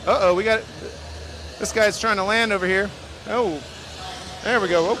in the... Uh-oh, we got... This guy's trying to land over here. Oh, there we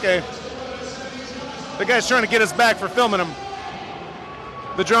go. Okay. The guy's trying to get us back for filming him.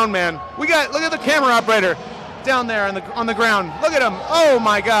 The drone man. Look at the camera operator down there on the ground. Look at him. Oh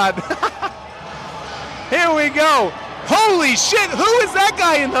my God. Here we go. Holy shit. Who is that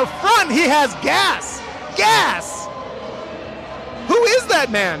guy in the front? He has gas. Gas. Who is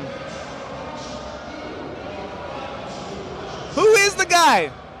that man? Who is the guy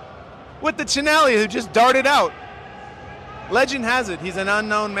with the Chinelli who just darted out? Legend has it, he's an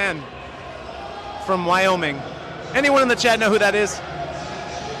unknown man from Wyoming. Anyone in the chat know who that is?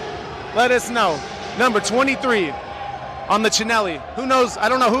 Let us know. Number 23 on the Chinelli. Who knows? I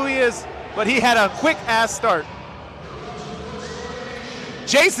don't know who he is, but he had a quick ass start.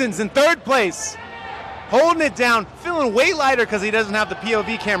 Jason's in 3rd place, holding it down, feeling way lighter because he doesn't have the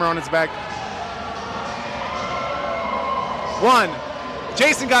POV camera on his back. 1.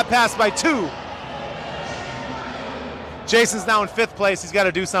 Jason got passed by 2. Jason's now in 5th place. He's got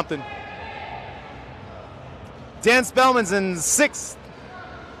to do something. Dan Spellman's in 6th.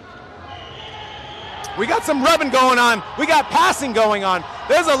 We got some rubbing going on. We got passing going on.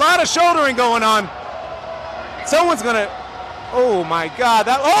 There's a lot of shouldering going on. Someone's gonna, oh my God.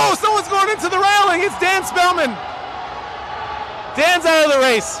 Someone's going into the railing. It's Dan Spellman. Dan's out of the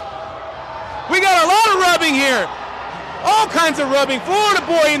race. We got a lot of rubbing here. All kinds of rubbing. Florida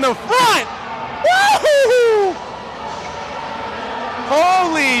boy in the front. Woo-hoo-hoo!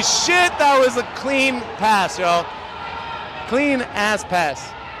 Holy shit, that was a clean pass, y'all. Clean ass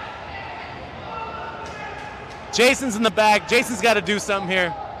pass. Jason's in the back. Jason's got to do something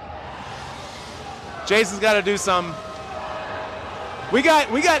here. Jason's got to do something. We got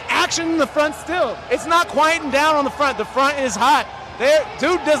action in the front still. It's not quieting down on the front. The front is hot. There,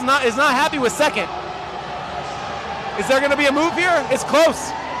 dude is not happy with second. Is there going to be a move here? It's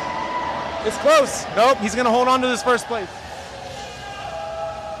close. It's close. Nope, he's going to hold on to this first place.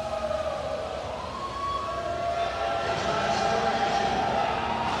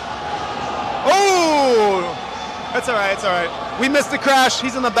 Oh! That's all right, it's all right. We missed the crash.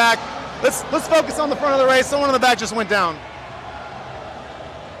 He's in the back. Let's focus on the front of the race. Someone in the back just went down.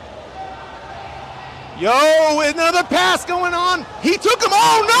 Yo, another pass going on. He took him.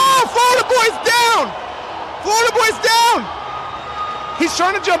 Oh no! Florida boy's down! Florida boy's down! He's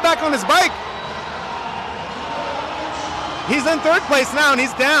trying to jump back on his bike. He's in 3rd place now and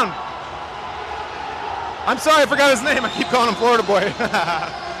he's down. I'm sorry, I forgot his name. I keep calling him Florida boy.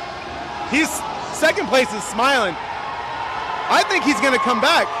 He's 2nd place is smiling. I think he's gonna come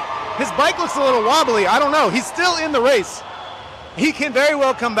back. His bike looks a little wobbly. I don't know. He's still in the race. He can very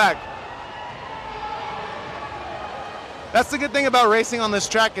well come back. That's the good thing about racing on this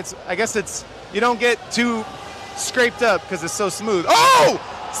track. I guess you don't get too scraped up because it's so smooth. Oh!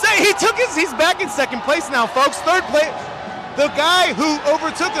 He's back in 2nd place now, folks. 3rd place. The guy who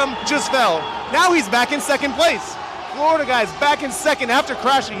overtook him just fell. Now he's back in 2nd place. Florida guy's back in 2nd after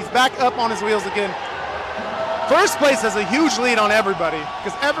crashing. He's back up on his wheels again. 1st place has a huge lead on everybody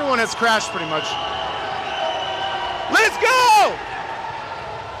because everyone has crashed pretty much. Let's go!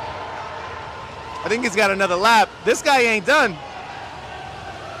 I think he's got another lap. This guy ain't done.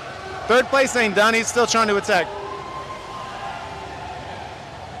 3rd place ain't done. He's still trying to attack.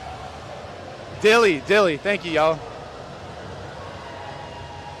 Dilly, thank you, y'all.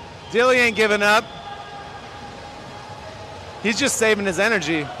 Dilly ain't giving up. He's just saving his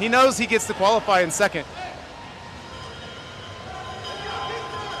energy. He knows he gets to qualify in 2nd.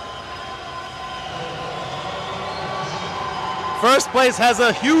 First place has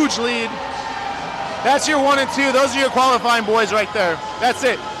a huge lead. That's your 1 and 2. Those are your qualifying boys right there. That's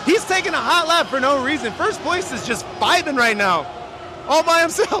it. He's taking a hot lap for no reason. First place is just vibing right now. All by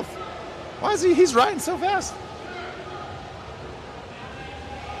himself. Why is he's riding so fast?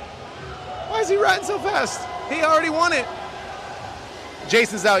 Why is he riding so fast? He already won it.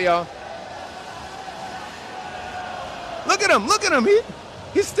 Jason's out, y'all. Look at him.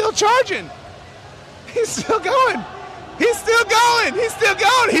 He's still charging. He's still going. He's still going. He's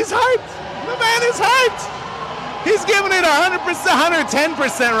hyped. The man is hyped. He's giving it 100%,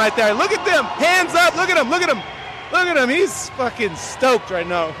 110% right there. Look at them. Hands up. Look at him. He's fucking stoked right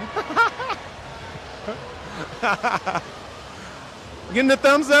now. Getting the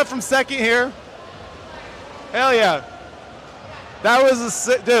thumbs up from 2nd here. Hell yeah. That was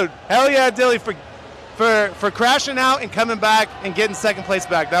dude. Hell yeah, Dilly for crashing out and coming back and getting 2nd place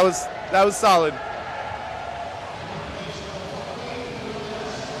back. That was solid.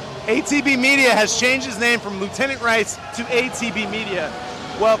 ATB Media has changed his name from Lieutenant Rice to ATB Media.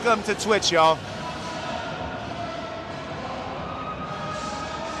 Welcome to Twitch, y'all.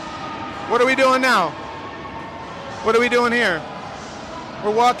 What are we doing now? What are we doing here?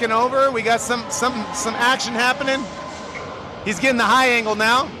 We're walking over. We got some action happening. He's getting the high angle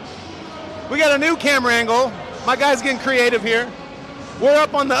now. We got a new camera angle. My guy's getting creative here. We're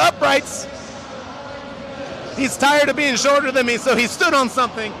up on the uprights. He's tired of being shorter than me, so he stood on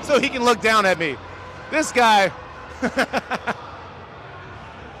something so he can look down at me. This guy.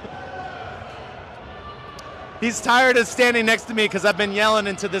 He's tired of standing next to me because I've been yelling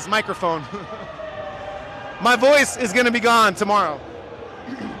into this microphone. My voice is going to be gone tomorrow.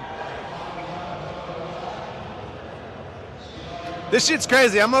 This shit's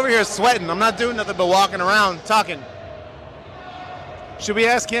crazy. I'm over here sweating. I'm not doing nothing but walking around, talking. Should we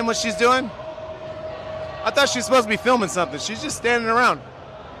ask Kim what she's doing? I thought she was supposed to be filming something. She's just standing around.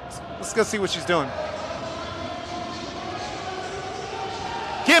 Let's go see what she's doing.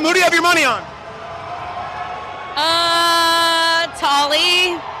 Kim, who do you have your money on?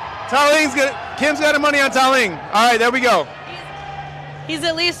 Tali. Kim's got her money on Taling. All right, there we go. He's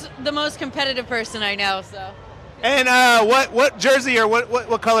at least the most competitive person I know, so. And what jersey or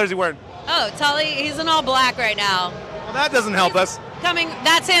what color is he wearing? Oh, Tully, he's in all black right now. Well, that doesn't help us.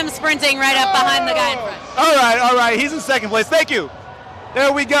 That's him sprinting right up behind the guy in front. All right. He's in second place. Thank you.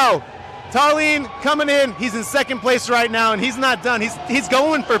 There we go. Tarlene coming in. He's in second place right now, and he's not done. He's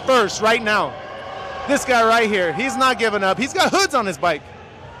going for first right now. This guy right here, he's not giving up. He's got hoods on his bike.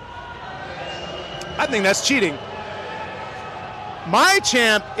 I think that's cheating. My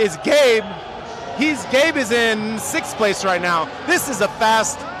champ is Gabe. Gabe is in sixth place right now. This is a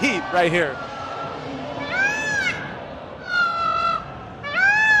fast heat right here.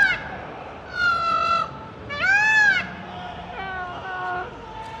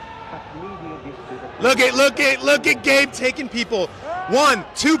 Look at Gabe taking people. 1,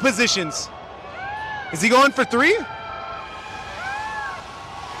 2 positions. Is he going for 3?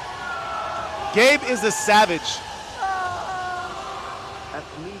 Gabe is a savage.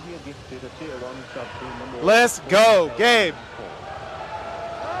 Let's go, Gabe.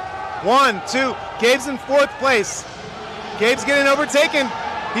 1, 2. Gabe's in 4th place. Gabe's getting overtaken.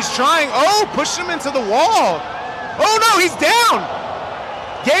 He's trying. Oh, pushed him into the wall. Oh no, he's down.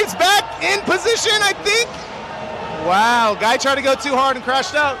 Gabe's back in position, I think. Wow, guy tried to go too hard and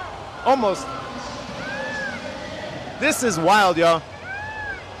crashed out. Almost. This is wild, y'all.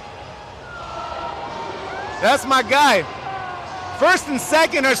 That's my guy. First and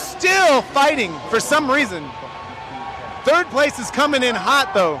second are still fighting for some reason. 3rd place is coming in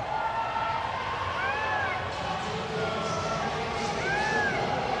hot, though.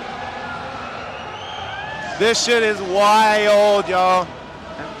 This shit is wild, y'all.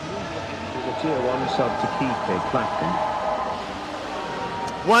 Tier 1 sub to PK Clapton.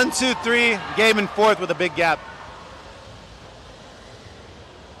 1, 2, 3. Gabe in 4th with a big gap.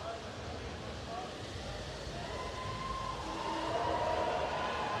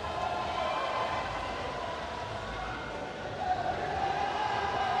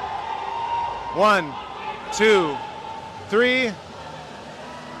 One, 2, 3.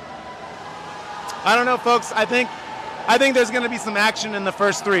 I don't know, folks. I think there's going to be some action in the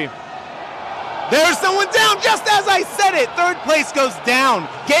first 3. There's someone down just as I said it. 3rd place goes down.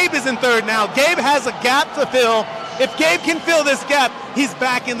 Gabe is in 3rd now. Gabe has a gap to fill. If Gabe can fill this gap, he's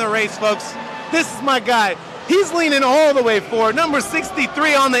back in the race, folks. This is my guy. He's leaning all the way forward. Number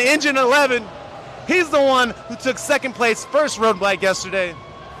 63 on the engine 11. He's the one who took 2nd place, first road bike yesterday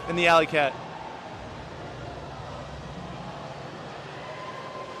in the Alley Cat.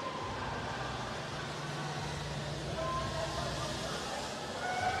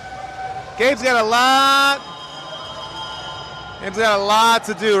 Gabe's got a lot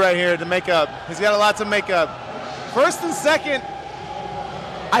to do right here to make up. He's got a lot to make up. 1st and 2nd,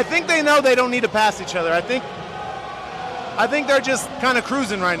 I think they know they don't need to pass each other. I think they're just kind of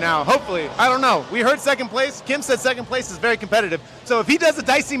cruising right now, hopefully. I don't know. We heard 2nd place. Kim said 2nd place is very competitive. So if he does a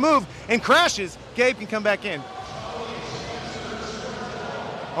dicey move and crashes, Gabe can come back in.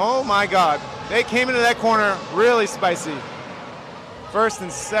 Oh my God. They came into that corner really spicy. 1st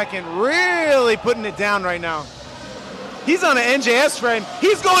and 2nd, really putting it down right now. He's on an NJS frame.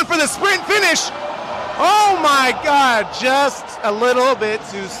 He's going for the sprint finish. Oh my God, just a little bit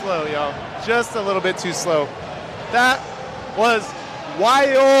too slow, y'all. Just a little bit too slow. That was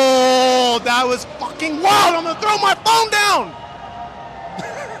wild. That was fucking wild. I'm gonna throw my phone down.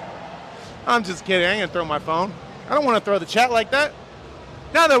 I'm just kidding, I ain't gonna throw my phone. I don't wanna throw the chat like that.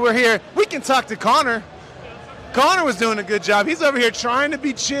 Now that we're here, we can talk to Connor. Connor was doing a good job. He's over here trying to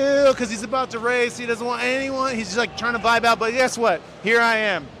be chill because he's about to race. He doesn't want anyone. He's just like trying to vibe out. But guess what? Here I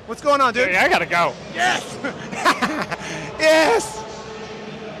am. What's going on, dude? Hey, I gotta go. Yes! Yes!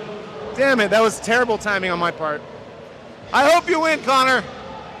 Damn it, that was terrible timing on my part. I hope you win, Connor.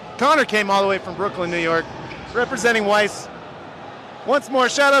 Connor came all the way from Brooklyn, New York, representing Weiss. Once more,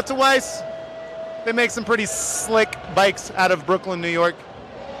 shout out to Weiss. They make some pretty slick bikes out of Brooklyn, New York.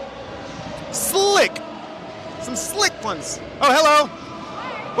 Slick! Some slick ones. Oh, hello.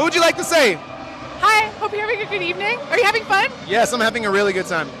 What would you like to say? Hi, hope you're having a good evening. Are you having fun? Yes, I'm having a really good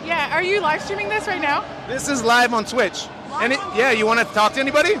time. Yeah, are you live streaming this right now? This is live on Twitch. Yeah, you want to talk to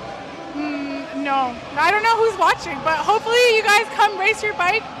anybody? No. I don't know who's watching, but hopefully you guys come race your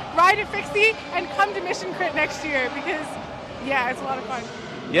bike, ride a fixie, and come to Mission Crit next year because, yeah, it's a lot of fun.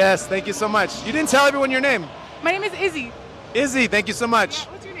 Yes, thank you so much. You didn't tell everyone your name. My name is Izzy. Izzy, thank you so much.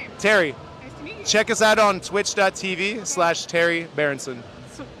 Yeah, what's your name? Terry. Nice to meet you. Check us out on twitch.tv/Terry Berenson.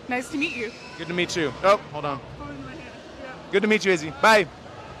 So, nice to meet you. Good to meet you. Oh, hold on. Good to meet you, Izzy. Bye.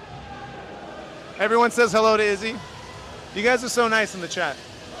 Everyone says hello to Izzy. You guys are so nice in the chat.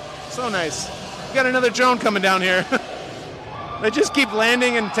 So nice. We got another drone coming down here. They just keep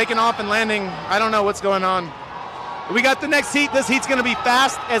landing and taking off and landing. I don't know what's going on. We got the next heat. This heat's going to be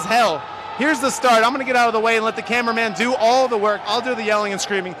fast as hell. Here's the start. I'm going to get out of the way and let the cameraman do all the work. I'll do the yelling and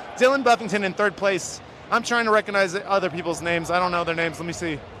screaming. Dylan Buffington in third place. I'm trying to recognize other people's names. I don't know their names. Let me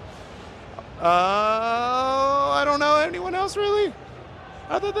see. I don't know anyone else really,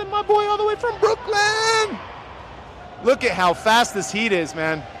 other than my boy all the way from Brooklyn. Look at how fast this heat is,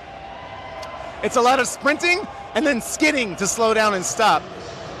 man. It's a lot of sprinting and then skidding to slow down and stop.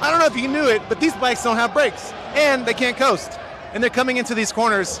 I don't know if you knew it, but these bikes don't have brakes, and they can't coast. And they're coming into these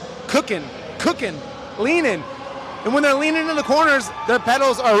corners cooking, leaning. And when they're leaning in the corners, their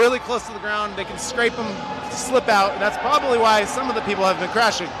pedals are really close to the ground. They can scrape them, slip out, and that's probably why some of the people have been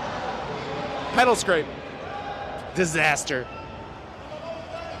crashing. Pedal scrape. Disaster.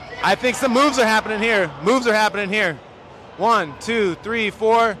 I think some moves are happening here. 1, 2, 3,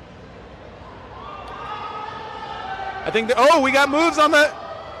 4. I think we got moves on the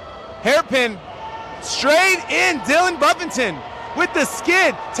hairpin. Straight in, Dylan Buffington with the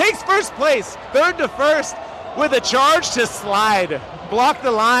skid. Takes first place, third to first with a charge to slide. Block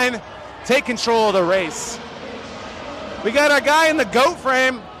the line, take control of the race. We got our guy in the GOAT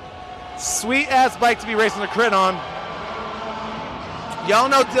frame. Sweet ass bike to be racing the crit on. Y'all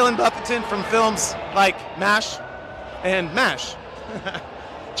know Dylan Buffington from films like MASH and MASH.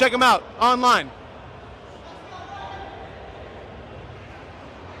 Check him out online.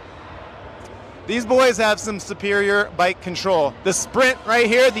 These boys have some superior bike control. The sprint right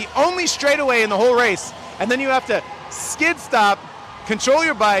here, the only straightaway in the whole race. And then you have to skid stop, control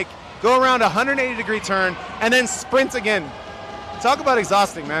your bike, go around a 180-degree turn, and then sprint again. Talk about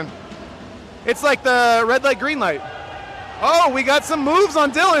exhausting, man. It's like the red light, green light. Oh, we got some moves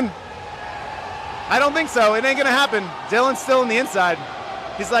on Dylan. I don't think so. It ain't going to happen. Dylan's still on the inside.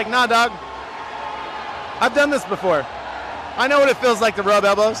 He's like, nah, dog. I've done this before. I know what it feels like to rub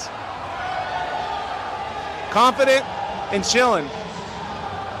elbows. Confident and chilling.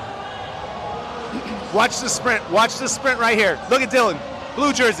 Watch the sprint. Watch the sprint right here. Look at Dylan.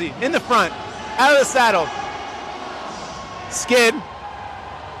 Blue jersey in the front. Out of the saddle. Skid.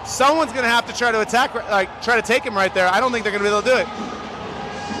 Someone's going to have to try to attack, try to take him right there. I don't think they're going to be able to do it.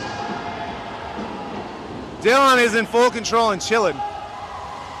 Dylan is in full control and chilling.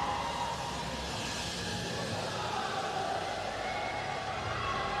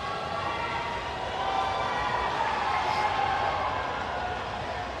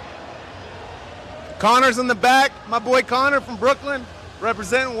 Connor's in the back. My boy Connor from Brooklyn,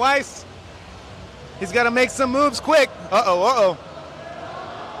 representing Weiss. He's got to make some moves quick. Uh-oh.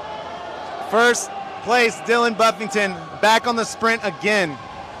 First place, Dylan Buffington, back on the sprint again.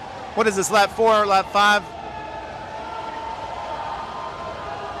 What is this, lap 4 or lap 5?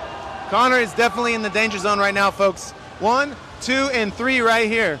 Connor is definitely in the danger zone right now, folks. 1, 2, and 3 right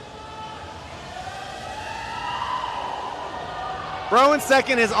here. Bro in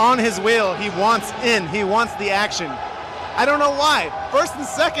second is on his wheel. He wants in. He wants the action. I don't know why. First and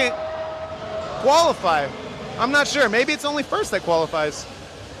second qualify. I'm not sure. Maybe it's only first that qualifies.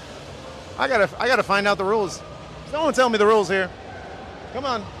 I gotta find out the rules. Someone tell me the rules here. Come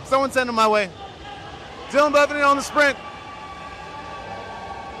on. Someone send them my way. Dylan Buffington on the sprint.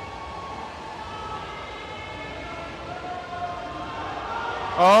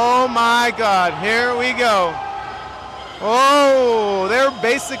 Oh my God. Here we go. Oh, they're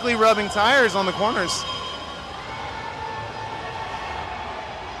basically rubbing tires on the corners.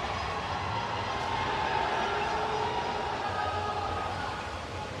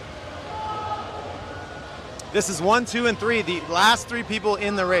 This is 1, 2, and 3, the last 3 people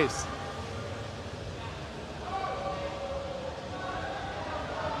in the race.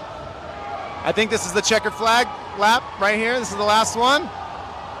 I think this is the checkered flag lap right here. This is the last one.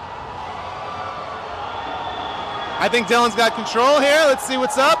 I think Dylan's got control here. Let's see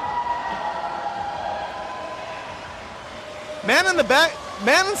what's up. Man in the back,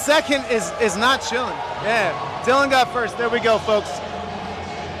 man in second is not chilling. Yeah, Dylan got first. There we go, folks.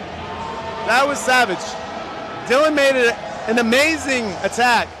 That was savage. Dylan made it an amazing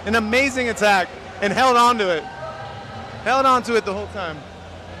attack, and held on to it. Held on to it the whole time.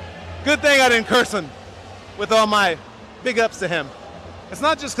 Good thing I didn't curse him with all my big ups to him. It's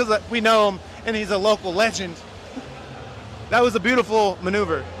not just because we know him and he's a local legend. That was a beautiful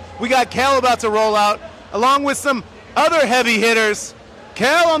maneuver. We got Kel about to roll out, along with some other heavy hitters.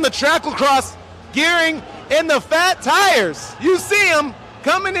 Kel on the Tracklecross, gearing in the fat tires. You see him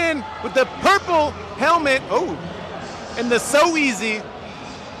coming in with the purple helmet. Oh, and the So Easy.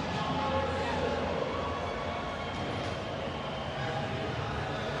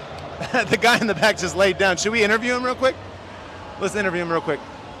 The guy in the back just laid down. Should we interview him real quick? Let's interview him real quick.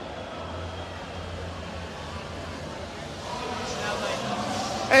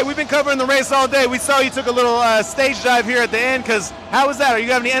 Hey, we've been covering the race all day. We saw you took a little stage dive here at the end. How was that? Are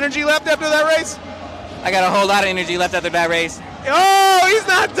you have any energy left after that race? I got a whole lot of energy left after that race. Oh, he's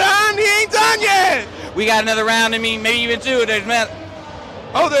not done. He ain't done yet. We got another round. I mean, maybe even two.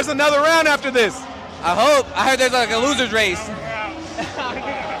 Oh, there's another round after this. I hope. I heard there's like a loser's race.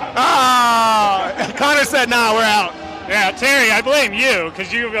 Connor said, nah, we're out. Yeah, Terry, I blame you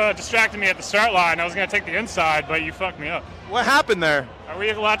because you distracted me at the start line. I was going to take the inside, but you fucked me up. What happened there? Are we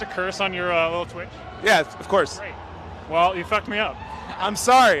allowed to curse on your little Twitch? Yeah, of course. Great. Well, you fucked me up. I'm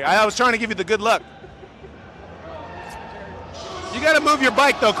sorry. I was trying to give you the good luck. You got to move your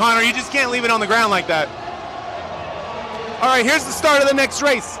bike, though, Connor. You just can't leave it on the ground like that. All right, here's the start of the next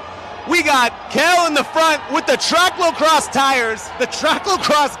race. We got Kel in the front with the Tracklocross tires, the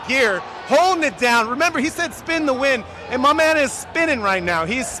Tracklocross gear, holding it down. Remember, he said spin the win, and my man is spinning right now.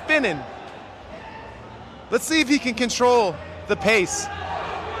 He's spinning. Let's see if he can control the pace.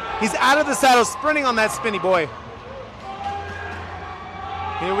 He's out of the saddle, sprinting on that spinny boy.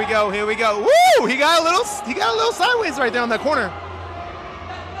 Here we go, here we go. Woo! He got a little sideways right there on that corner.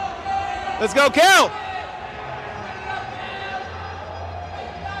 Let's go, Kel!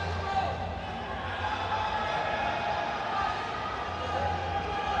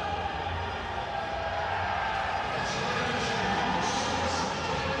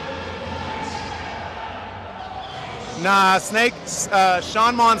 Nah, Snake,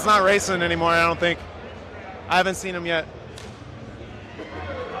 Sean Mon's not racing anymore, I don't think. I haven't seen him yet.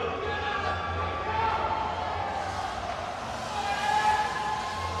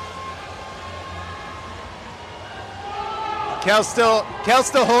 Kel's still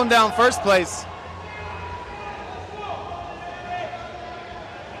holding down first place.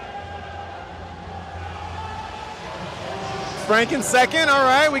 Frank in second. All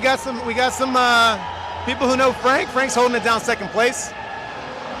right, we got some people who know Frank. Frank's holding it down second place.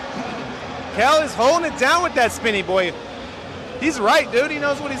 Kel is holding it down with that spinny boy. He's right, dude. He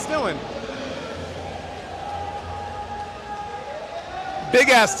knows what he's doing. Big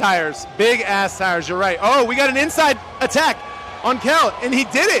ass tires. Big ass tires. You're right. Oh, we got an inside attack on Kel, and he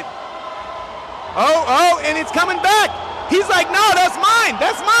did it. Oh, and it's coming back. He's like, no, that's mine.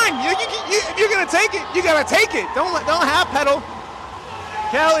 That's mine. If you're gonna take it, you gotta take it. Don't half pedal.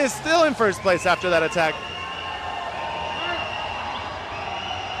 Kel is still in first place after that attack.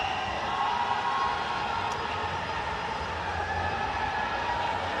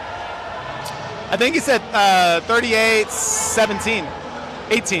 I think he said 38-17.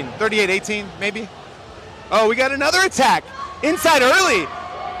 18. 38-18, maybe. Oh, we got another attack. Inside early.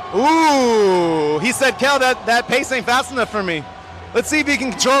 Ooh, he said, Kel, that pace ain't fast enough for me. Let's see if he can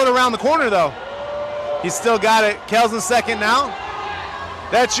control it around the corner, though. He's still got it. Kel's in second now.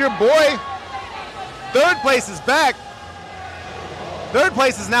 That's your boy. Third place is back. Third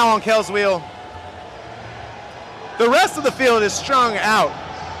place is now on Kel's wheel. The rest of the field is strung out.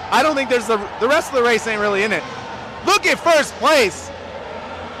 I don't think there's the rest of the race ain't really in it. Look at first place.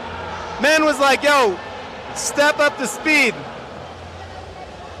 Man was like, yo, step up the speed.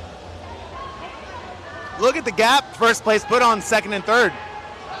 Look at the gap first place put on second and third.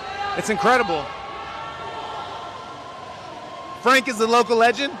 It's incredible. Frank is the local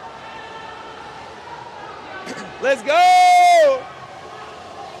legend. Let's go!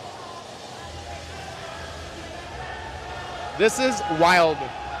 This is wild.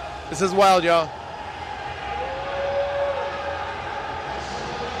 This is wild, y'all.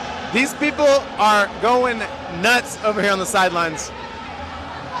 These people are going nuts over here on the sidelines.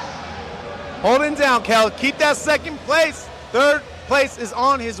 Holding down, Kel. Keep that second place. Third place is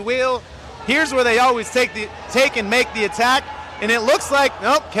on his wheel. Here's where they always take and make the attack. And it looks like,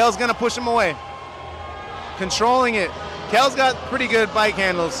 nope, Kel's going to push him away. Controlling it. Kel's got pretty good bike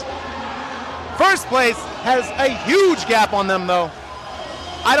handles. First place has a huge gap on them, though.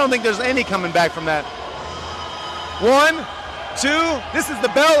 I don't think there's any coming back from that. 1, 2, this is the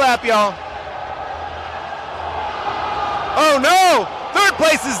bell lap, y'all. Oh, no. Third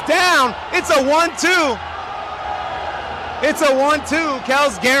place is down. It's a 1-2. It's a 1-2.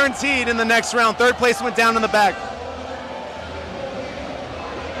 Kel's guaranteed in the next round. Third place went down in the back.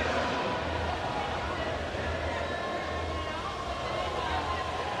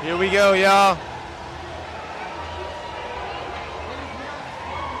 Here we go, y'all.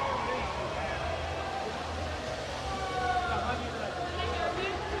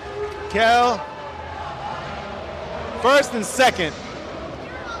 Kel, first and second.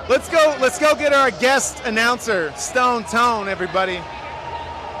 Let's go get our guest announcer, Stone Tone, everybody.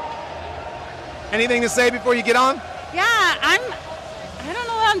 Anything to say before you get on? Yeah, I don't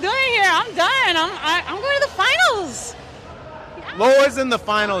know what I'm doing here. I'm done. I'm going to the finals. Yeah, Laura's in the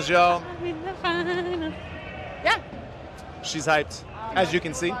finals, yo. I'm in the finals. Yeah. She's hyped, as you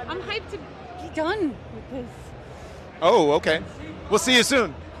can see. I'm hyped to be done with this. Oh, okay. We'll see you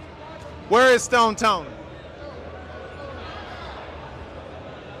soon. Where is Stone Tone?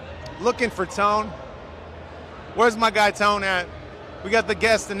 Looking for Tone. Where's my guy Tone at? We got the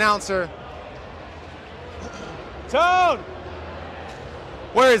guest announcer. Tone!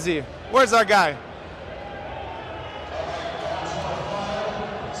 Where is he? Where's our guy?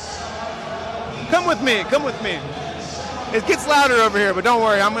 Come with me, come with me. It gets louder over here, but don't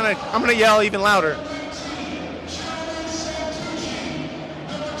worry, I'm gonna yell even louder.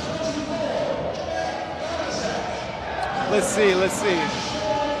 Let's see, let's see.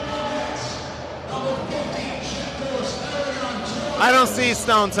 I don't see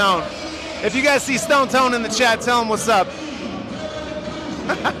Stone Tone. If you guys see Stone Tone in the chat, tell him what's up.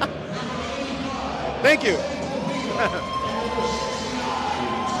 Thank you.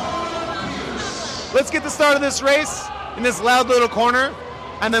 Let's get the start of this race in this loud little corner,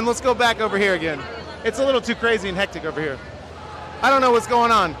 and then let's go back over here again. It's a little too crazy and hectic over here. I don't know what's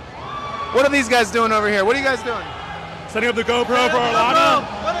going on. What are these guys doing over here? What are you guys doing? Setting up the GoPro for Alana.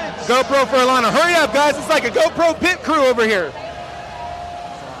 GoPro for Alana. Hurry up, guys. It's like a GoPro pit crew over here.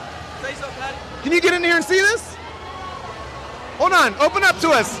 Can you get in here and see this? Hold on. Open up to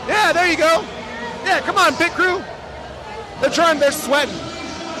us. Yeah, there you go. Yeah, come on, pit crew. They're sweating.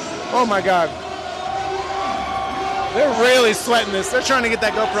 Oh, my God. They're really sweating this. They're trying to get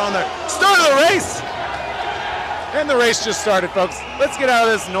that GoPro on there. Start of the race. And the race just started, folks. Let's get out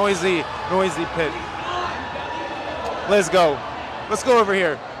of this noisy pit. Let's go. Let's go over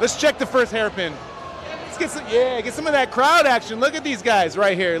here. Let's check the first hairpin. Let's get some of that crowd action. Look at these guys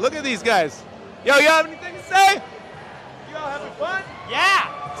right here. Look at these guys. Yo, you have anything to say? You all having fun? Yeah.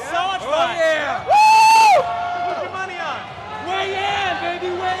 So much fun. Oh, yeah. Woo! Put your money on. Weigh in, baby,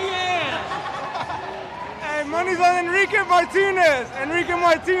 weigh in. Hey, money's on Enrique Martinez.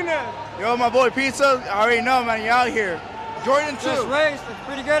 Yo, my boy Pizza, I already know, man. You out here. Jordan too. This race, it's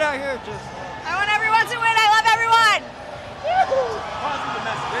pretty good out here. I want everyone to win. I love everyone. Positive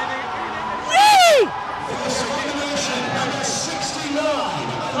message, baby. Whee!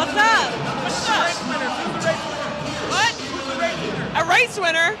 What's up? What? A race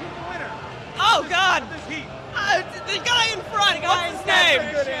winner? Oh, God. The guy in front. What's his name?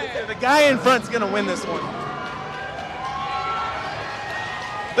 The guy in front's going to win this one.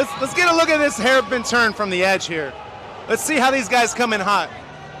 Let's get a look at this hairpin turn from the edge here. Let's see how these guys come in hot.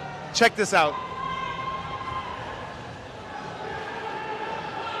 Check this out.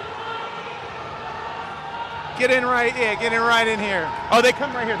 Get in right in here. Oh, they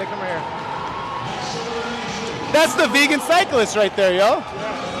come right here. That's the vegan cyclist right there, yo.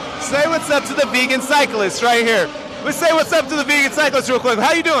 Say what's up to the vegan cyclist right here. Let's say what's up to the vegan cyclist real quick.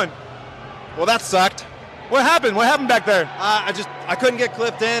 How you doing? Well, that sucked. What happened? What happened back there? I couldn't get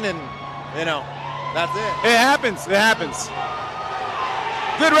clipped in, and that's it. It happens.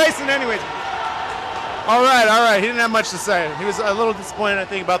 Good racing anyways. All right. He didn't have much to say. He was a little disappointed, I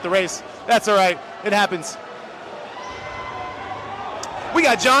think, about the race. That's all right. It happens. We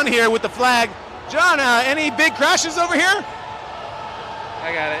got John here with the flag. John, any big crashes over here?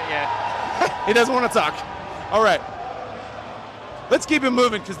 I got it, yeah. He doesn't want to talk. All right. Let's keep it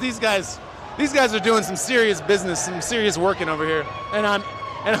moving because these guys are doing some serious business, some serious working over here, and I'm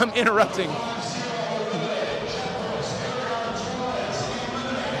interrupting.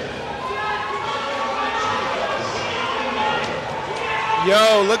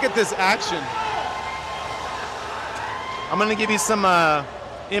 Yo, look at this action. I'm gonna give you some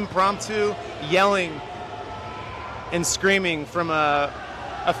impromptu yelling and screaming from a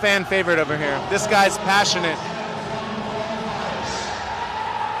fan favorite over here. This guy's passionate.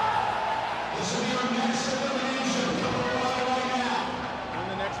 When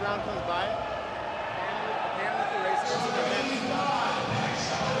the next round comes by,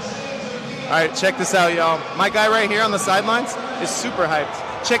 all right, check this out, y'all. My guy right here on the sidelines is super hyped.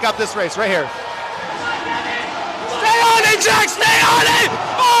 Check out this race right here. Stay on it, Jack! Stay on it!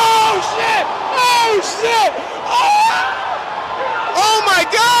 Oh, shit! Oh my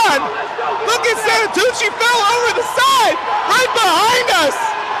God! Look at Santucci fell over the side, right behind us.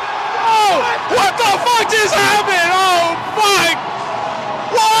 Oh, what the fuck just happened? Oh, fuck!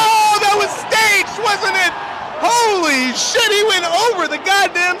 Whoa, that was staged, wasn't it? Holy shit, he went over the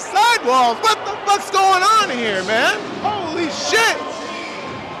goddamn sidewalls. What the fuck's going on here, man? Holy shit!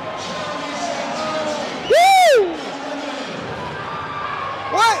 Woo!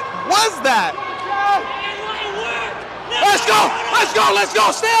 What was that? Let's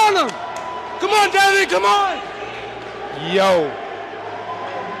go! Stay on them! Come on, David, come on! Yo,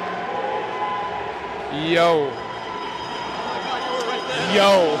 Yo.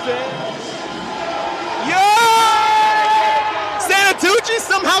 Yo. Yo! Santucci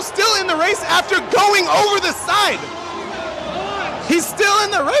somehow still in the race after going over the side. He's still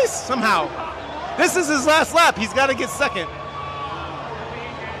in the race somehow. This is his last lap. He's got to get second.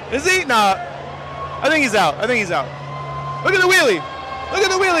 Is he? Nah. I think he's out. I think he's out. Look at the wheelie. Look at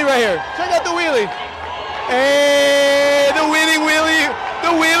the wheelie right here. Check out the wheelie. Hey, the winning wheelie.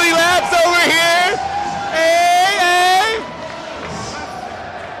 The wheelie laps over here. Hey, hey.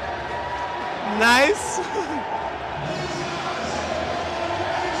 Nice.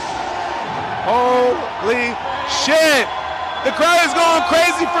 Holy shit. The crowd is going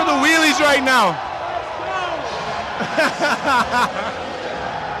crazy for the wheelies right now.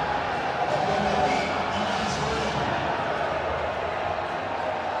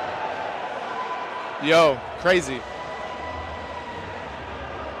 Yo, crazy.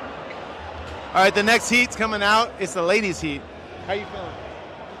 All right, the next heat's coming out. It's the ladies' heat. How you feeling?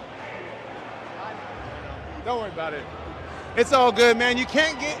 Don't worry about it. It's all good, man. You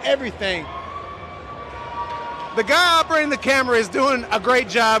can't get everything. The guy operating the camera is doing a great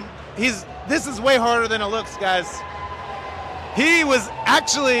job. This is way harder than it looks, guys. He was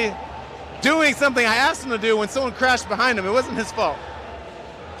actually doing something I asked him to do when someone crashed behind him. It wasn't his fault.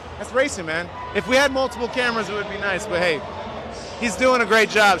 That's racing, man. If we had multiple cameras, it would be nice, but hey, he's doing a great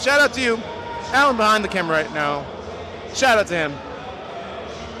job. Shout out to you. Alan behind the camera right now. Shout out to him.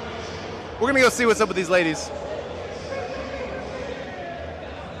 We're gonna go see what's up with these ladies.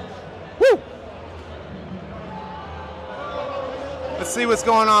 Woo! Let's see what's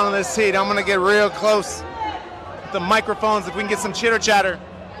going on in this heat. I'm gonna get real close with the microphones if we can get some chitter chatter.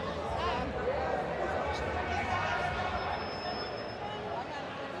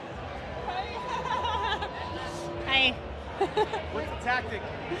 Hi. What's the tactic?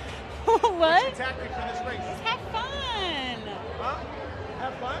 What? What's the tactic for this race? Just have fun. Huh?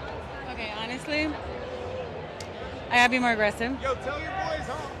 Have fun? Okay, honestly, I gotta be more aggressive. Yo, tell your boys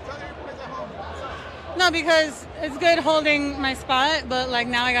home. Tell your boys at home. What's up? No, because it's good holding my spot, but like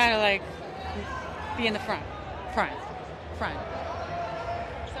now I gotta like be in the front. So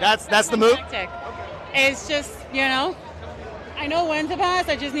That's the move? tactic. It's just, you know, I know when to pass.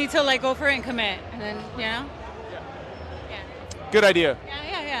 I just need to like go for it and commit, and then you know. Good idea.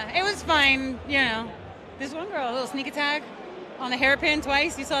 Yeah. It was fine, you know. This one girl, a little sneak attack on the hairpin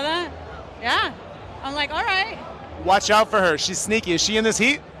twice. You saw that? Yeah. I'm like, all right. Watch out for her. She's sneaky. Is she in this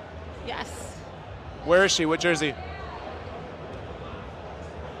heat? Yes. Where is she? What jersey?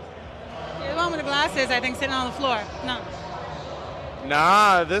 The one with the glasses, I think, sitting on the floor. No.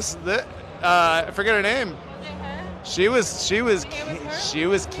 Nah, I forget her name. She was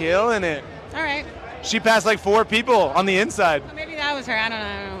killing it. All right. She passed like 4 people on the inside. Well, maybe that was her. I don't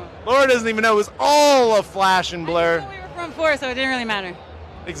know. Laura doesn't even know. It was all a flash and blur. We were front 4, so it didn't really matter.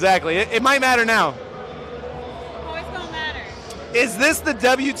 Exactly. It might matter now. Oh, it's gonna matter. Is this the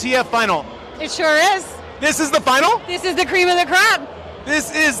WTF final? It sure is. This is the final? This is the cream of the crop. This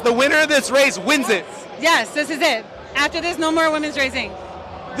is the winner of this race wins it. Yes, this is it. After this, no more women's racing.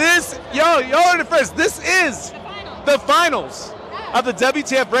 Y'all heard it first. This is the finals of the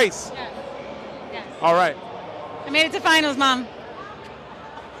WTF race. Yes. All right. I made it to finals, Mom.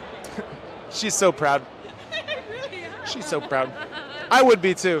 She's so proud. She's so proud. I would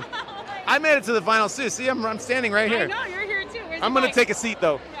be too. I made it to the finals too. See, I'm standing right here. I know, you're here too. Where's I'm your going to bike? take a seat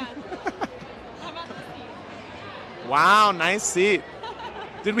though. Yeah. How about the seat? Wow, nice seat.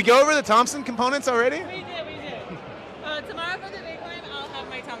 Did we go over the Thompson components already? We did. Tomorrow for the big one, I'll have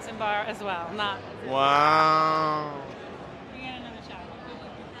my Thompson bar as well. Wow. We get another shot.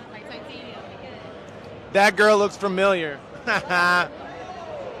 My titanium. That girl looks familiar. No, she's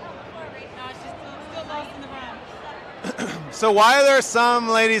still lost in the run. So why are there some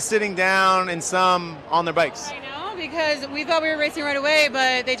ladies sitting down and some on their bikes? I know, because we thought we were racing right away,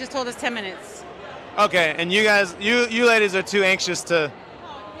 but they just told us 10 minutes. Okay, and you guys, you ladies are too anxious to...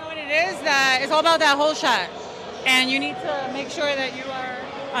 You know what it is? That it's all about that whole shot. And you need to make sure that you are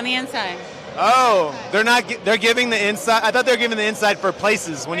on the inside. Oh, they're giving the inside. I thought they were giving the inside for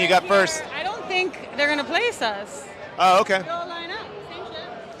places when you got first. I don't think they're going to place us. Oh, okay. They'll line up. Same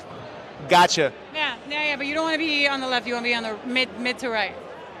shit. Gotcha. Yeah, but you don't want to be on the left. You want to be on the mid to right.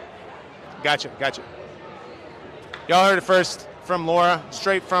 Gotcha. Y'all heard it first from Laura,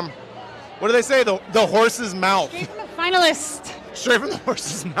 straight from, what do they say? The horse's mouth. Straight from the finalist. Straight from the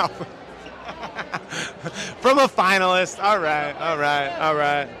horse's mouth. From a finalist. All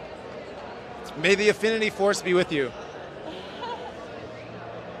right. May the affinity force be with you.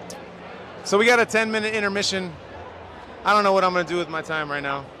 So we got a 10-minute intermission. I don't know what I'm going to do with my time right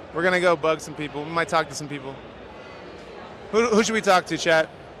now. We're gonna go bug some people. We might talk to some people. Who should we talk to, chat?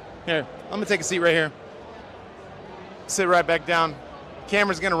 Here, I'm gonna take a seat right here. Sit right back down.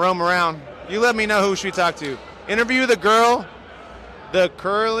 Camera's gonna roam around. You let me know who should we talk to. Interview the girl,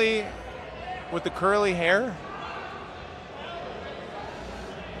 with the curly hair.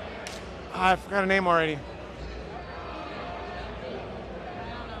 I forgot her name already.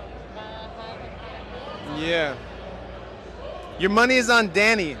 Yeah. Your money is on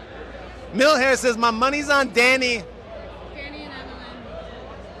Danny. Millhair says, my money's on Danny. Danny and Evelyn.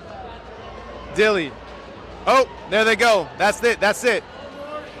 Dilly. Oh, there they go. That's it. That's it.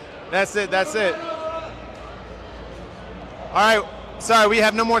 That's it. That's it. All right. Sorry, we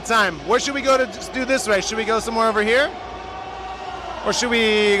have no more time. Where should we go to just do this race? Should we go somewhere over here? Or should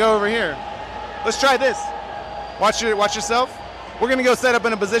we go over here? Let's try this. Watch yourself. We're gonna go set up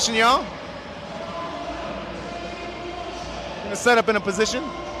in a position, y'all. Gonna set up in a position.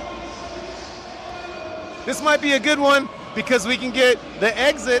 This might be a good one because we can get the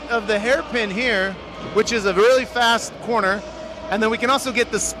exit of the hairpin here, which is a really fast corner, and then we can also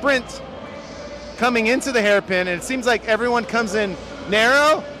get the sprint coming into the hairpin, and it seems like everyone comes in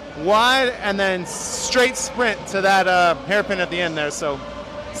narrow, wide, and then straight sprint to that hairpin at the end there. So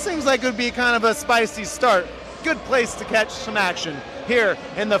seems like it would be kind of a spicy start. Good place to catch some action here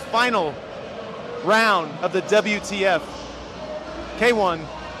in the final round of the WTF K1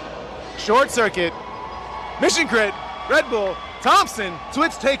 Short Circuit Mission Crit Red Bull Thompson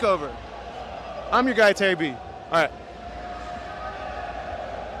Twitch Takeover. I'm your guy, Terry B. All right.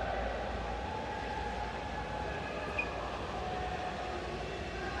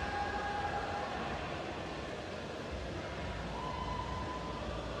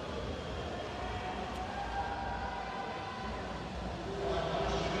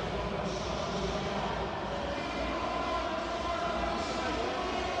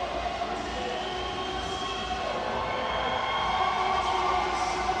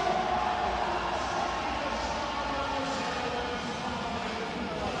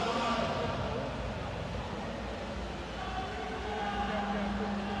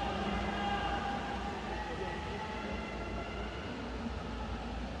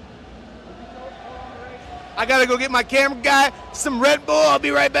 I gotta go get my camera guy some Red Bull. I'll be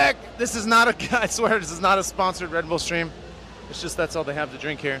right back. This is not I swear this is not a sponsored Red Bull stream. It's just that's all they have to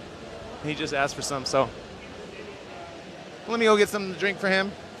drink here. He just asked for some, so let me go get something to drink for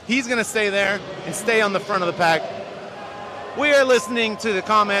him. He's gonna stay there and stay on the front of the pack. We are listening to the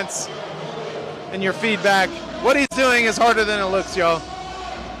comments and your feedback. What he's doing is harder than it looks, y'all.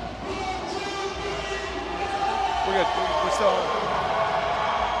 We're good. We're still on.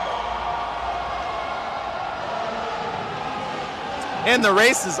 And the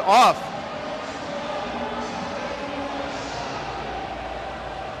race is off.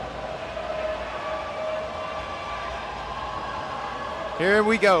 Here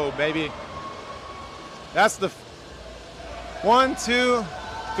we go, baby. That's the 1, 2,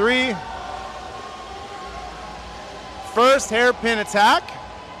 3. First hairpin attack.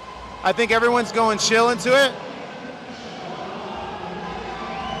 I think everyone's going chill into it.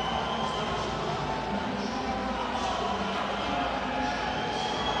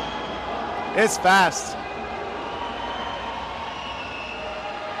 It's fast.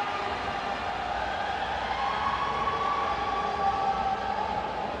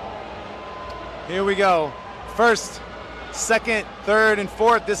 Here we go. First, second, third, and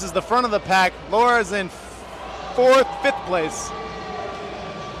fourth. This is the front of the pack. Laura's in fourth, fifth place.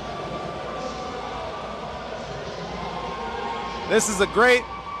 This is a great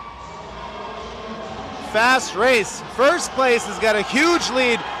fast race. First place has got a huge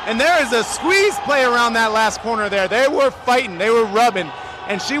lead, and there is a squeeze play around that last corner there. They were fighting, they were rubbing,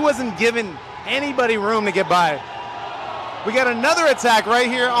 and she wasn't giving anybody room to get by. We got another attack right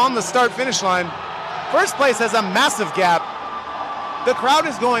here on the start-finish line. First place has a massive gap. The crowd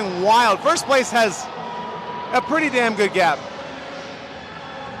is going wild. First place has a pretty damn good gap.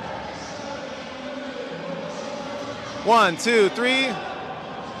 1, 2, 3.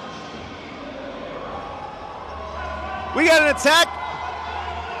 We got an attack.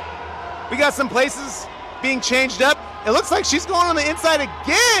 We got some places being changed up. It looks like she's going on the inside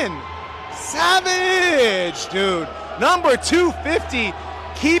again. Savage, dude. Number 250,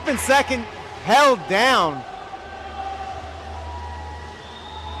 keeping second, held down.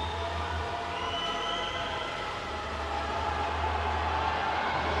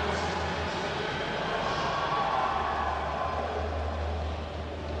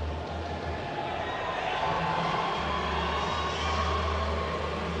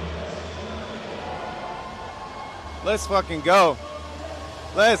 Let's fucking go.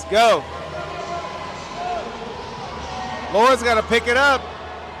 Let's go. Laura's got to pick it up.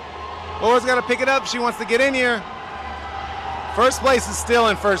 Laura's got to pick it up. She wants to get in here. First place is still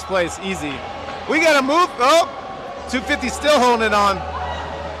in first place. Easy. We got to move. Oh, 250 still holding it on.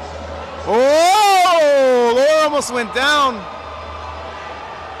 Oh, Laura almost went down.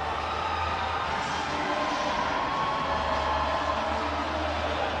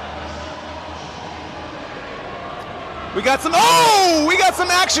 We got some, oh, we got some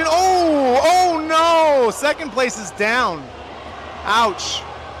action. Oh no, second place is down. Ouch.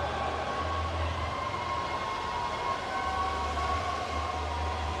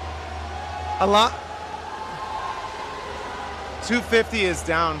 A lot. 250 is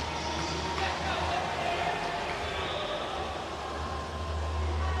down.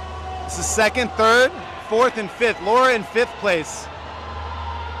 This is second, third, fourth, and fifth. Laura in fifth place.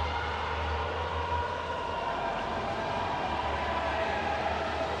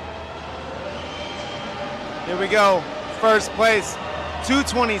 Here we go. First place,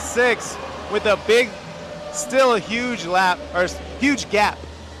 226 with a big, still a huge lap, or huge gap.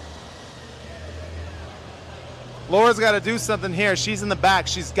 Laura's got to do something here. She's in the back.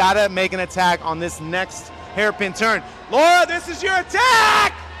 She's got to make an attack on this next hairpin turn. Laura, this is your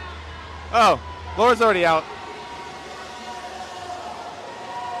attack! Oh, Laura's already out.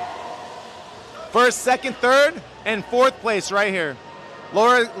 First, second, third, and fourth place right here.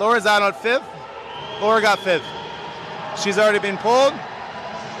 Laura's out on fifth. Laura got fifth. She's already been pulled.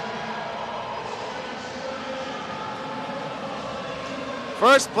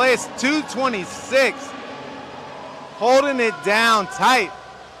 First place, 226. Holding it down tight.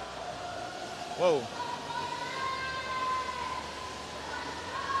 Whoa.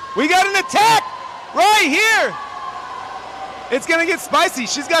 We got an attack right here. It's gonna get spicy.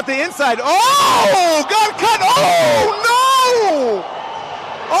 She's got the inside. Oh, got cut. Oh no!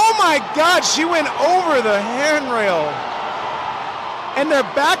 Oh my God, she went over the handrail. And they're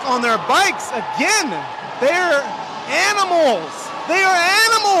back on their bikes again. They're animals. They are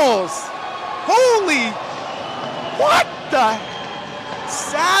animals. Holy, what the?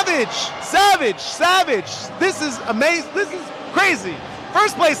 Savage, savage, savage. This is amazing. This is crazy.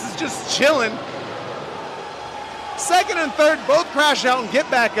 First place is just chilling. Second and third both crash out and get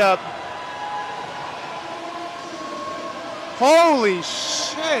back up. Holy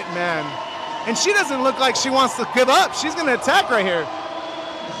shit, man. And she doesn't look like she wants to give up. She's gonna attack right here.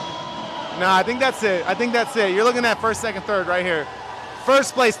 No, I think that's it. I think that's it. You're looking at first, second, third right here.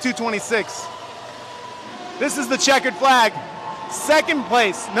 First place, 226. This is the checkered flag. Second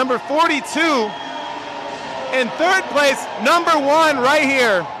place, number 42. And third place, number 1 right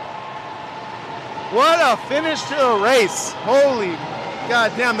here. What a finish to a race. Holy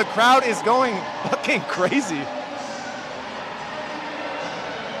goddamn, the crowd is going fucking crazy.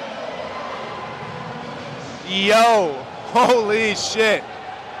 Yo, holy shit.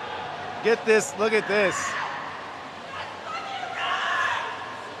 Get this, look at this.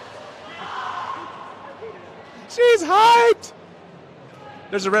 She's hyped.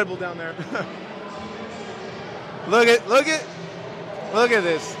 There's a Red Bull down there. Look at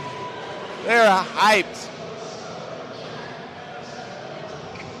this. They're hyped.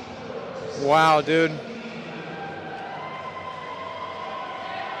 Wow, dude.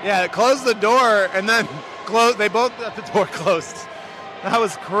 Yeah, close the door and then close. They both got the door closed. That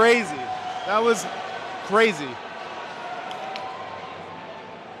was crazy. That was crazy.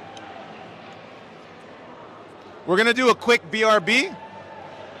 We're gonna do a quick BRB,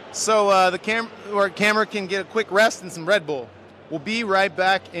 so the camera can get a quick rest and some Red Bull. We'll be right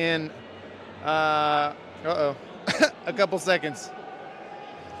back in a couple seconds.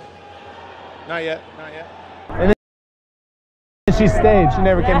 Not yet, not yet. And then she stayed. She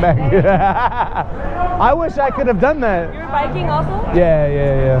never came back. I wish I could have done that. You were biking also?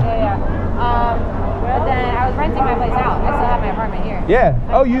 Yeah. But then I was renting my place out. I still have my apartment here. Yeah.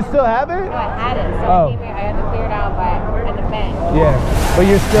 Oh, you still have it? No, I had it. So Oh. I came here. I had to clear it out by an event. Yeah. But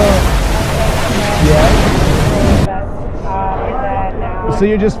you're still. Yeah. So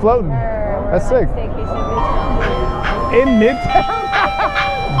you're just floating. That's sick. In Midtown?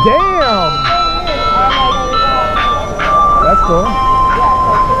 Damn. That's cool.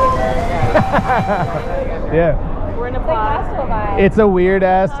 Yeah. We're in a hostel vibe. It's a weird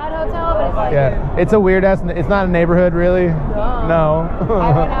ass. It's not a hotel, but it's like Yeah. It's a weird ass. It's not a neighborhood, really. No.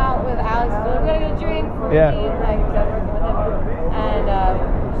 I went out with Alex. So we gotta get a drink. Yeah. Like, I was working with him, and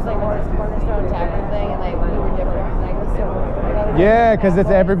just like went to this Cornerstone Tavern thing, and like we were different. Like it was so weird. Yeah, because it's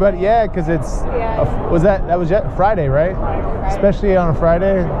everybody. Yeah, because it's. Was that was Friday, right? Especially on a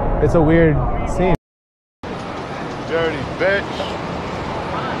Friday, it's a weird scene. Dirty bitch.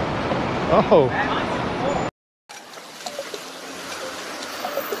 Oh.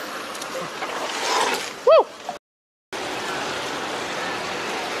 Woo!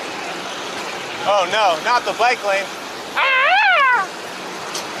 Oh no, not the bike lane.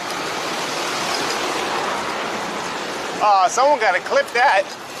 Oh, someone got to clip that.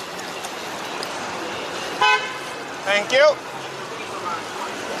 Thank you.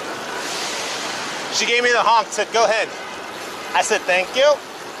 She gave me the honk, said, go ahead. I said, thank you.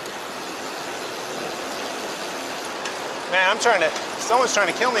 Man, someone's trying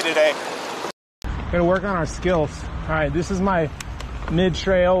to kill me today. Gotta work on our skills. All right, this is my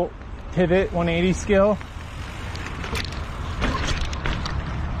mid-trail pivot 180 skill.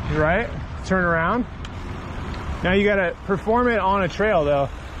 Right, turn around. Now you gotta perform it on a trail though.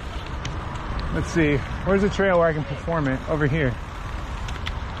 Let's see, where's the trail where I can perform it? Over here.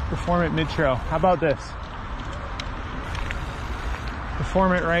 Perform it mid-trail. How about this?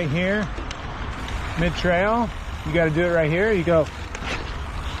 Perform it right here, mid-trail. You gotta do it right here. You go,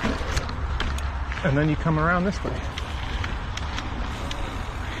 and then you come around this way.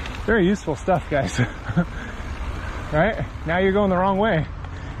 Very useful stuff, guys. Right? Now you're going the wrong way.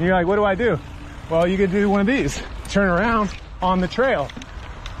 And you're like, what do I do? Well, you could do one of these. Turn around on the trail.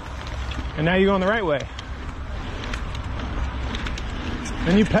 And now you're going the right way.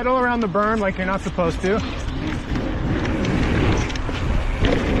 Then you pedal around the berm like you're not supposed to.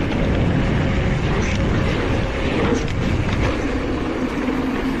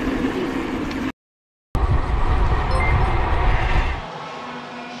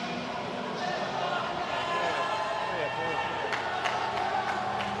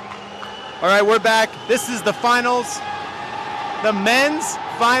 All right, we're back. This is the finals, the men's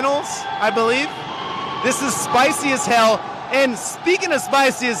finals, I believe. This is spicy as hell. And speaking of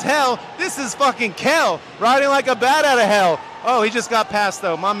spicy as hell, this is fucking Kel riding like a bat out of hell. Oh, he just got past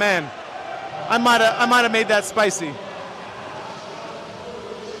though, my man. I might have made that spicy.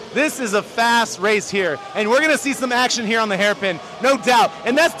 This is a fast race here, and we're gonna see some action here on the hairpin, no doubt.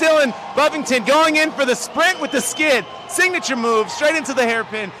 And that's Dylan Buffington going in for the sprint with the skid. Signature move, straight into the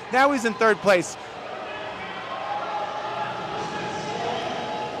hairpin. Now he's in third place.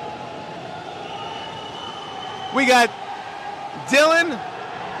 We got Dylan.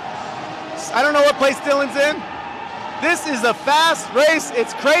 I don't know what place Dylan's in. This is a fast race.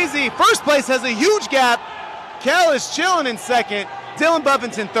 It's crazy. First place has a huge gap. Kel is chilling in second. Dylan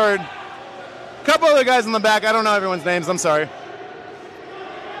Buffington third. A couple other guys in the back. I don't know everyone's names. I'm sorry.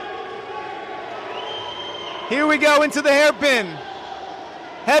 Here we go into the hairpin.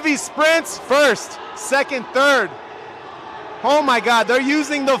 Heavy sprints first, second, third. Oh my God, they're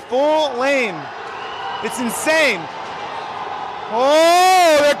using the full lane. It's insane.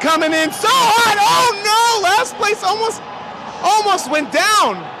 Oh, they're coming in so hard. Oh no, last place almost went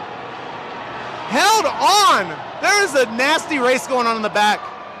down. Held on. There is a nasty race going on in the back.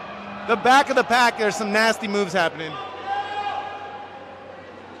 The back of the pack, there's some nasty moves happening.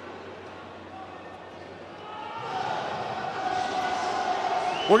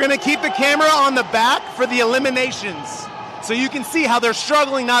 We're gonna keep the camera on the back for the eliminations, so you can see how they're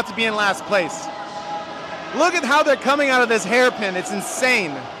struggling not to be in last place. Look at how they're coming out of this hairpin, it's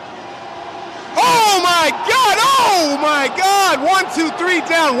insane. Oh my God, oh my God! 1, 2, 3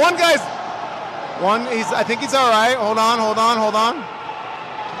 down, I think he's all right. Hold on.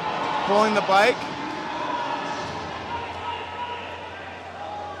 Pulling the bike.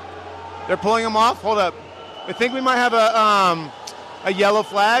 They're pulling him off, hold up. I think we might have a yellow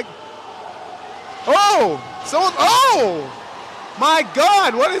flag. Oh, my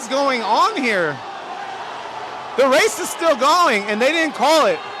God, what is going on here? The race is still going and they didn't call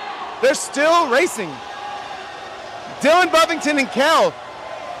it. They're still racing. Dylan Buffington and Kel.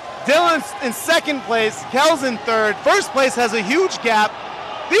 Dylan's in second place, Kel's in third. First place has a huge gap.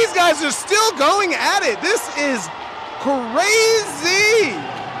 These guys are still going at it. This is crazy.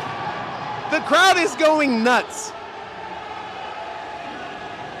 The crowd is going nuts.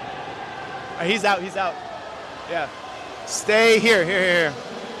 He's out. Yeah. Stay here.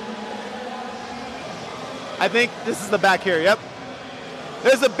 I think this is the back here, yep.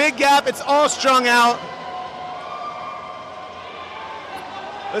 There's a big gap, it's all strung out.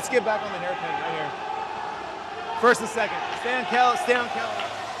 Let's get back on the hairpin right here. First and second. Stay on Kel.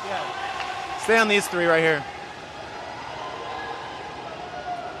 Yeah. Stay on these three right here.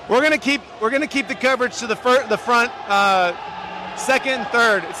 We're gonna keep the coverage to the front, second and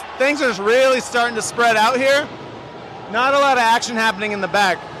third. Things are really starting to spread out here. Not a lot of action happening in the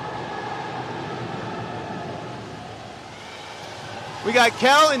back. We got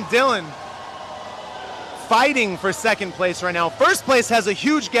Kel and Dylan. fighting for second place right now. First place has a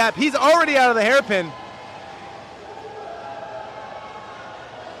huge gap. He's already out of the hairpin.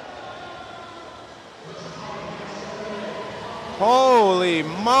 Holy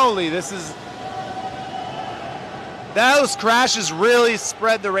moly, those crashes really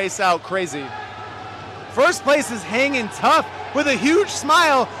spread the race out crazy. First place is hanging tough with a huge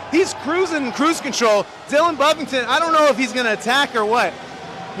smile. He's cruising cruise control. Dylan Buffington, I don't know if he's gonna attack or what.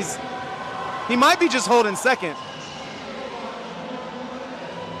 He might be just holding second.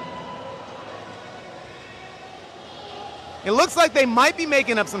 It looks like they might be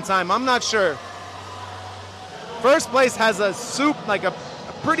making up some time, I'm not sure. First place has a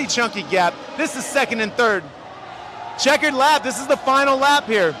pretty chunky gap. This is second and third. Checkered lap, this is the final lap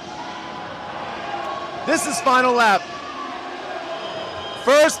here. This is final lap.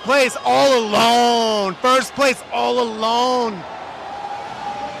 First place all alone. First place all alone.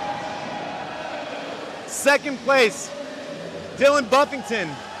 Second place, Dylan Buffington.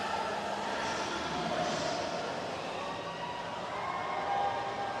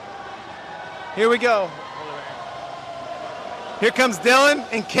 Here we go. Here comes Dylan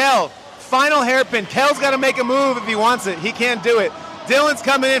and Kel. Final hairpin. Kel's got to make a move if he wants it. He can't do it. Dylan's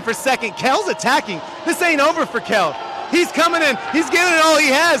coming in for second. Kel's attacking. This ain't over for Kel. He's coming in. He's giving it all he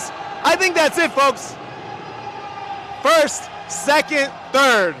has. I think that's it, folks. First, second,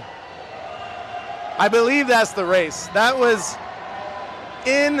 third. I believe that's the race. That was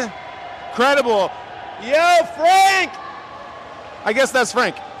incredible. Yo, Frank! I guess that's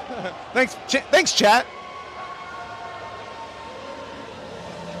Frank. Thanks, chat.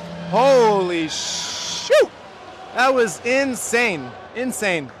 Holy shoot! That was insane.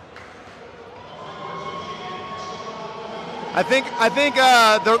 Insane. I think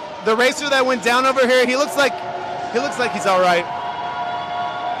the racer that went down over here, he looks like he's all right.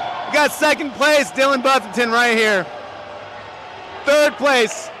 We got second place, Dylan Buffington right here. Third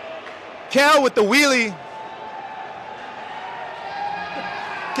place, Kel with the wheelie.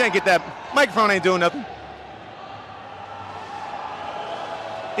 Can't get that. Microphone ain't doing nothing.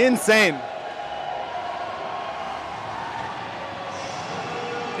 Insane.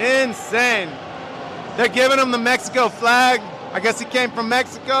 Insane. They're giving him the Mexico flag. I guess he came from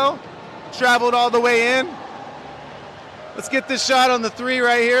Mexico, traveled all the way in. Let's get this shot on the 3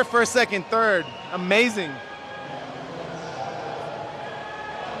 right here, first, second, third. Amazing.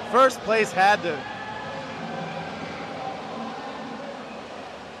 First place had to.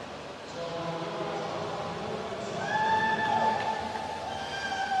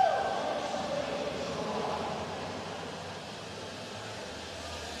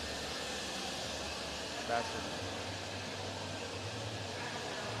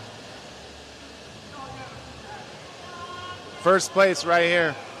 First place right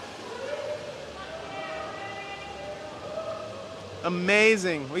here.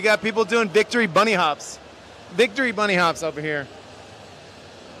 Amazing. We got people doing victory bunny hops. Victory bunny hops over here.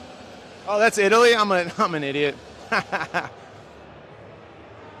 Oh, that's Italy? I'm an idiot.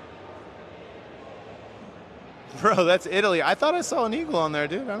 Bro, that's Italy. I thought I saw an eagle on there,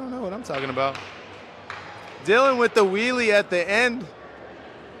 dude. I don't know what I'm talking about. Dylan with the wheelie at the end.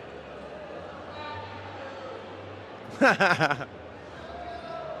 I'm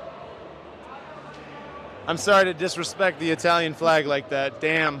sorry to disrespect the Italian flag like that.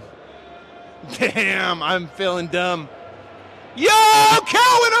 Damn. Damn, I'm feeling dumb. Yo,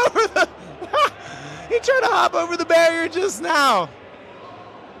 Kel went over the... He tried to hop over the barrier just now. All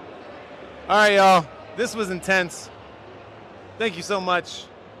right, y'all. This was intense. Thank you so much.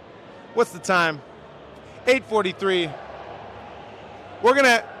 What's the time? 8:43. We're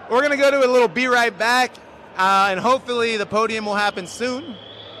gonna go to a little be right back. And hopefully the podium will happen soon,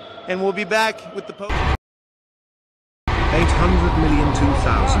 and we'll be back with the podium.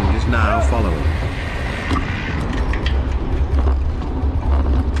 800,000,002,000 is now following.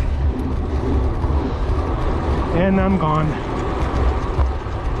 And I'm gone.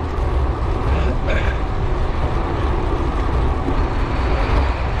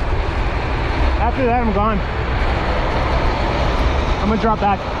 After that, I'm gone. I'm gonna drop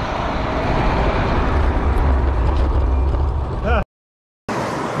back.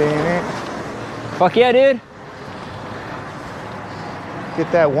 Fuck yeah, dude.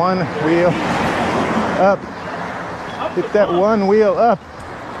 Get that one wheel up. Get that one wheel up.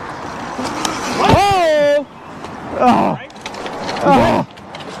 Oh! Oh! Oh!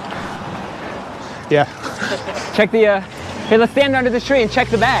 Yeah. Check the, hey, let's stand under this tree and check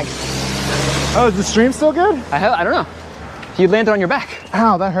the bag. Oh, is the stream still good? I don't know. You landed on your back.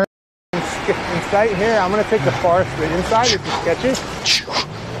 Ow, that hurt. Inside here, I'm gonna take the forest. The inside is sketchy.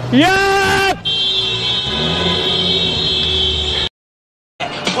 Yeah!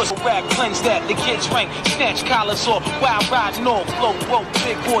 rap, cleanse that, the kids rank, snatch collars off, wild riding off, flow, whoa,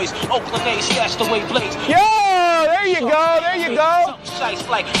 big boys, Oakland A, stash the way blades. Yo, there you go, there you go.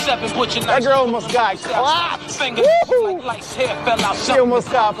 Like 7 butcher That girl almost got clapped. She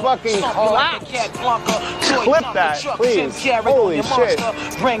almost got fucking clapped. Clip that, please. Holy shit.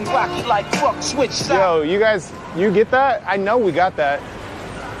 Yo, you guys, you get that? I know we got that.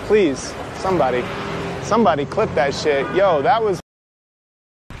 Please, somebody clip that shit. Yo, that was.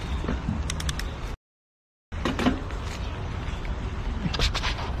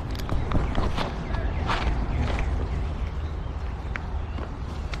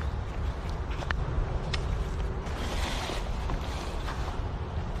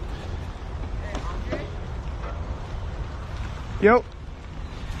 Yo.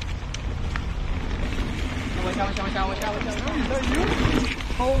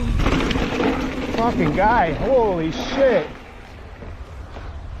 Fucking guy. Holy shit.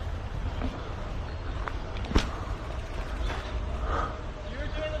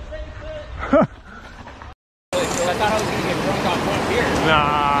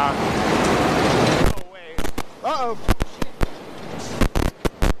 Nah. No way. Uh-oh.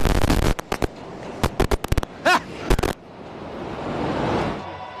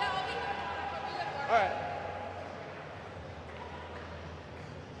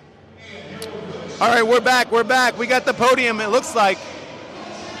 All right, we're back. We got the podium, it looks like.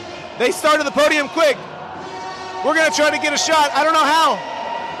 They started the podium quick. We're gonna try to get a shot. I don't know how.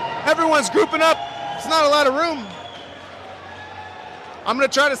 Everyone's grouping up. It's not a lot of room. I'm gonna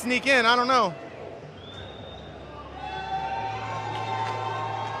try to sneak in, I don't know.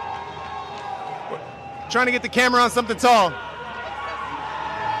 Trying to get the camera on something tall.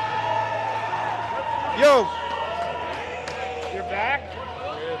 Yo. You're back?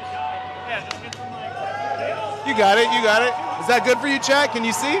 You got it, you got it. Is that good for you, chat? Can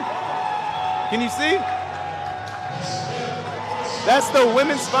you see? Can you see? That's the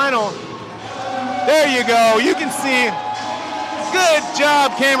women's final. There you go, you can see. Good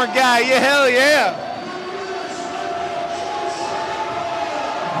job, camera guy, yeah, hell yeah.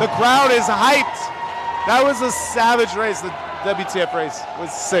 The crowd is hyped. That was a savage race, the WTF race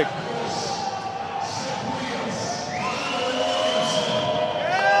was sick.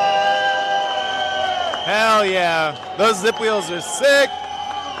 Hell yeah, those zip wheels are sick.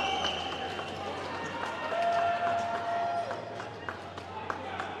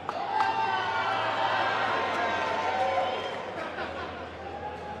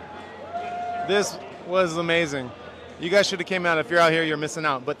 This was amazing. You guys should have came out. If you're out here, you're missing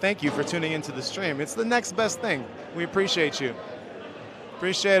out. But thank you for tuning into the stream. It's the next best thing. We appreciate you.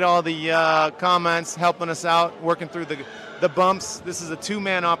 Appreciate all the comments, helping us out, working through the bumps. This is a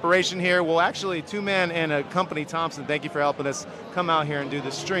two-man operation here. Well, actually, two-man and a company, Thompson. Thank you for helping us come out here and do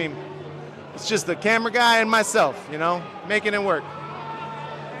the stream. It's just the camera guy and myself, you know, making it work.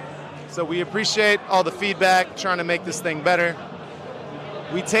 So we appreciate all the feedback, trying to make this thing better.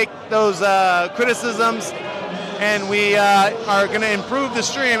 We take those criticisms and we are going to improve the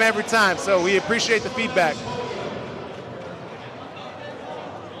stream every time. So we appreciate the feedback.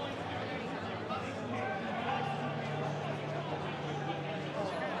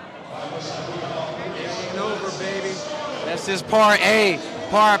 Over, baby. That's just part A.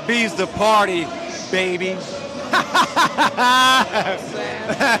 Part B's the party, baby.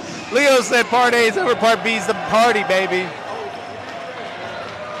 Leo said part A is over, part B is the party, baby.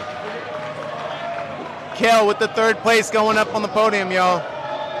 Kel with the third place going up on the podium, y'all.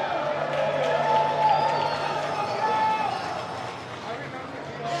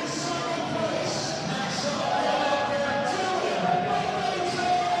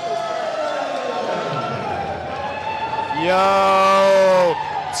 Yo,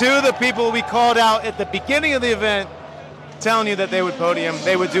 to the people we called out at the beginning of the event, telling you that they would podium,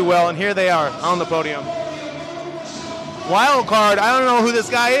 they would do well, and here they are on the podium. Wild card, I don't know who this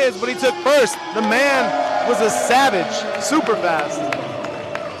guy is, but he took first. The man was a savage, super fast.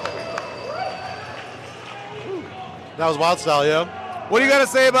 That was wild style, yo. What do you got to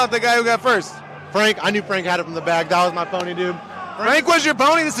say about the guy who got first? Frank, I knew Frank had it from the bag. That was my pony, dude. Frank was your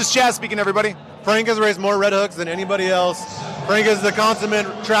pony? This is Chaz speaking, everybody. Frank has raced more Red Hooks than anybody else. Frank is the consummate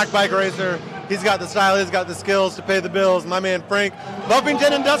track bike racer. He's got the style, he's got the skills to pay the bills. My man Frank.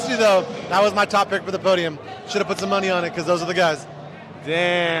 Buffington and Dusty, though, that was my top pick for the podium. Should have put some money on it because those are the guys.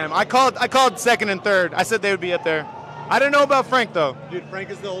 Damn, I called second and third. I said they would be up there. I didn't know about Frank, though. Dude, Frank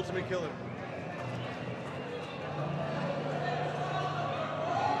is the ultimate killer.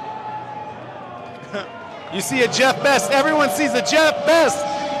 You see a Jeff Best. Everyone sees a Jeff Best.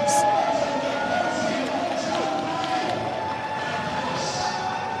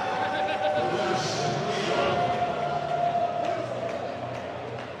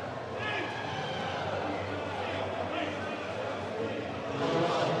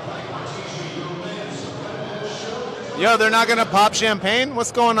 Yo, they're not gonna pop champagne?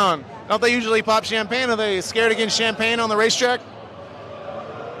 What's going on? Don't they usually pop champagne? Are they scared of getting champagne on the racetrack?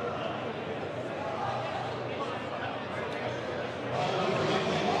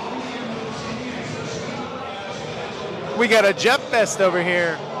 We got a Jeff Fest over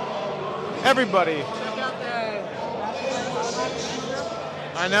here. Everybody.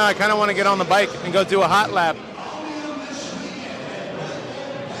 I know, I kind of want to get on the bike and go do a hot lap.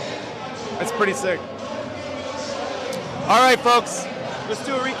 That's pretty sick. All right, folks, let's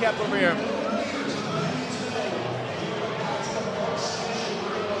do a recap over here.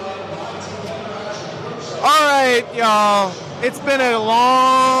 All right, y'all. It's been a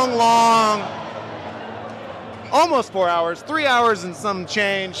long, almost 4 hours, 3 hours and some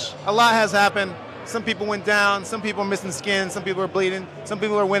change. A lot has happened. Some people went down, some people are missing skin, some people are bleeding, some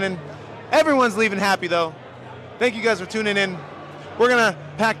people are winning. Everyone's leaving happy though. Thank you guys for tuning in. We're gonna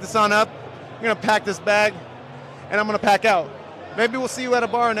pack this on up. We're gonna pack this bag and I'm gonna pack out. Maybe we'll see you at a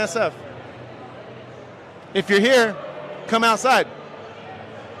bar in SF. If you're here, come outside.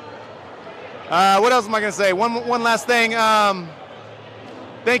 What else am I gonna say? One last thing.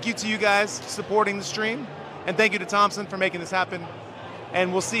 Thank you to you guys supporting the stream. And thank you to Thompson for making this happen.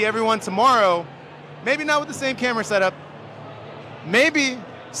 And we'll see everyone tomorrow. Maybe not with the same camera setup. Maybe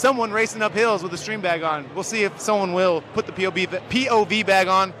someone racing up hills with a stream bag on. We'll see if someone will put the POV bag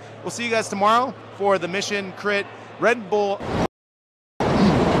on. We'll see you guys tomorrow for the Mission Crit Red Bull. Oh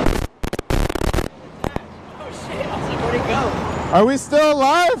shit, I was like, where'd it go? Are we still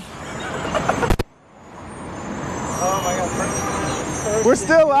alive? Oh my god. We're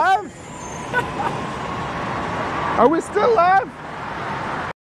still alive? Are we still alive?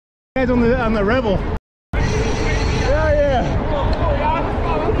 On the Rebel. Yeah.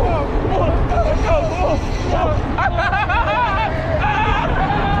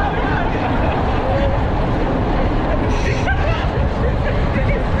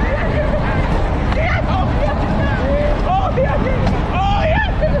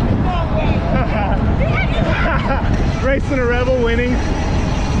 Racing a Rebel, winning.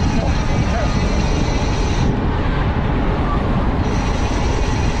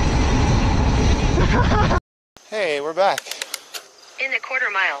 Hey, we're back. In a quarter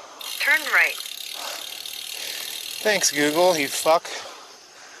mile, turn right. Thanks, Google, you fuck.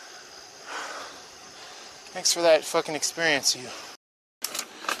 Thanks for that fucking experience, you.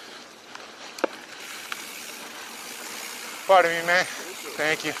 Pardon me, man.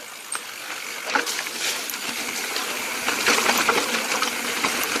 Thank you.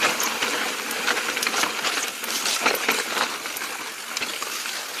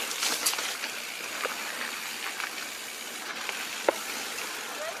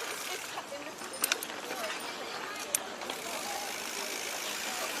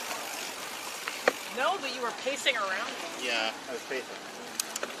 No, but you were pacing around. Yeah, I was pacing.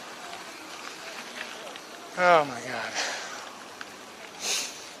 Oh my god.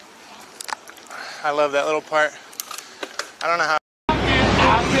 I love that little part. I don't know how.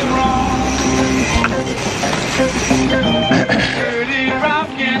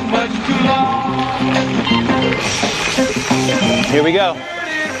 Here we go.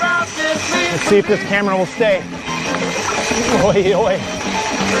 Let's see if this camera will stay. Oi, oi.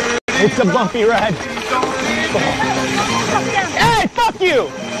 It's a bumpy ride. Hey, fuck you!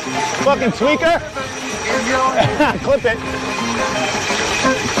 Fucking tweaker. Clip it.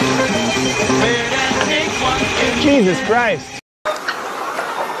 Jesus Christ.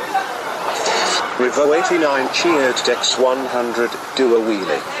 Revo 89 cheered Dex 100, do a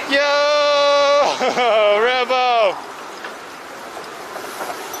wheelie. Yo! Revo!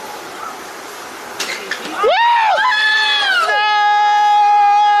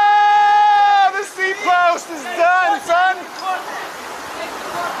 Post is done, son!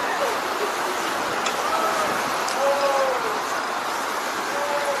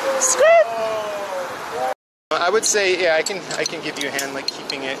 Script! I would say, yeah, I can give you a hand, like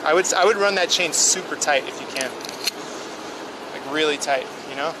keeping it. I would run that chain super tight if you can, like really tight,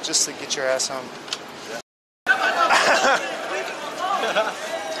 you know, just to get your ass home.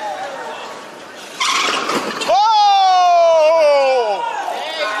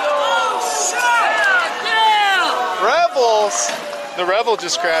 The Revel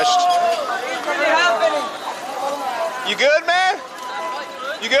just crashed. You good, man?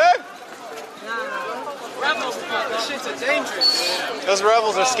 You good? Rebels, this shit's a dangerous. Those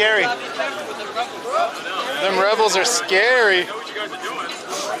Rebels are scary. Them Rebels are scary.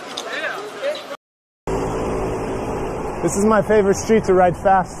 This is my favorite street to ride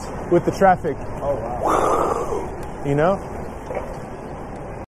fast with the traffic. Oh wow. You know?